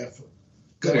 Right. Yeah.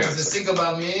 Because they think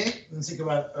about me, they think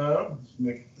about her,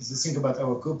 they think about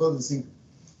our couple, they think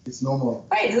it's normal.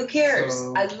 Right, who cares?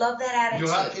 So I love that attitude.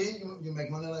 You're happy, you make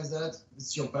money like that,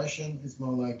 it's your passion, it's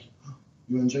more like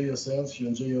you enjoy yourself, you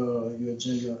enjoy what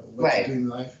you do in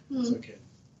life, it's okay.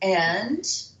 And?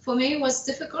 For me, it was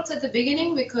difficult at the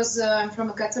beginning because I'm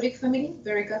from a Catholic family,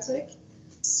 very Catholic.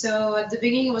 So at the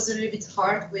beginning, it was a little bit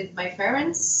hard with my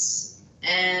parents.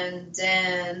 And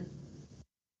then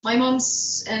my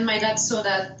moms and my dad saw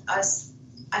that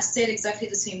I stayed exactly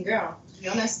the same girl, to be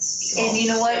honest. And you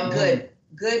know what? Good.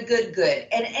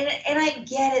 And I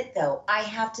get it, though. I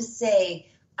have to say,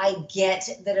 I get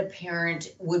that a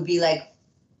parent would be like,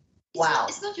 wow.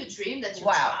 It's not your dream that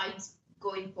your child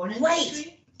go in porn industry.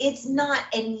 Right. It's not.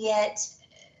 And yet,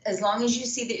 as long as you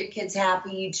see that your kid's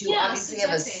happy, you two obviously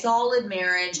have a solid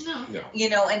marriage,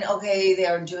 and okay, they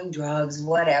are doing drugs,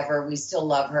 whatever. We still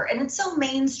love her. And it's so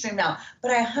mainstream now. But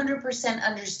I 100%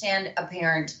 understand a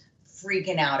parent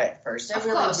freaking out at first. I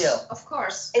really do. Of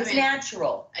course. It's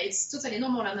natural. It's totally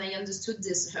normal. And I understood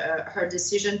this, her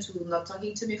decision to not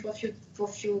talking to me for a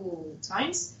few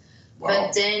times. Wow.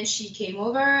 But then she came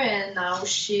over and now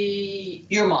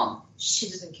Your mom. She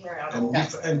doesn't care at all.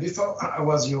 And before, I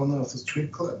was the owner of a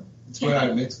strip club. That's where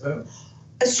I met her.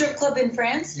 A strip club in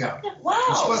France? Yeah. Wow.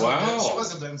 She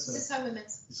was a dancer. This is how we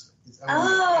met.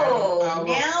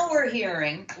 Now we're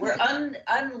hearing. We're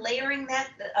unlayering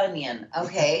that onion.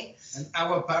 Okay. And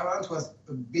our parent was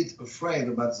a bit afraid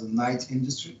about the night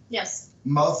industry. Yes.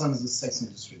 More than the sex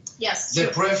industry. Yes. They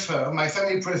prefer, my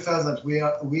family prefers that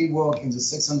we work in the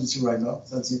sex industry right now,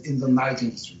 that's in the night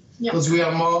industry. Yeah. Because we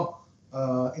are more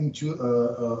into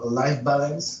life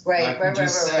balance. Right, we do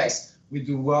sex, we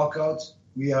do workout,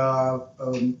 we have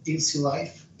healthy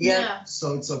life. Yeah.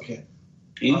 So it's okay.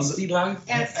 Healthy life?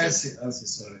 Healthy,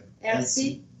 sorry.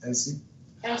 Healthy.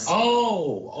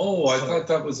 Oh, I thought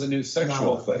that was a new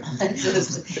sexual thing.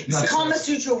 It's Kama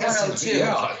Sutra 102.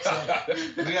 Yeah.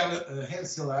 We have a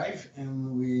healthy life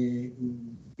and we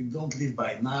don't live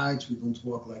by night. We don't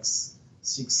work like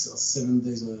 6 or 7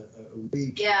 days a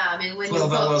week. Yeah, I mean, when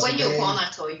 12 hours a you're day.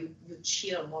 conator, you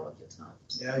chill more of your time.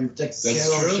 Yeah, you take That's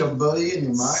care true. of your body and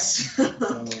your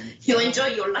mind. You enjoy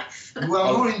your life. You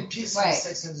are more in peace in the Right.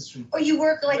 sex industry. Or you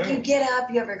work like Yeah. you get up,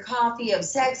 you have your coffee, you have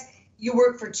sex, you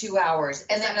work for 2 hours,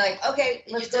 and then you're like, okay,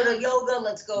 let's go to yoga,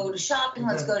 let's go to shopping,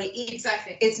 let's go to eat.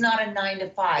 Exactly. It's not a 9 to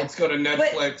 5. Let's go to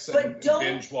Netflix but and don't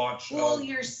binge watch fool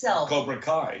yourself. Cobra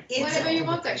Kai. It's Whatever you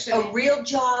want, actually. a real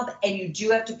job, and you do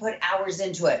have to put hours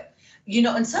into it. You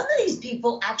know, and some of these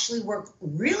people actually work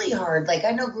really hard. Like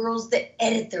I know girls that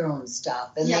edit their own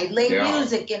stuff, and they lay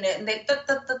music in it, and they.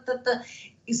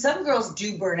 Some girls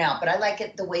do burn out, but I like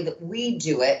it the way that we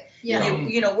do it. Yeah.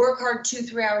 You know, work hard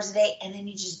 2-3 hours a day, and then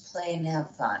you just play and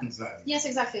have fun. Exactly. Yes,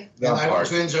 exactly. And I want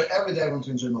to enjoy every day. I want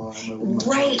to enjoy my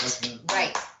Right,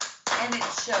 right, and it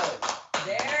shows.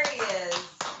 There he is.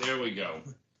 There we go.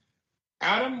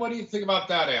 Adam, what do you think about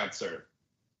that answer?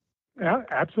 Yeah,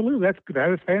 absolutely.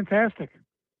 That is fantastic.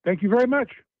 Thank you very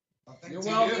much. You're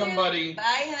welcome, buddy. Bye,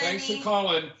 honey. Thanks for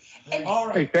calling. And- All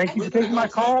right. Hey, thank you for taking my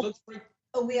call. Let's break.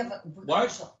 Oh, we have a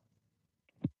What?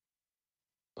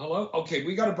 Hello? Okay,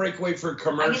 we got to break away for a I'm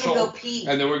commercial. gonna go pee.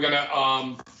 And then we're going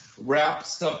to wrap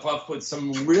stuff up with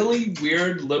some really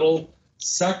weird little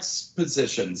sex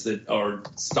positions that are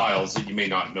styles that you may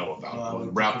not know about.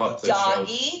 We'll wrap up the show.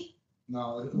 Doggy.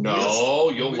 No,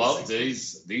 you'll love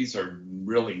these. These are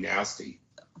really nasty.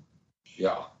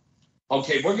 Yeah.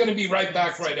 Okay, we're going to be right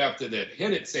back right after that.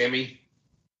 Hit it, Sammy.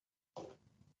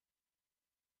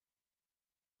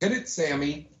 Hit it,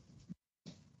 Sammy.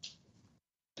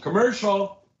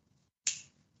 Commercial.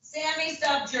 Sammy,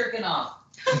 stop jerking off.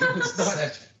 It's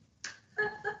not.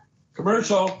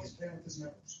 Commercial.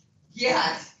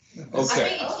 Yes.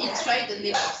 Okay. I think he tried the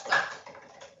nipple stuff.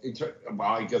 Well,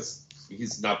 I guess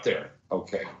he's not there.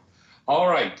 Okay. All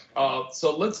right.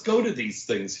 So let's go to these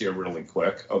things here really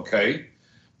quick. Okay.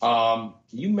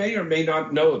 You may or may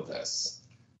not know this.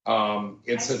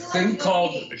 It's a thing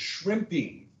called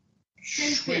shrimping.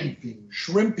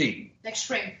 Shrimping. Like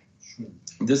shrimp.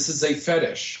 This is a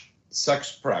fetish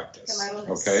sex practice.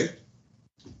 Okay.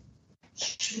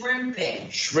 Shrimping.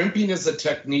 Shrimping is a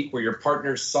technique where your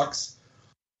partner sucks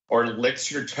or licks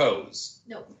your toes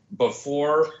No.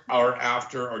 before or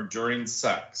after or during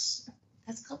sex.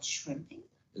 That's called shrimping?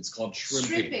 It's called shrimping.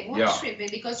 Shrimping. Why Yeah. shrimping?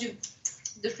 Because you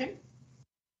the shrimp.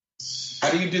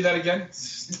 How do you do that again?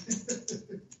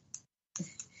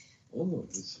 Oh,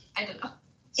 I don't know.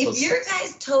 If your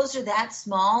guys' toes are that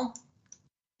small,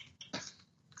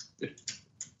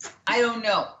 I don't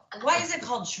know. Why is it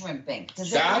called shrimping?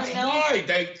 Does that's anyone know? why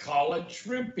they call it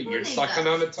shrimping. You're sucking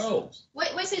on the toes. Why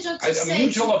is it just I'm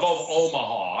Mutual of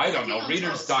Omaha. I don't know. Sucking on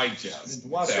Reader's toes. Digest.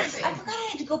 Whatever. I forgot I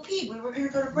had to go pee. We were going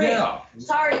to go to break. Yeah.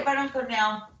 Sorry if I don't go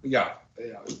now. Yeah.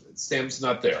 Sam's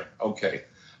not there. Okay.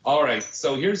 All right.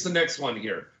 So here's the next one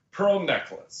here. Pearl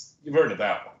necklace. You've heard of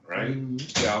that one, right?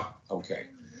 Yeah. Okay.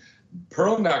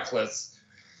 Pearl necklace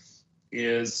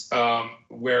is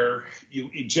where you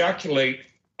ejaculate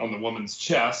on the woman's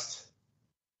chest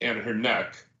and her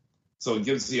neck, so it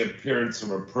gives the appearance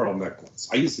of a pearl necklace.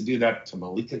 I used to do that to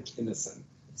Malika Kinnison,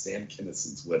 Sam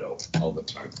Kinnison's widow, all the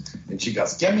time. And she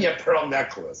goes, "Give me a pearl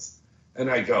necklace."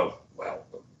 And I go, "Well,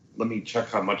 let me check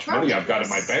how much money I've got in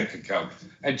my bank account."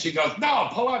 And she goes, "No,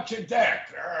 pull out your dick."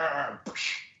 Yeah,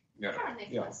 Pearl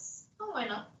yeah. necklace. Oh, why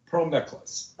not? Pearl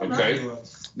necklace. Okay.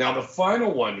 Now the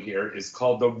final one here is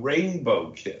called the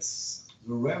rainbow kiss.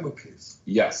 The rainbow kiss.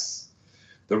 Yes.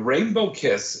 The rainbow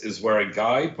kiss is where a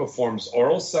guy performs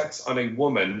oral sex on a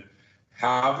woman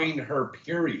having her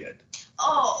period.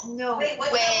 Oh no! Wait.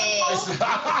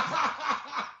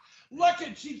 Look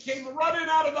at, she came running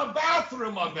out of the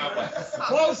bathroom on that one.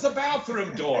 Close the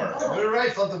bathroom door. You're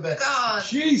right for the best. God.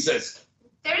 Jesus.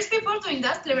 There is people doing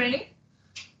that cleverly.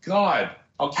 God.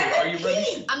 Okay, are you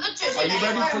ready? I'm not judging. Are you ready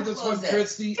anyone. for this one,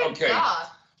 Christy? Thank Okay. God.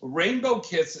 Rainbow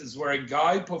kiss is where a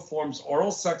guy performs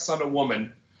oral sex on a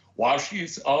woman while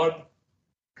she's on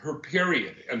her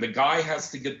period, and the guy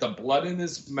has to get the blood in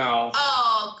his mouth.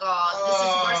 Oh God, this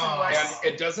is worse and worse.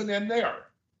 And it doesn't end there.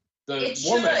 The It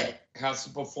woman should. has to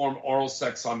perform oral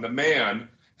sex on the man,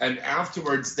 and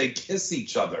afterwards they kiss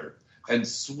each other and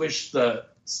swish the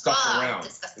stuff around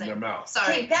in their mouth.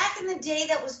 Okay, back in the day,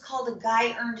 that was called a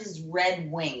guy earned his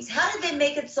red wings. How did they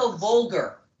make it so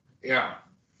vulgar? Yeah.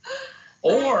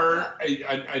 Or,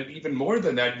 and even more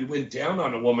than that, you went down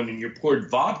on a woman and you poured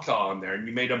vodka on there and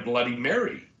you made a Bloody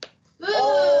Mary.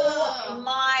 Oh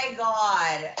my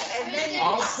God! And then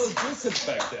Also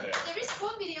disinfected it. There is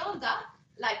one video on that,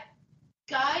 like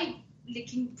guy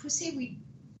licking pussy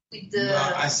with the.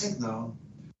 No, I think no.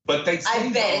 But they say, I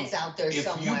bet it's out there if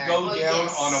somewhere. you go down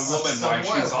on a woman while Somewhere,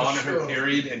 she's on for her sure.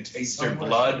 period and taste her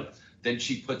blood, then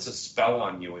she puts a spell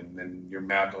on you, and then you're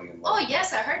madly in love. Oh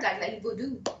yes, I heard that, like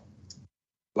voodoo.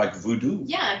 Like voodoo.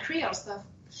 Yeah, Creole stuff.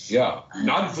 Yeah,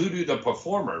 not voodoo the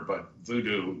performer, but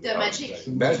voodoo. The magic.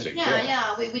 Magic.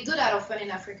 Yeah, we do that often in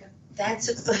Africa. That's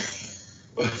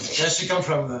Yeah, she come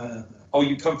from. Oh,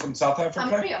 you come from South Africa? I'm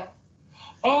Creole.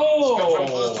 Oh. She come from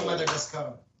close to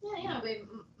Madagascar.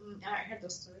 Yeah, I heard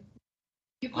those stories.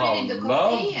 You put it in the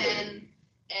coffee, and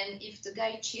if the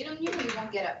guy cheat on you, you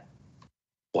won't get up.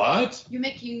 What?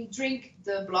 You drink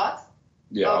the blood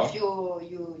Yeah. of your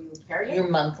period. Your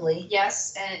monthly.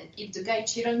 Yes, and if the guy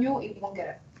cheat on you, he won't get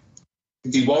up.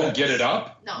 He won't get it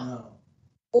up? No.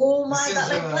 Oh my This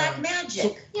God, is, like black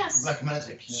magic. Yes. Black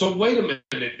magic. Yeah. So wait a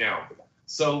minute now.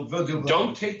 So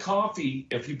don't take coffee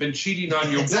if you've been cheating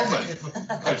on your woman,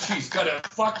 because she's gonna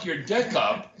fuck your dick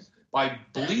up by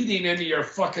bleeding into your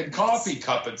fucking coffee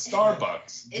cup at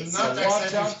Starbucks. It's So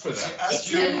watch out for that.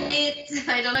 It's a myth.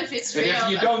 I don't know if it's And real. if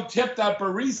you don't tip that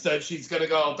barista, she's gonna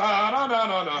go da da da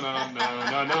da da da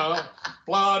da da.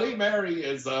 Bloody Mary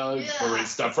is a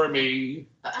barista for me.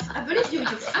 I believe you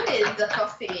added the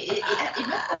coffee. It might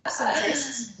have some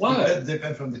taste. What? It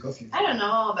depends from the coffee. I don't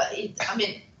know, but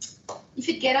if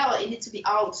it get out, it needs to be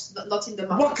out, not in the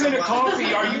mouth. What kind of someone.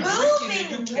 coffee are you drinking? You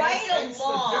Moving can't right taste the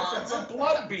along. difference of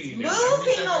blood bean.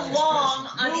 Moving along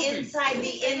on Moving. Inside the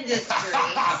Industry.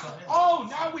 Oh,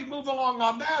 now we move along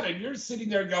on that, and you're sitting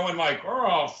there going like,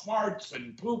 oh, farts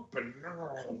and poop and.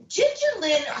 Ginger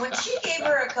Lynn, when she gave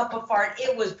her a cup of fart,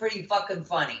 it was pretty fucking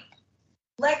funny.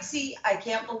 Lexi, I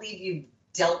can't believe you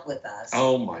dealt with us.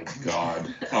 Oh my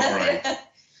God! All right.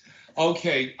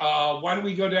 Okay. Why don't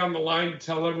we go down the line?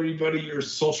 Tell everybody your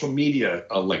social media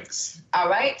links. All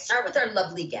right, start with our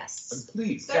lovely guests.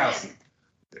 Please, Go yes. ahead.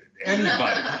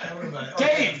 Anybody. Everybody.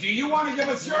 Dave, do you want to give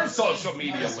us your social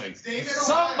media links?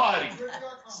 Somebody.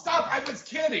 Stop. I was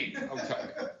kidding. Okay.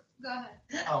 Go ahead.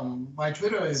 My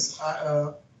Twitter is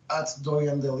at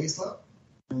Dorian Del Isla.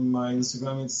 My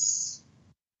Instagram is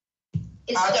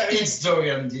it's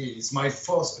Dorian D. It's my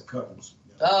first account.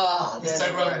 Oh,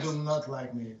 Instagram do not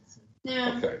like me.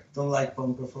 Yeah. Okay. Don't like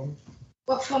punk performance.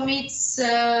 Well, for me, it's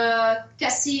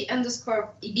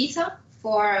Cassie_Ibiza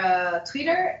for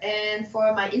Twitter, and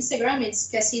for my Instagram, it's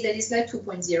Cassie Del Isla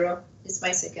 2.0. It's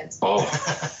my second. Oh.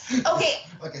 Okay.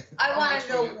 I want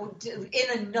to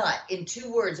know, in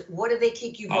 2 words, what did they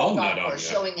kick you both off for?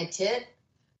 Showing a tit?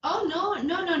 Oh, no.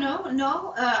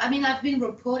 I mean, I've been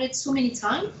reported so many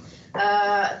times.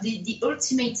 The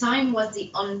ultimate time was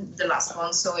the last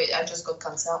one, so I just got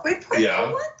canceled. Reported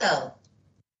for what, though?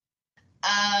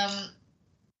 I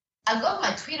got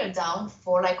my Twitter down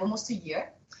for like almost a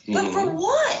year. But for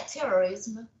what?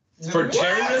 Terrorism. For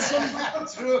terrorism?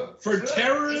 For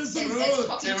terrorism? It's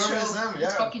fucking true.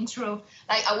 It's fucking true.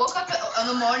 Like, I woke up on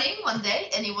a morning one day,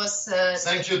 and it was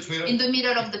Thank you, Twitter. in the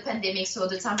middle of the pandemic, so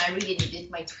the time I really needed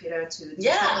my Twitter to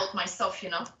promote myself,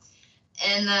 And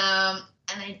I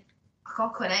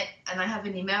can't connect, and I have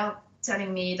an email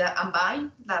telling me that I'm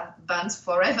banned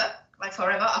forever. Like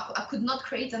forever. I could not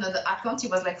create another account. It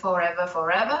was like forever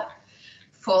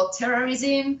for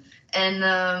terrorism and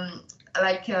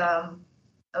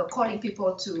calling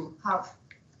people to have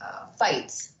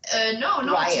fights.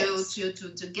 Riots.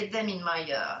 to get them in my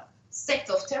sect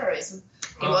of terrorism.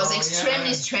 It was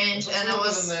extremely strange, and it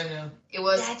was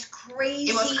That's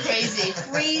crazy. It was crazy.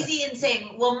 Crazy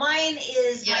insane. Well, mine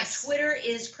is my Twitter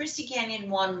is Christy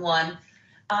Canyon 11.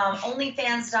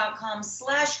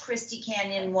 OnlyFans.com/Christy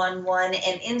Canyon 11,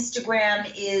 and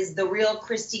Instagram is The Real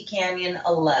Christy Canyon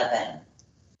 11.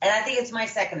 And I think it's my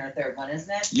second or third one, isn't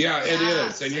it? Yeah, it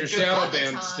is. And you're shadow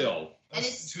banned still. And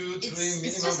it's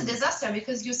just a disaster,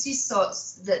 because you see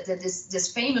this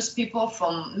famous people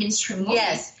from mainstream movies.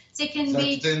 Yes. They can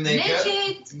be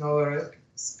naked. No,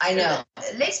 I know.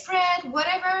 Leg spread,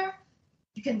 whatever.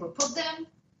 You can report them.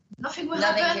 Nothing will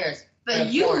happen. Nothing cares.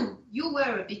 But you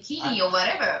wear a bikini or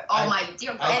whatever. My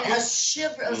dear God. And a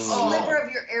sliver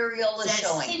of your areola is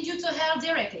showing. Send you to hell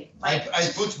directly. I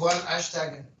put one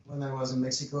hashtag when I was in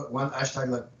Mexico. One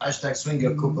hashtag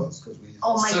swinger couples, because we.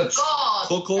 Oh my God.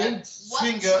 Coco?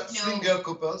 Swinger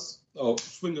couples. Oh,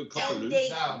 swinger couple. And they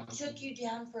took you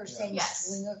down for saying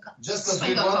swinger couple. Just because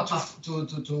we want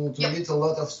to meet a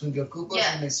lot of swinger couples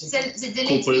in Mexico. They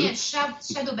delete me and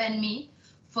shadow ban me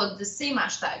for the same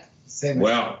hashtag.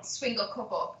 Wow. Swinger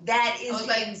couple. That is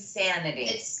insanity.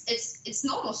 It's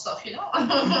normal stuff,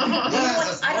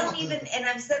 I don't even, and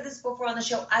I've said this before on the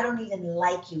show, I don't even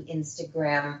like you,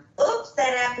 Instagram. Oops,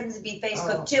 that happens to be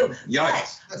Facebook too.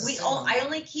 Yikes.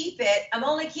 But I'm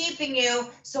only keeping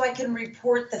you so I can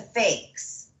report the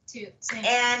fakes. Same.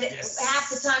 And half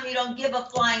the time you don't give a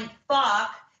flying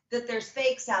fuck that there's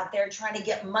fakes out there trying to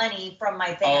get money from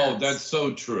my fans. Oh, that's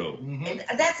so true. And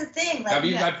that's the thing. Like, Have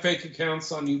you got fake accounts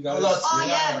on you guys? Oh,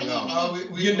 yeah,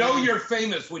 You know you're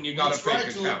famous when you got a try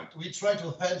fake to- account. We try to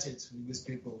hunt it with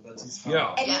people, but it's hard.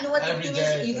 Yeah. And you know what they Every do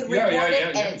day. is you can Yeah, report yeah,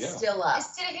 it yeah, and it's yeah. still up.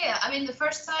 It's still here. I mean, the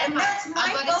first time And that's my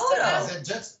I got photo.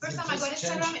 Instagram, first time I got just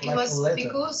Instagram, changed it like was a letter.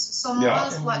 because someone Yeah.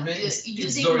 was It's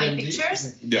using very my handy.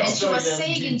 pictures, Yeah. and she was Very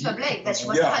saying in handy. public that she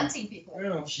was Yeah. hunting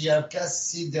people. She a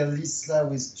Cassie Delisla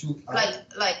with 2 eyes.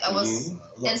 Like I was,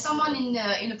 Mm-hmm. and someone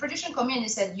in the production community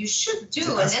said you should do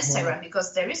To an ask Instagram more.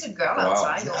 because there is a girl Wow.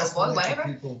 outside To or a ask boy, more to whatever,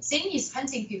 people. saying he's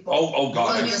hunting people. Oh, God. Well,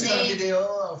 I've you seen say- that.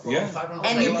 video for Yeah. $500.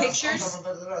 And your pictures?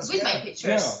 With my pictures.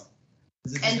 Yeah.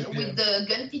 And with the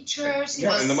gun pictures, it Yeah,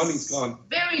 was and the money's gone.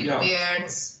 very Yeah.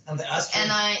 weird. And they ask you,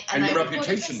 And I And your reported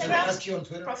reputation. Instagram. they ask you on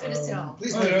Twitter, Profit is still.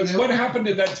 please Oh, make yeah. video. What happened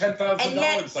to that $10,000 And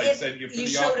yet, I if sent you for you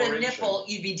the showed operation? a nipple,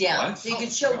 you'd be down. What? So you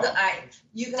could show the eye.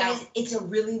 You guys, it's a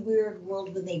really weird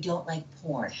world when they don't like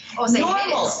porn. Oh, they hate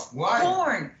Normal it. Why?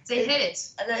 porn. They hate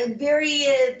it. Very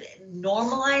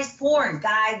normalized porn.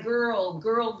 Guy, girl,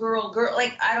 girl, girl, girl.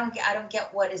 Like I don't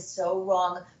get what is so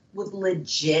wrong with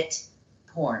legit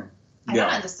porn. I don't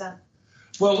understand.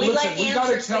 Well, We listen, like we got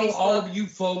to answers, tell all Facebook. of you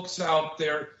folks out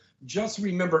there, just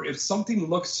remember, if something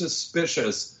looks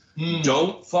suspicious,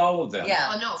 don't follow them.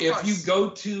 Yeah. Oh no, of If course. you go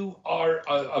to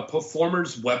a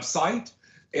performer's website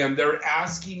and they're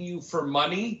asking you for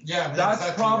money, Yeah, that's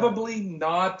exactly probably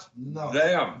not No.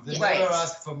 them. They Right. never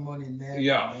ask for money. Never,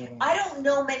 Yeah. never. I don't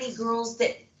know many girls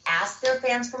that ask their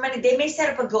fans for money. They may set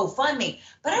up a GoFundMe,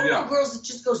 but I don't Yeah. know girls that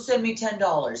just go send me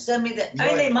 $10. Send me the. I mean,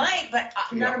 Right. they might, but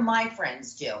none Yeah. of my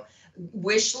friends do.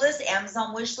 Wish list,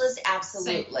 Amazon wish list,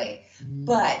 absolutely.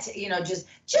 But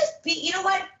just be. You know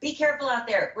what? Be careful out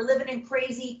there. We're living in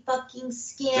crazy fucking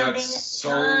scamming That's so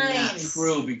times.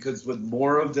 true, because with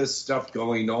more of this stuff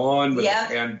going on, with Yeah.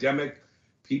 the pandemic,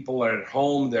 people are at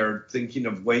home, they're thinking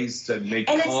of ways to make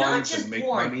And it's not cons just and make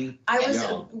porn. money. I was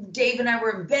Yeah. Dave and I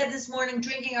were in bed this morning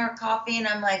drinking our coffee, and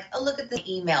I'm like, oh, look at the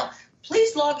email.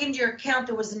 Please log into your account.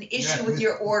 There was an issue with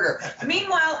your order.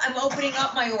 Meanwhile, I'm opening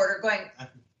up my order, going,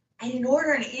 I didn't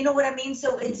order any. You know what I mean?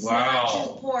 So it's not Wow.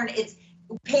 just porn. It's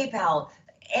PayPal,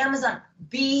 Amazon.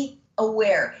 Be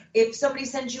aware. If somebody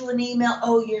sends you an email,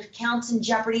 oh, your account's in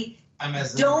jeopardy.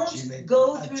 Amazon, Don't Gmail,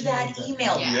 go at through that gmail.com.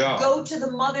 email. Yeah. Go to the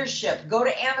mothership. Go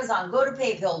to Amazon. Go to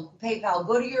PayPal.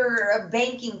 Go to your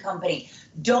banking company.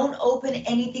 Don't open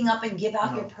anything up and give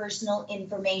out your personal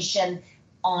information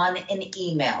on an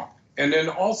email. And then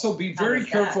also be How very is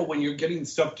that? careful when you're getting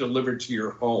stuff delivered to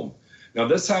your home. Now,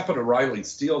 this happened to Riley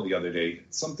Steele the other day.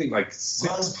 Something like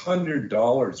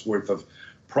 $600 worth of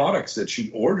products that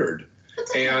she ordered.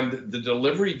 And the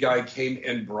delivery guy came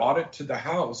and brought it to the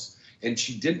house, and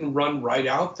she didn't run right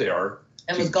out there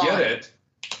It to was get gone. it.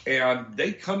 And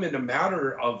they come in a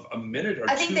matter of a minute or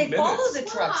 2 I think minutes. they follow the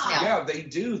trucks now. Yeah, they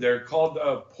do. They're called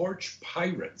porch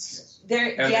pirates.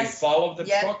 They're, And yes, they follow the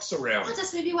yes. trucks around. Oh,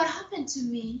 that's maybe what happened to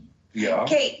me. Yeah.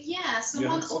 Okay. Yeah,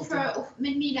 someone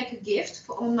made me like a gift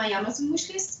on my Amazon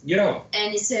wish list, Yeah.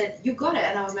 and he said, "You got it,"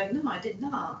 and I was like, "No, I did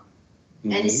not."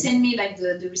 And he Mhm. sent me like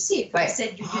the receipt. But I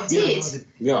said, "You did,"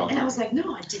 Yeah. and I was like,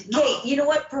 "No, I did not." Okay, you know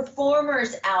what?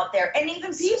 Performers out there, and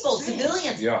even people,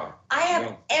 civilians. Yeah. I have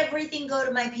Yeah. everything go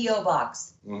to my P.O.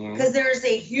 box Mhm. because there's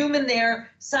a human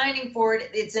there signing for it.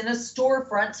 It's in a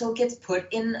storefront, so it gets put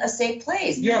in a safe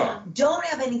place. Yeah. Don't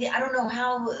have anything. I don't know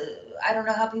how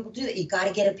people do that. You got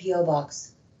to get a P.O.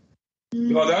 box.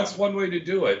 Well, that's one way to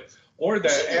do it. Or the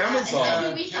Yeah, and Amazon.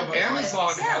 every week I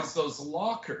Amazon Yeah. has those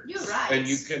lockers. You're right. And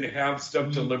you can have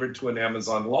stuff delivered to an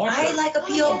Amazon locker. I like a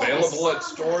P.O. box. Available at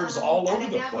stores all over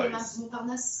the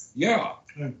place. Yeah.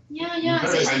 Yeah.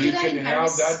 So And do you that in can have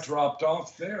Paris. that dropped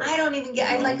off there. I don't even get.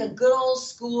 I like a good old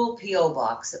school P.O.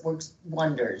 box that works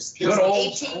wonders. Good It's old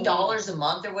 $18 a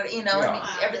month or what, Yeah.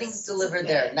 and everything's delivered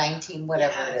there. 19,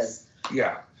 whatever it is.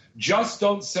 Yeah. Just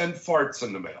don't send farts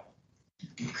in the mail.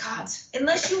 God.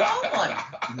 Unless you want one.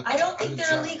 I don't think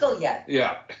they're illegal yet.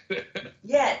 Yeah.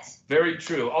 Yet. Very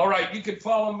true. All right. You can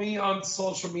follow me on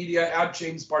social media at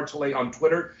James Bartolet on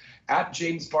Twitter, at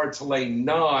James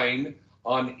Bartolet9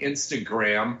 on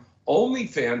Instagram.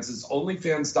 OnlyFans is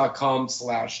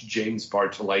onlyfans.com/James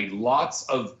Bartolet. Lots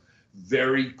of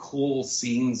very cool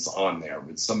scenes on there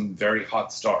with some very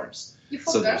hot stars. You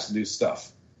So forgot? there's new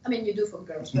stuff. I mean, you do for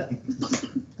girls, but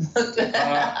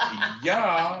Yeah.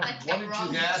 I What came did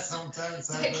wrong. you? Yeah, sometimes.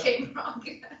 I came wrong.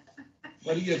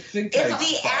 What do you think? It's I the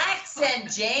thought?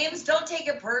 accent, James. Don't take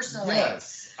it personally.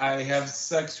 Yes, I have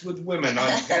sex with women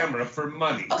on camera for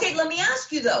money. Okay, let me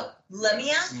ask you though. Let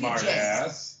me ask Smart you, James.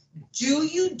 ass. Do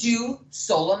you do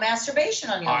solo masturbation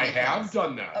on your I weekends? have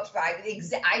done that.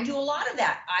 I do a lot of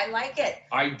that. I like it.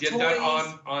 I did that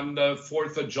on the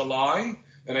 4th of July,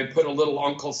 and I put a little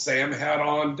Uncle Sam hat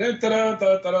on, and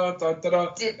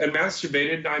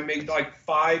masturbated, and I made like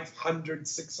 $500,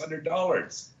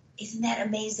 $600. Isn't that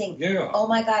amazing? Yeah. Oh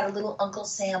my God, a little Uncle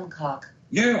Sam cock.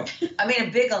 Yeah. I mean, a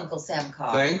big Uncle Sam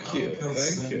cock. Thank you.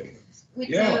 Thank you. With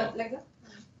Yeah. like that?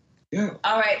 Yeah.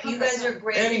 All right, you guys are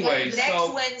great. Anyway, next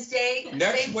so Wednesday,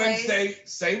 Next same Wednesday, place.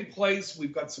 same place.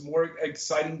 We've got some more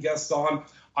exciting guests on.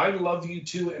 I love you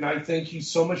too, and I thank you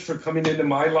so much for coming into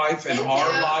my life and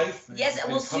our life. Yes,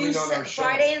 and we'll see you on our show.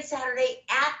 Friday and Saturday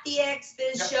at the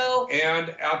X-Biz show. And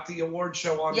at the award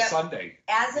show on Sunday.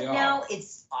 As of Yeah. now,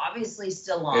 it's obviously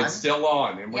still on. It's still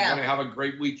on, and we're Yeah. going to have a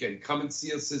great weekend. Come and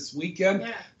see us this weekend.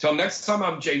 Yeah. Till next time,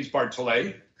 I'm James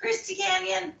Bartolet. Christy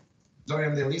Canyon.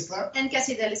 Dorian De Lisla. And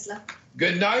Cassie Delisla.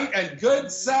 Good night and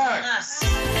good sex.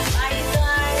 Bye,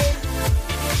 guys.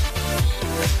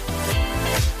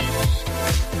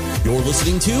 You're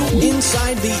listening to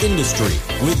Inside the Industry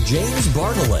with James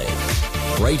Bartolet,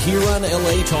 right here on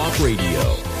LA Talk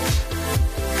Radio.